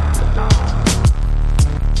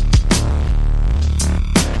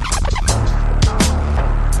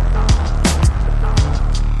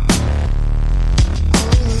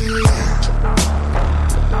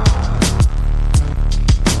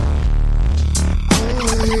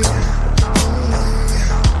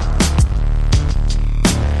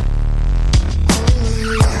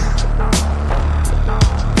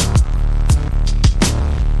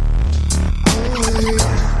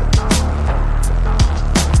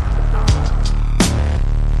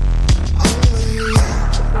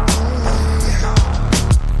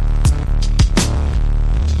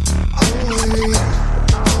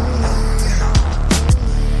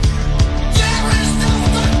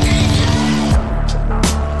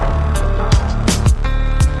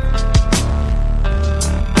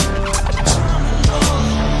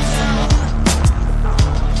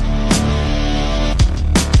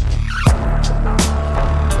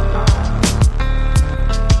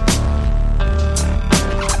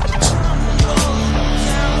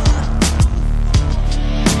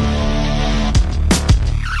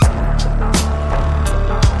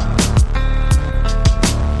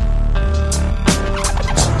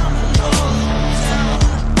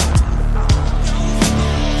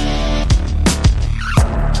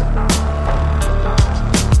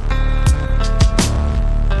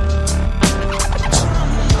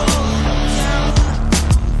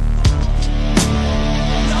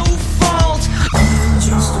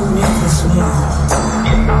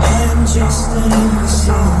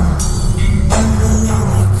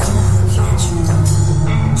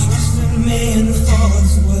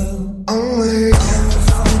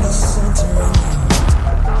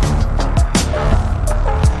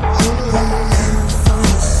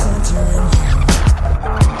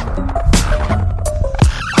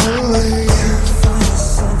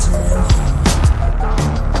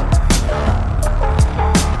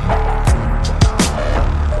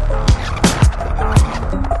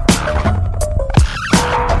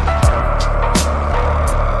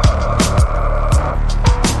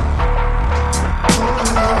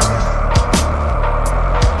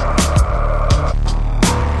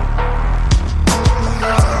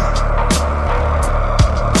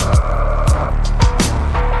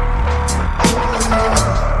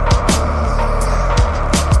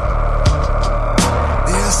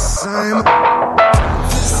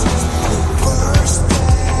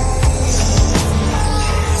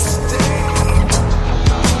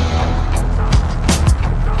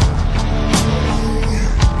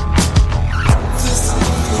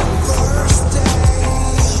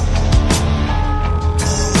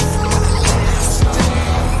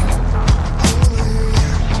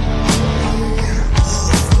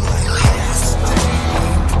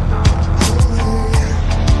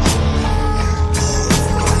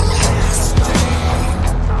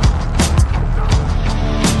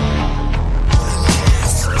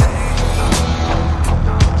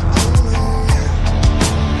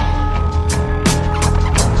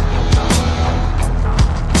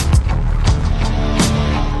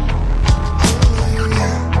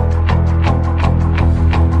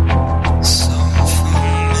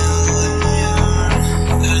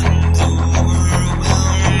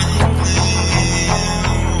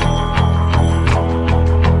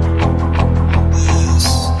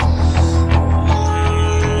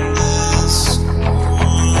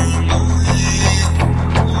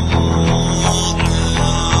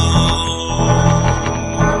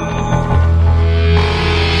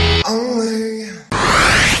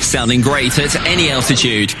 Sounding great at any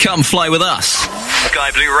altitude. Come fly with us.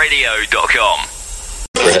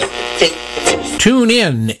 SkyBlueRadio.com. Tune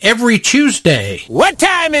in every Tuesday. What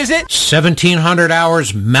time is it? 1700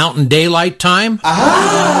 hours Mountain Daylight Time.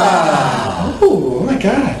 Oh my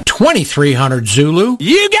God. 2300 Zulu.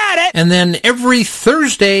 You got it. And then every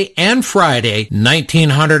Thursday and Friday,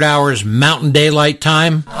 1900 hours Mountain Daylight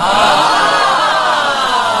Time.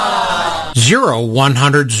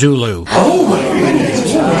 0100 Zulu. Oh my goodness.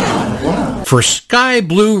 Wow. For Sky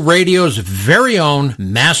Blue Radio's very own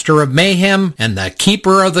Master of Mayhem and the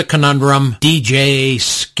Keeper of the Conundrum, DJ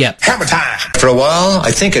Skip. Hammer time! For a while, I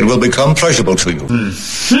think it will become pleasurable to you.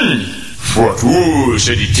 For two,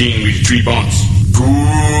 said the thing with 3 bones.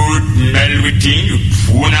 Good melody thing, you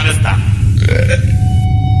won't understand.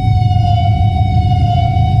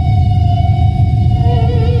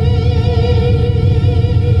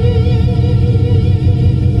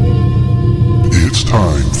 It's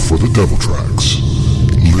time for the Devil Tracks.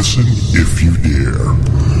 Listen if you dare.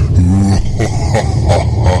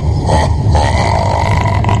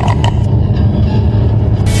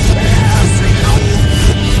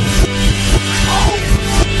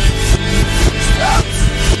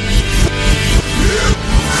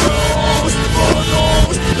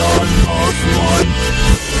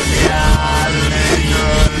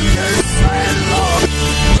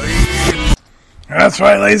 That's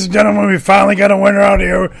right, ladies and gentlemen, we finally got a winner out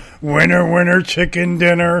here. Winner, chicken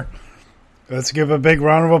dinner. Let's give a big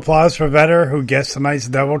round of applause for Vetter, who gets tonight's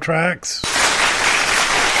Devil Tracks.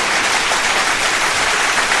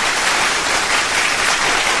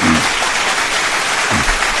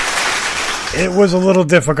 It was a little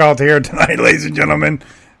difficult here tonight, ladies and gentlemen.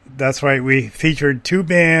 That's right, we featured 2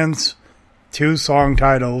 bands, 2 song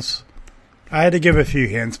titles. I had to give a few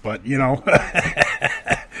hints, but, you know,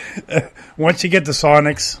 once you get the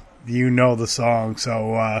Sonics, you know the song.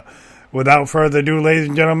 So, without further ado, ladies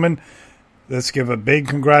and gentlemen, let's give a big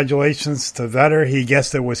congratulations to Vetter. He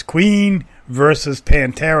guessed it was Queen versus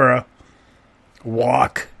Pantera.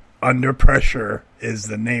 Walk Under Pressure is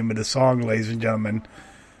the name of the song, ladies and gentlemen.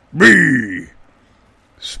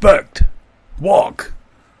 Respect. Walk.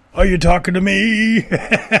 Are you talking to me?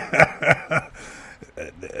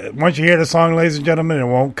 Once you hear the song, ladies and gentlemen, it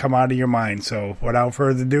won't come out of your mind. So, without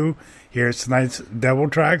further ado, here's tonight's Devil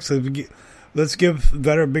Tracks. Let's give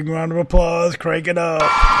Vetter a big round of applause. Crank it up.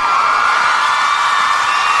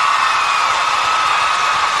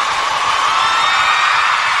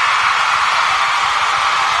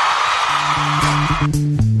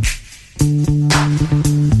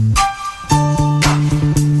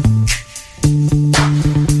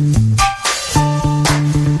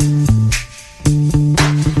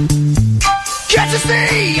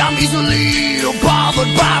 easily bothered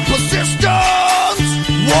by persistence.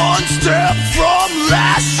 One step from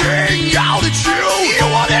lashing out at you. You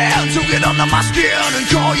want in to get under my skin and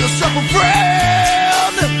call yourself a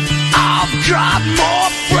friend. I've got more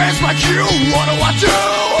friends like you. What do I do?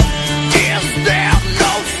 Is there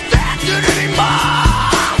no standard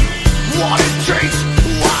anymore? What it takes,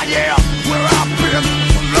 who I am, where I've been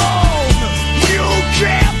alone. You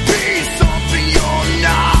can't be something you're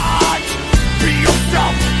not. Be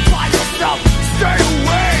yourself, by yourself, stay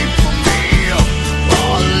away from me. A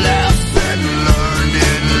lesson learned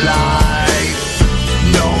in life,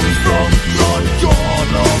 known from the dawn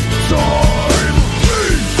of time.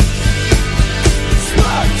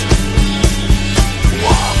 Respect,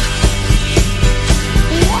 walk.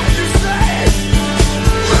 What did you say?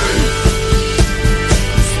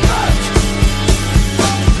 Respect,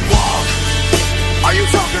 walk. Are you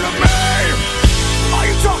talking to me? Are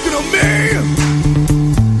you talking to me?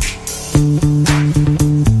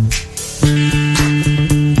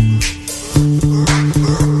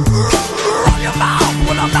 Run your mouth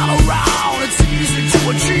when I'm not around. It's easy to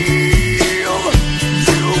achieve.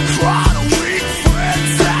 You cry to weak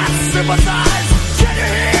friends that sympathize. Can you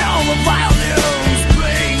hear the violins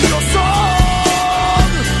playing your song?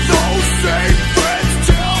 Those same friends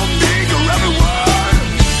tell me your every word.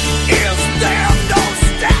 Is there no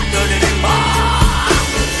standard anymore?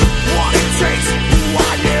 What it takes, who I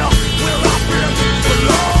am, where I've been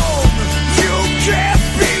alone. You can't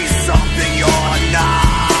be something you're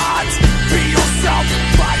not. Be yourself,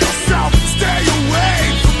 by yourself, stay away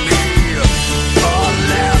from me. A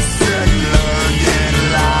lesson learned in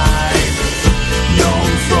life,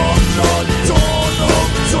 known from the dawn of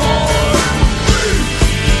time.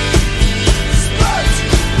 Respect,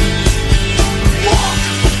 walk.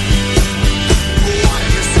 What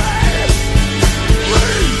did you say?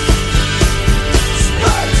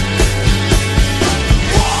 Respect,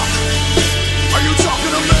 walk. Are you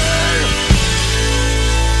talking to me?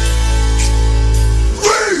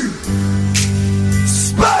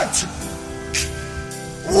 Respect,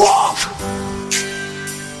 walk.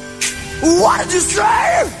 What did you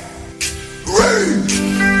say?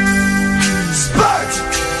 Respect,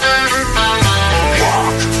 walk.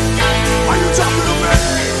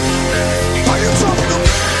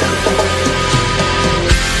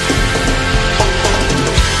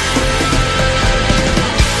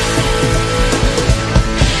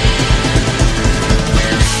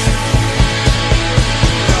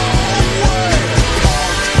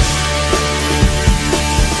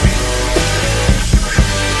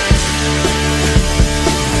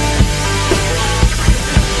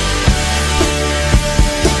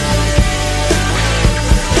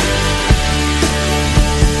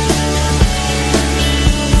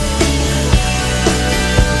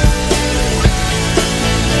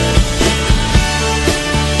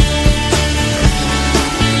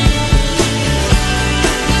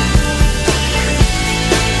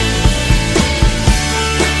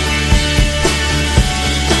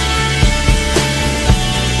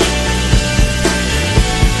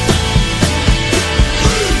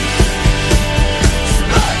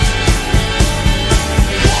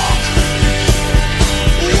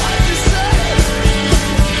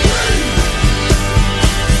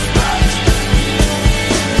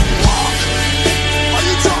 Are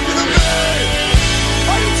you talking to me?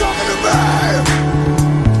 Are you talking to me?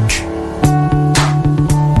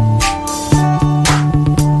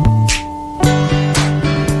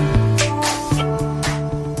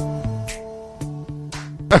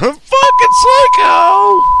 Fucking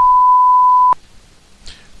psycho!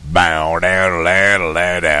 Bow down,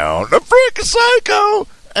 lay down. The freaking psycho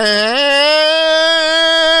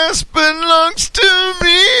ass belongs to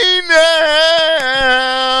me now.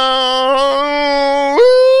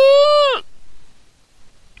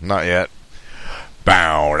 Not yet.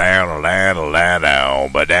 Bow down, lay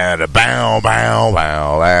down, but down, bow, bow,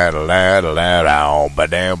 bow, lay down, but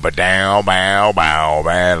down, bow, bow, bow,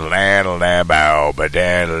 bow, but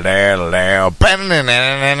down,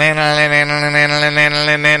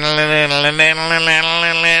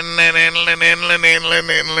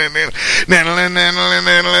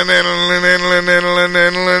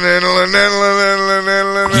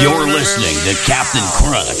 You're listening to Captain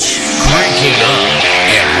Crunch. Crank it up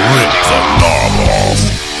and rip the knob off.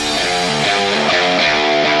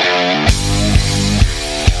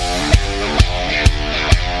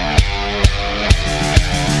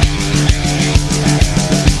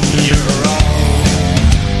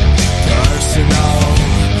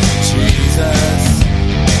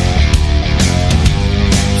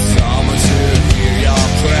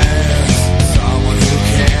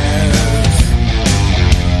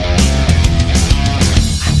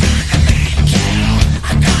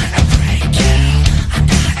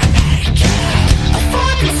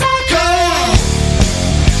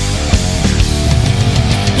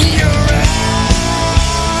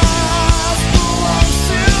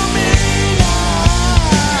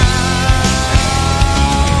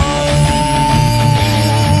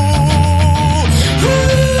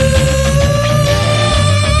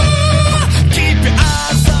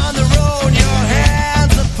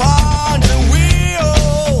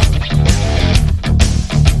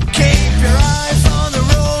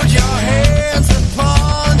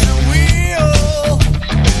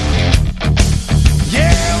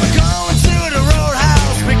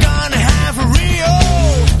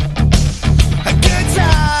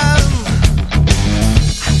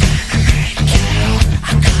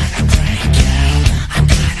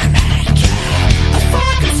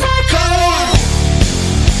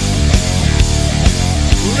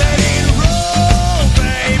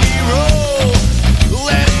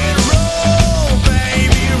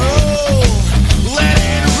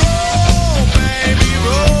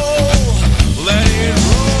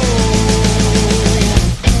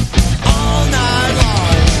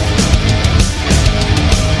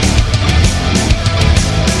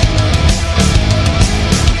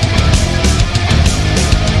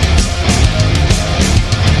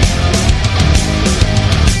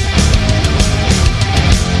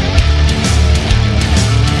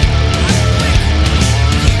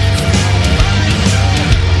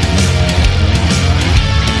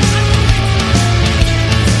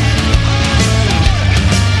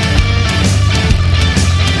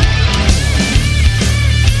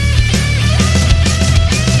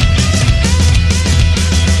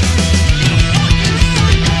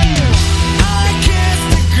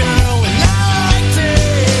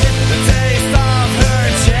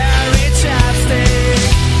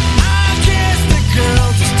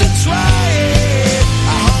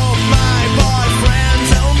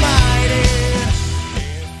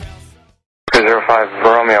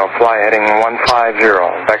 Romeo, fly heading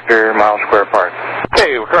 150, vector mile square apart.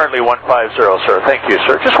 Okay, we're currently 150, sir. Thank you,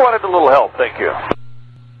 sir. Just wanted a little help. Thank you.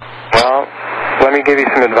 Well, let me give you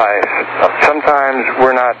some advice. Sometimes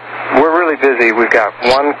we're really busy. We've got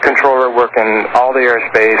one controller working all the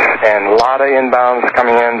airspace and a lot of inbounds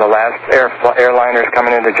coming in. The last airliners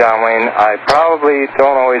coming into John Wayne. I probably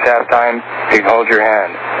don't always have time to hold your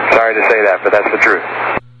hand. Sorry to say that, but that's the truth.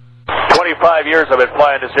 25 years I've been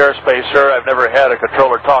flying this airspace, sir. I've never had a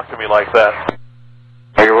controller talk to me like that.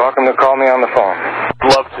 Well, you're welcome to call me on the phone.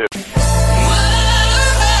 Love to.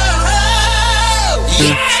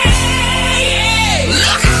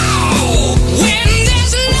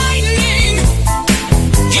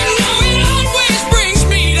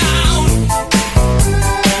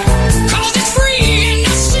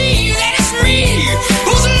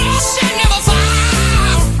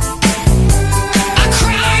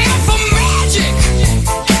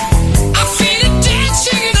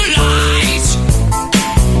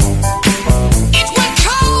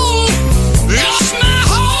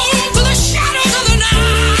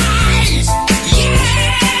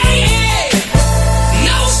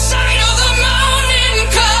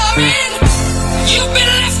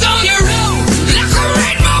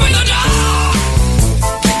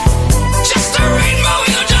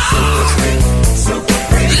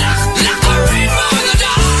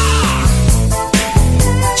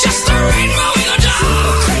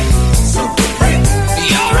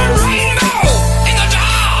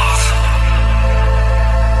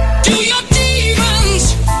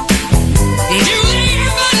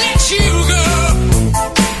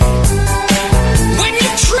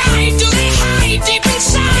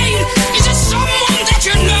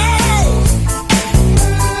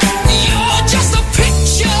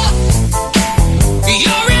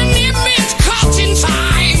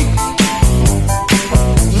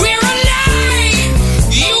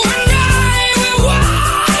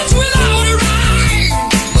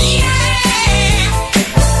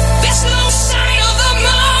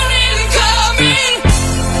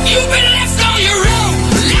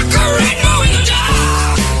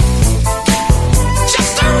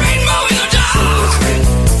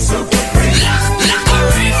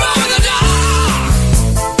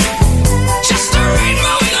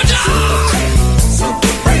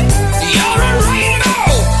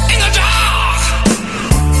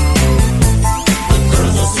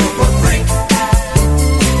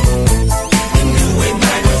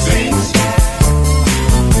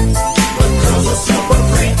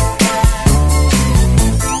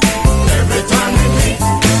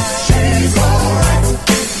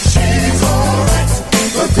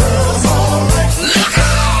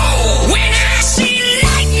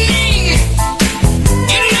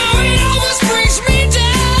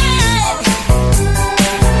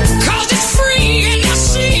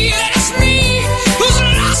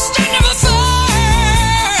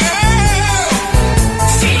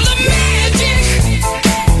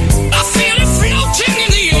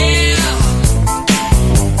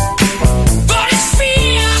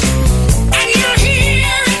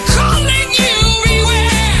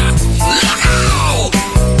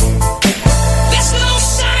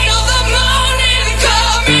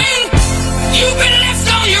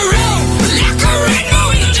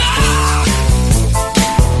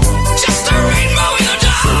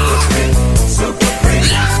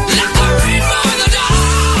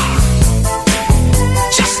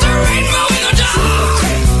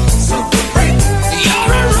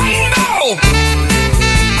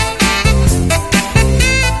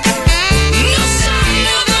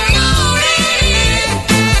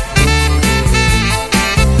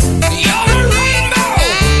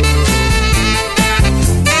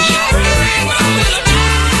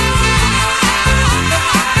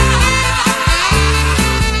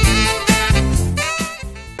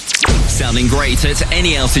 Great at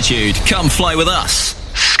any altitude. Come fly with us.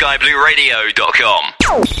 SkyBlueRadio.com.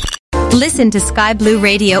 Listen to Sky Blue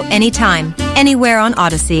Radio anytime, anywhere on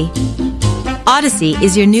Odyssey. Odyssey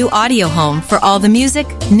is your new audio home for all the music,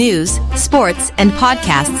 news, sports, and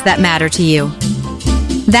podcasts that matter to you.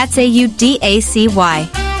 That's AUDACY.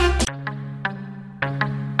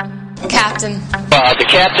 Captain. The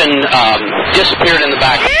captain disappeared in the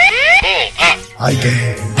back. I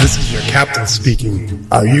can This is your captain speaking.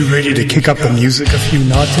 Are you ready to kick up the music a few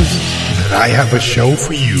notches? Then I have a show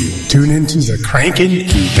for you. Tune into the Crankin'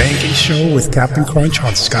 and Bankin' Show with Captain Crunch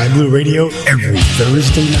on Sky Blue Radio every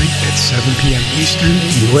Thursday night at 7 p.m. Eastern,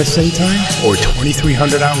 USA time, or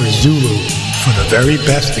 2300 hours Zulu for the very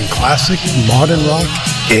best in classic, modern rock,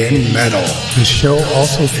 and metal. The show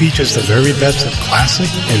also features the very best of classic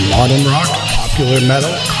and modern rock, popular metal,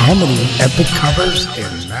 comedy, epic covers,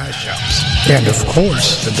 and mashups. And of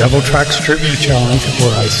course, the Devil Tracks Trivia Challenge,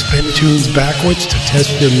 where I spin tunes backwards to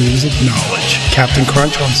test your music knowledge. Captain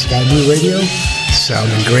Crunch on Sky Blue Radio,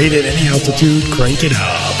 sounding great at any altitude, crank it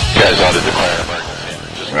up. You guys ought to declare an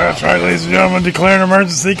emergency. That's right, ladies and gentlemen, declare an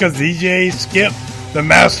emergency because DJ Skip, the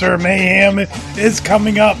Master of Mayhem, is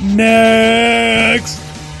coming up next.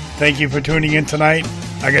 Thank you for tuning in tonight.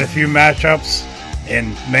 I got a few mashups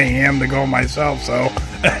and mayhem to go myself, so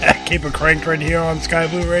keep it cranked right here on Sky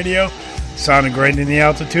Blue Radio. Sounding great in the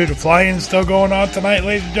altitude. The flying's still going on tonight,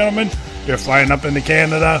 ladies and gentlemen. You're flying up into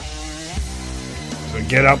Canada, so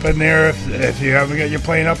get up in there if you haven't got your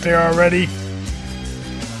plane up there already.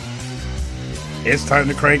 It's time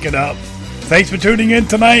to crank it up. Thanks for tuning in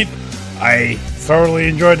tonight. I thoroughly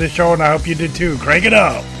enjoyed the show, and I hope you did too. Crank it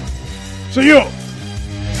up. See you.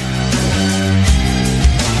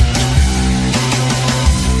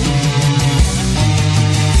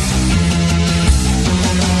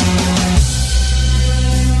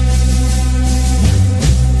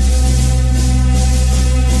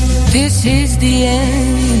 This is the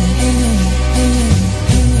end.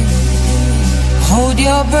 Hold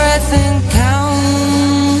your breath and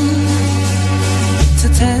count to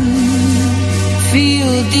 10.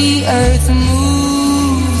 Feel the earth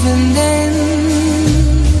move and then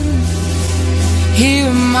hear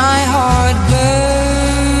my heart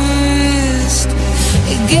burst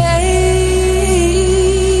again.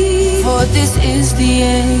 For this is the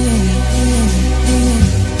end.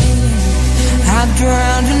 I've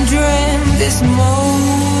drowned and dreamt this moment,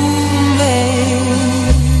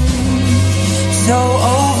 so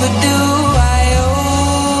overdue I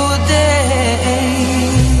owe it.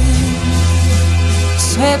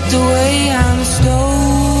 Swept away, I'm stolen.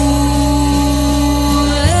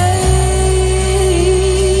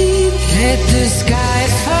 Let the sky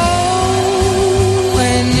fall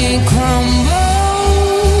when it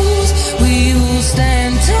crumbles. We will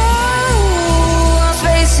stand tall, I'll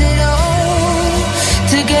face it all.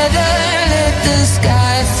 Together, let the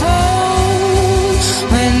sky fall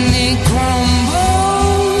when it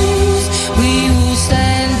crumbles. We will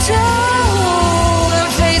stand tall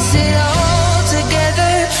and face it all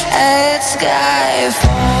together at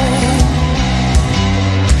skyfall.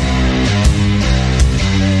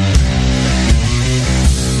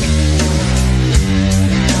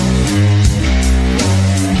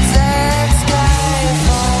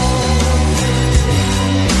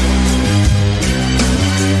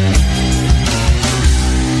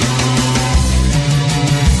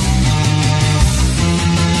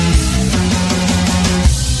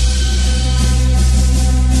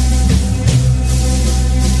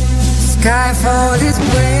 Skyfall is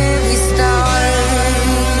where we start.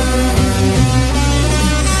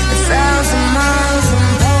 1,000 miles from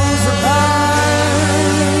poles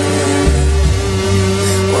apart,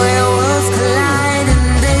 where worlds collide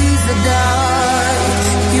and days are dark.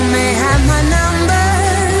 You may have my number,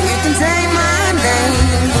 you can take my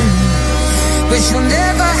name, but you'll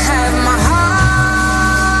never have my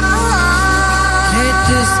heart. Let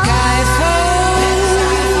the sky fall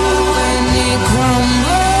when it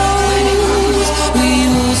crumbles. We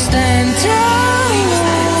will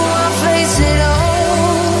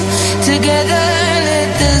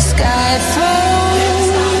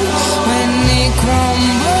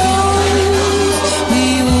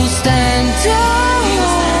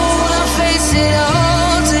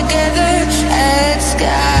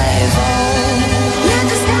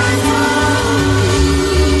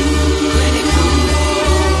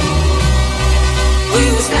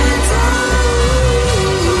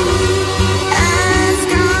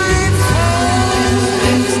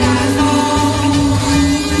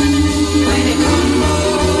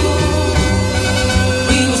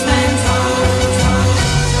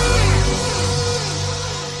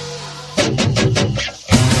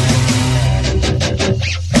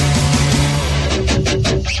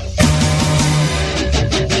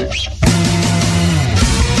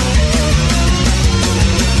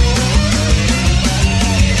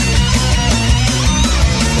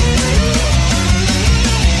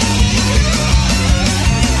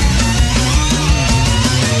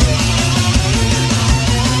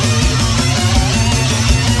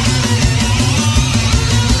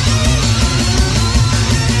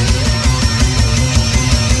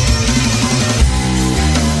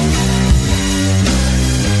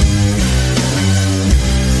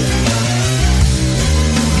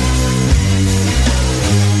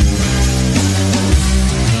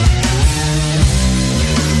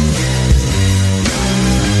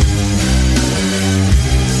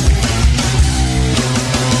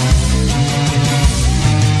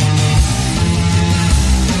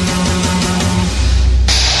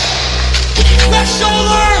Left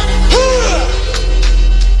shoulder.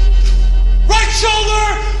 Right shoulder.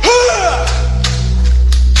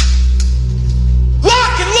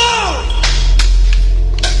 Lock and load.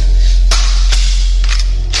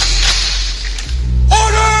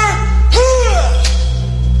 Order.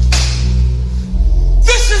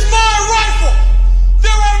 This is my rifle.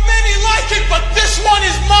 There are many like it, but this one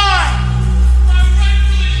is mine. My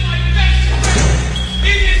rifle is my best friend.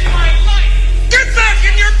 It is my life. Get back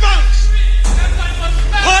in your bunks.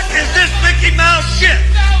 What is this Mickey Mouse shit?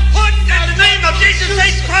 What in the name of Jesus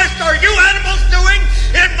H. Christ are you animals doing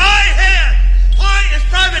in my head? Why is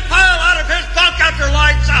Private Pyle out of his bunk after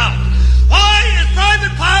lights out? Why is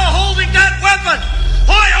Private Pyle holding that weapon?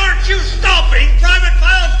 Why aren't you stomping Private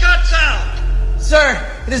Pyle's guts out? Sir,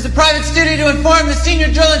 it is the private's duty to inform the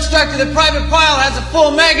senior drill instructor that Private Pyle has a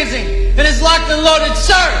full magazine and is locked and loaded,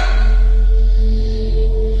 sir!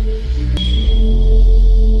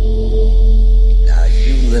 Now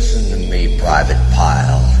you listen to me, Private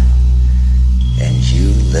Pyle, and you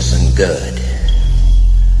listen good.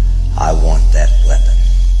 I want that weapon,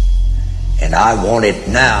 and I want it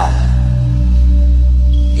now.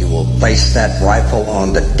 You will place that rifle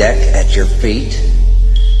on the deck at your feet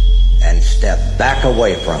and step back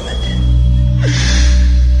away from it.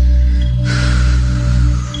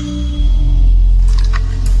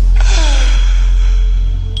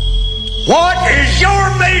 What is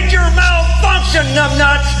your major malfunction,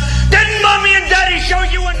 numbnuts? Didn't Mommy and Daddy show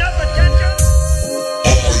you enough attention?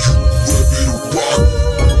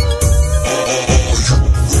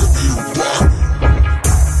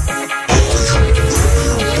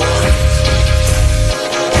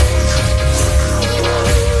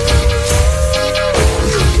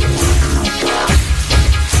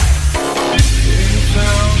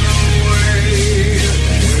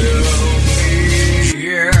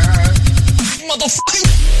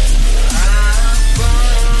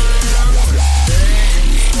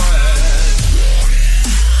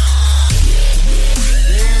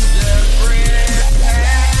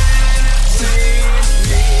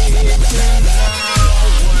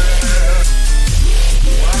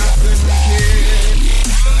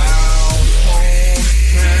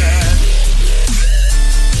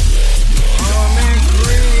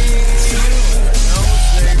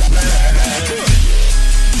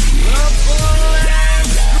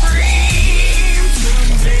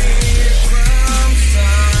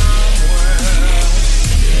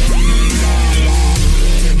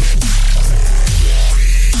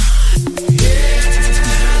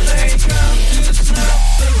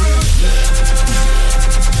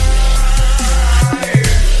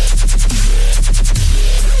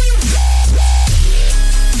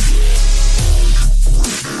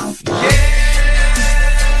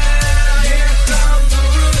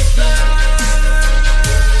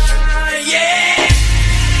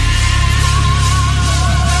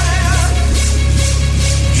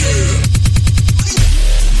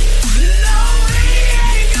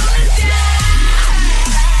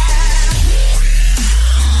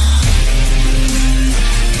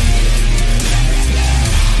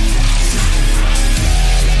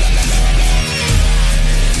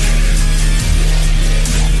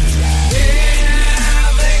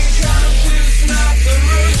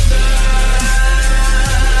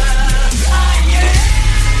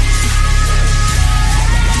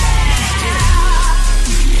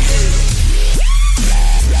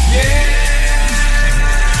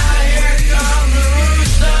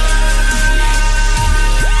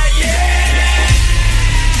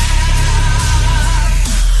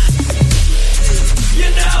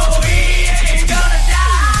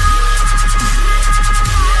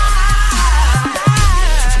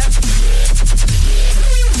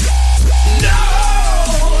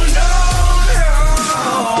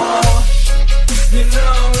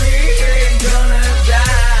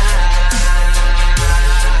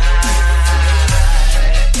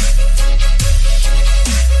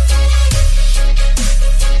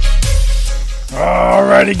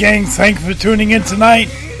 Alrighty, gang, thanks for tuning in tonight.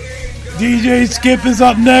 DJ Skip is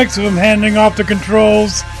up next with him handing off the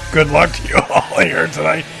controls. Good luck to you all here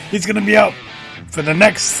tonight. He's going to be out for the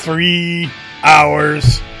next 3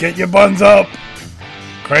 hours. Get your buns up.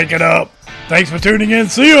 Crank it up. Thanks for tuning in.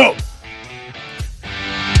 See you.